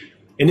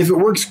 And if it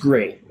works,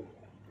 great.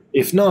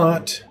 If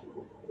not,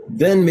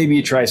 then maybe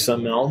you try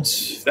something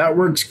else. If that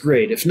works,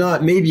 great. If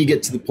not, maybe you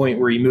get to the point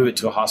where you move it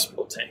to a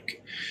hospital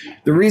tank.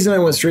 The reason I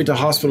went straight to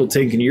hospital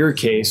tank in your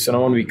case, and I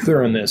want to be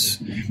clear on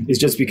this, is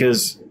just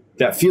because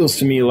that feels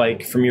to me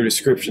like, from your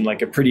description,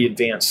 like a pretty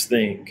advanced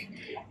thing.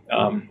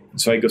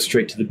 So I go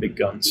straight to the big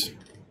guns.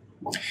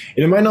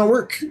 And it might not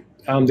work.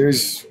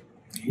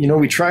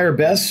 We try our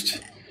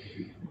best,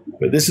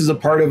 but this is a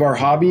part of our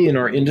hobby and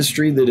our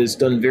industry that is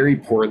done very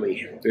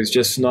poorly. There's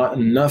just not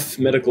enough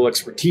medical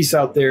expertise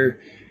out there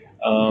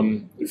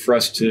for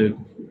us to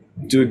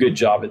do a good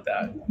job at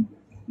that.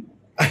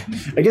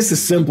 I guess the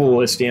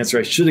simplest answer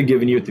I should have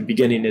given you at the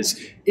beginning is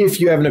if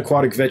you have an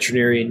aquatic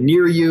veterinarian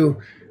near you,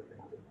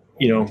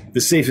 the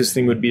safest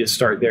thing would be to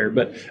start there.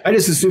 But I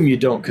just assume you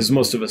don't because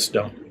most of us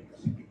don't.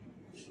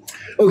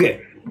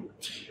 Okay.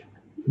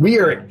 We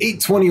are at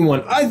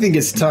 8:21. I think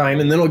it's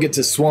time, and then we'll get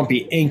to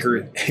Swampy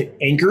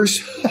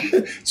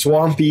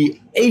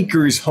Swampy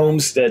Acres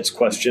Homesteads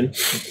question.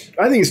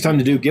 I think it's time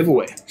to do a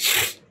giveaway.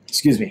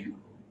 Excuse me.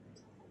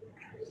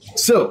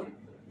 So,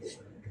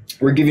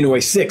 we're giving away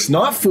 6,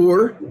 not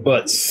 4,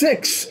 but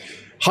 6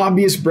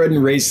 hobbyist bred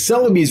and raised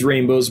Celebes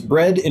rainbows,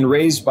 bred and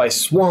raised by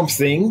Swamp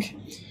Thing,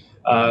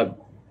 a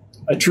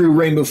true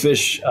rainbow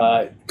fish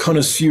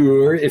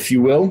connoisseur, if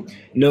you will,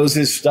 knows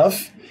his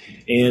stuff,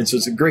 and so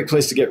it's a great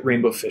place to get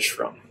rainbow fish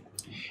from.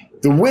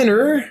 The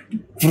winner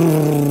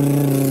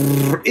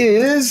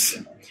is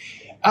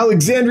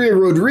Alexandria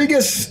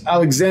Rodriguez.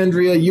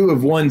 Alexandria, you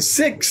have won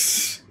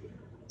 6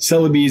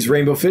 Celebes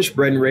rainbow fish,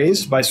 bred and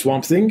raised by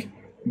Swamp Thing.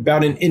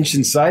 About an inch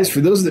in size. For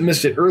those that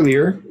missed it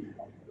earlier,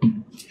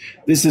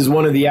 this is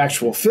one of the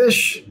actual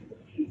fish.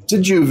 It's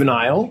a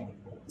juvenile,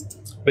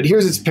 but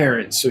here's its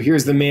parents. So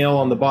here's the male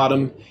on the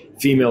bottom,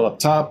 female up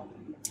top.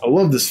 I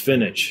love this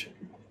finnage.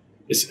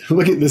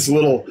 Look at this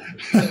little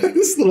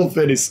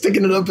fin. He's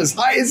sticking it up as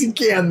high as he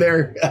can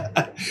there.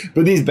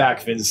 But these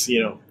back fins,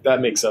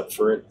 that makes up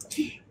for it.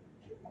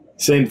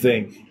 Same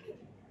thing.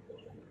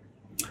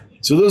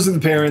 So those are the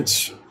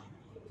parents.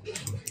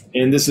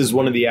 And this is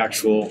one of the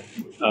actual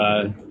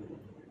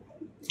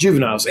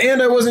juveniles.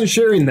 And I wasn't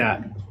sharing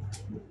that.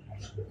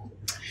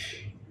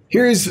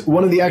 Here's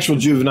one of the actual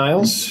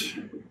juveniles.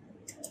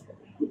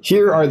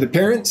 Here are the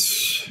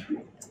parents.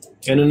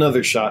 And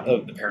another shot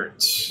of the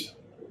parents.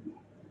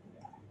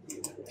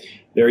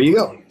 There you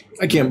go.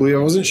 I can't believe I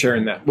wasn't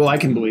sharing that. Well, I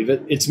can believe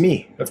it. It's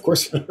me. Of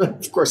course,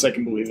 of course I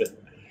can believe it.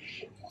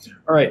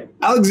 All right.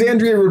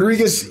 Alexandria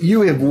Rodriguez,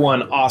 you have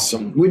won.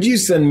 Awesome. Would you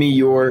send me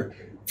your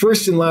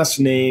first and last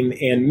name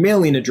and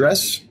mailing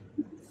address,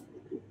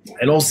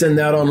 and I'll send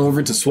that on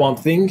over to Swamp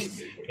Thing,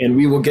 and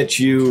we will get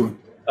you,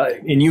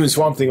 and you and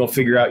Swamp Thing will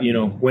figure out,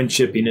 when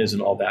shipping is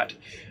and all that.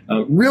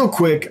 Real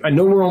quick, I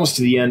know we're almost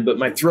to the end, but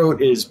my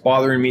throat is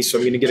bothering me, so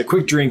I'm going to get a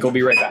quick drink. I'll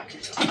be right back.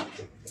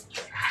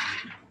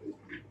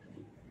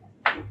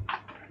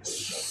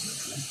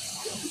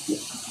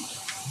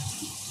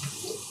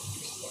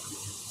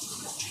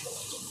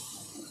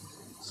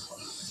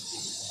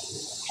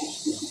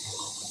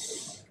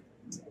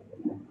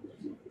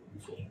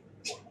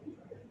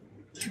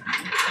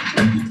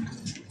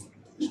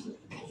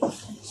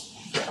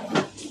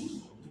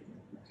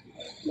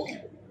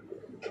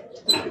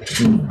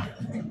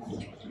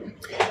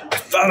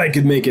 I thought I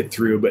could make it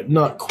through, but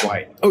not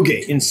quite.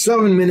 Okay, in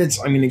 7 minutes,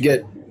 I'm going to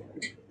get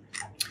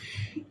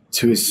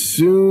to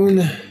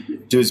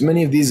as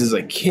many of these as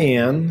I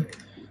can.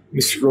 Let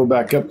me scroll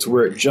back up to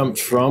where it jumped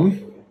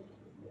from.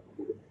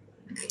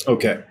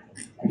 Okay,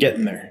 I'm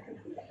getting there.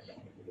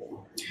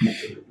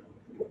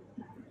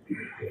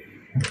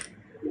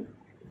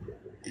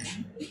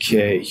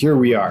 Okay, here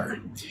we are.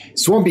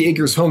 Swampy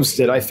Acres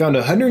Homestead. I found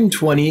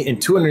 120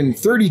 and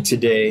 230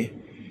 today.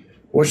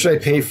 What should I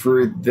pay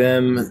for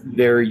them?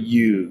 They're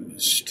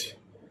used.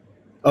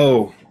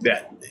 Oh,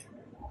 that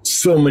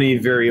so many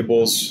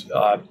variables.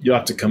 You'll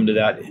have to come to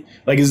that.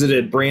 Like, is it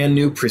a brand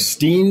new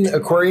pristine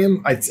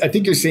aquarium? I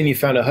think you're saying you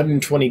found a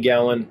 120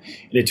 gallon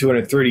and a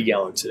 230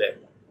 gallon today.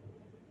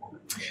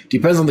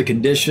 Depends on the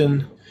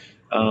condition.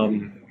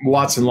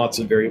 Lots and lots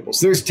of variables.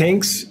 There's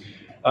tanks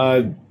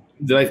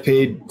that I've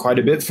paid quite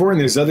a bit for, and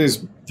there's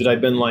others that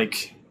I've been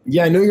like,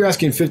 yeah, I know you're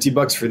asking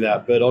 $50 for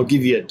that, but I'll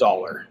give you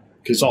 $1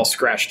 because it's all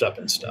scratched up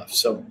and stuff.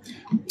 So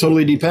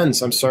totally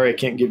depends. I'm sorry I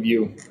can't give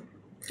you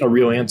a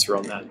real answer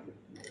on that.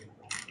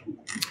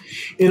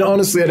 And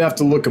honestly, I'd have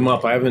to look them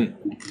up. I haven't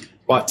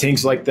bought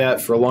tanks like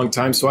that for a long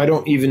time, so I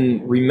don't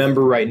even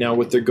remember right now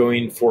what they're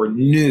going for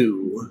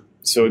new.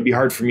 So it'd be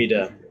hard for me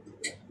to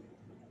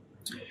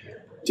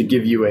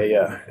give you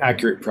a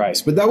accurate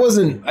price. But that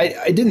wasn't,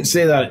 I didn't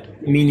say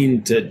that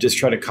meaning to just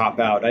try to cop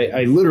out.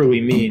 I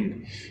literally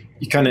mean,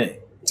 you kind of,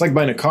 it's like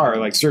buying a car.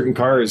 Like certain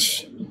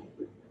cars,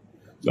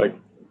 like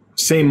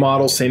same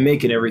model, same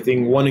make and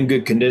everything, one in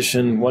good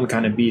condition, one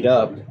kind of beat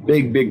up.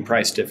 Big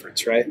price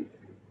difference, right?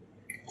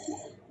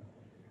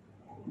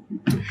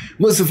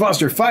 Melissa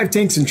Foster, 5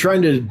 tanks and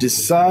trying to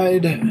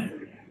decide.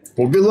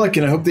 Well, good luck,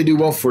 and I hope they do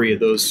well for you,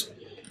 those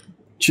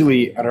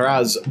Chili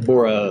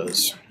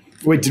Rasboras.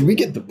 Wait, did we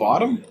get the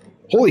bottom?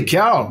 Holy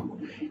cow.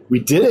 We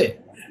did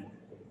it.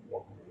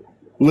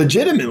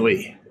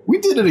 Legitimately. We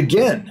did it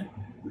again.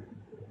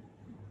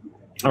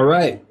 All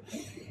right.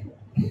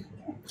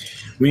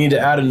 We need to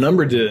add a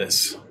number to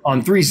this.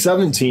 On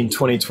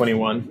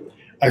 3/17/2021,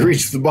 I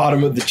reached the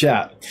bottom of the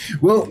chat.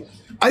 Well,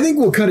 I think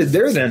we'll cut it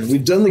there then.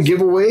 We've done the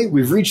giveaway.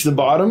 We've reached the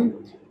bottom.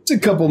 It's a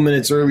couple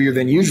minutes earlier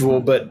than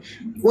usual, but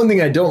one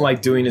thing I don't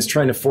like doing is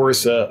trying to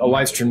force a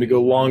live stream to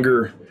go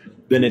longer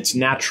than its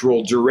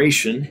natural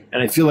duration.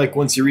 And I feel like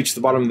once you reach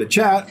the bottom of the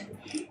chat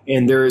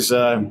and there's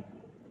no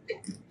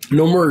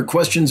more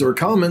questions or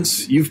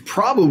comments, you've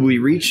probably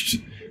reached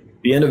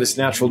the end of its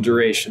natural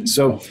duration.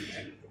 So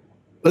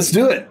let's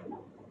do it.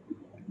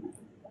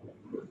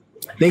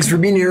 Thanks for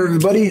being here,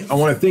 everybody. I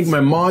want to thank my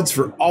mods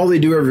for all they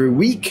do every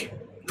week.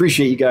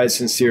 Appreciate you guys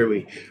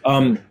sincerely.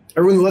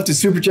 Everyone who left a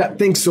super chat,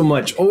 thanks so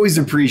much. Always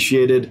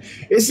appreciated.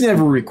 It's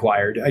never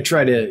required. I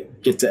try to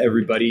get to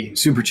everybody,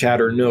 super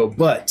chat or no,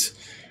 but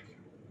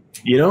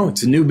you know,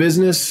 it's a new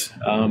business.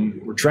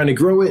 We're trying to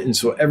grow it, and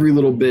so every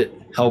little bit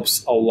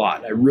helps a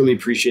lot. I really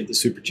appreciate the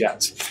super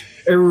chats.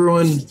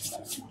 Everyone,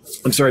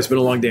 I'm sorry, it's been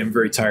a long day. I'm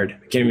very tired.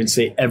 I can't even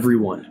say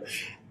everyone.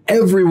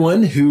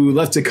 Everyone who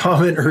left a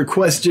comment or a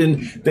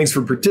question, thanks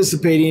for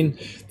participating.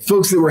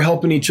 Folks that were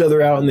helping each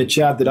other out in the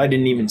chat that I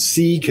didn't even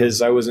see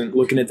because I wasn't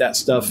looking at that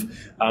stuff.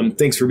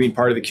 Thanks for being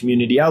part of the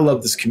community. I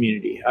love this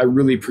community. I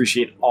really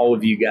appreciate all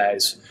of you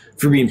guys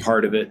for being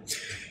part of it.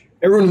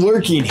 Everyone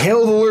lurking,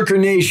 hail the Lurker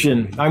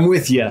Nation. I'm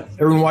with you.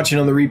 Everyone watching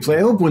on the replay,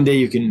 I hope one day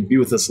you can be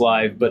with us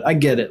live, but I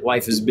get it.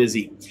 Life is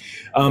busy.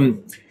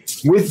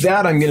 With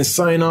that, I'm going to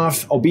sign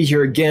off. I'll be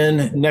here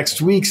again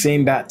next week.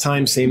 Same bat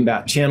time, same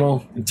bat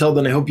channel. Until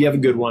then, I hope you have a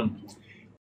good one.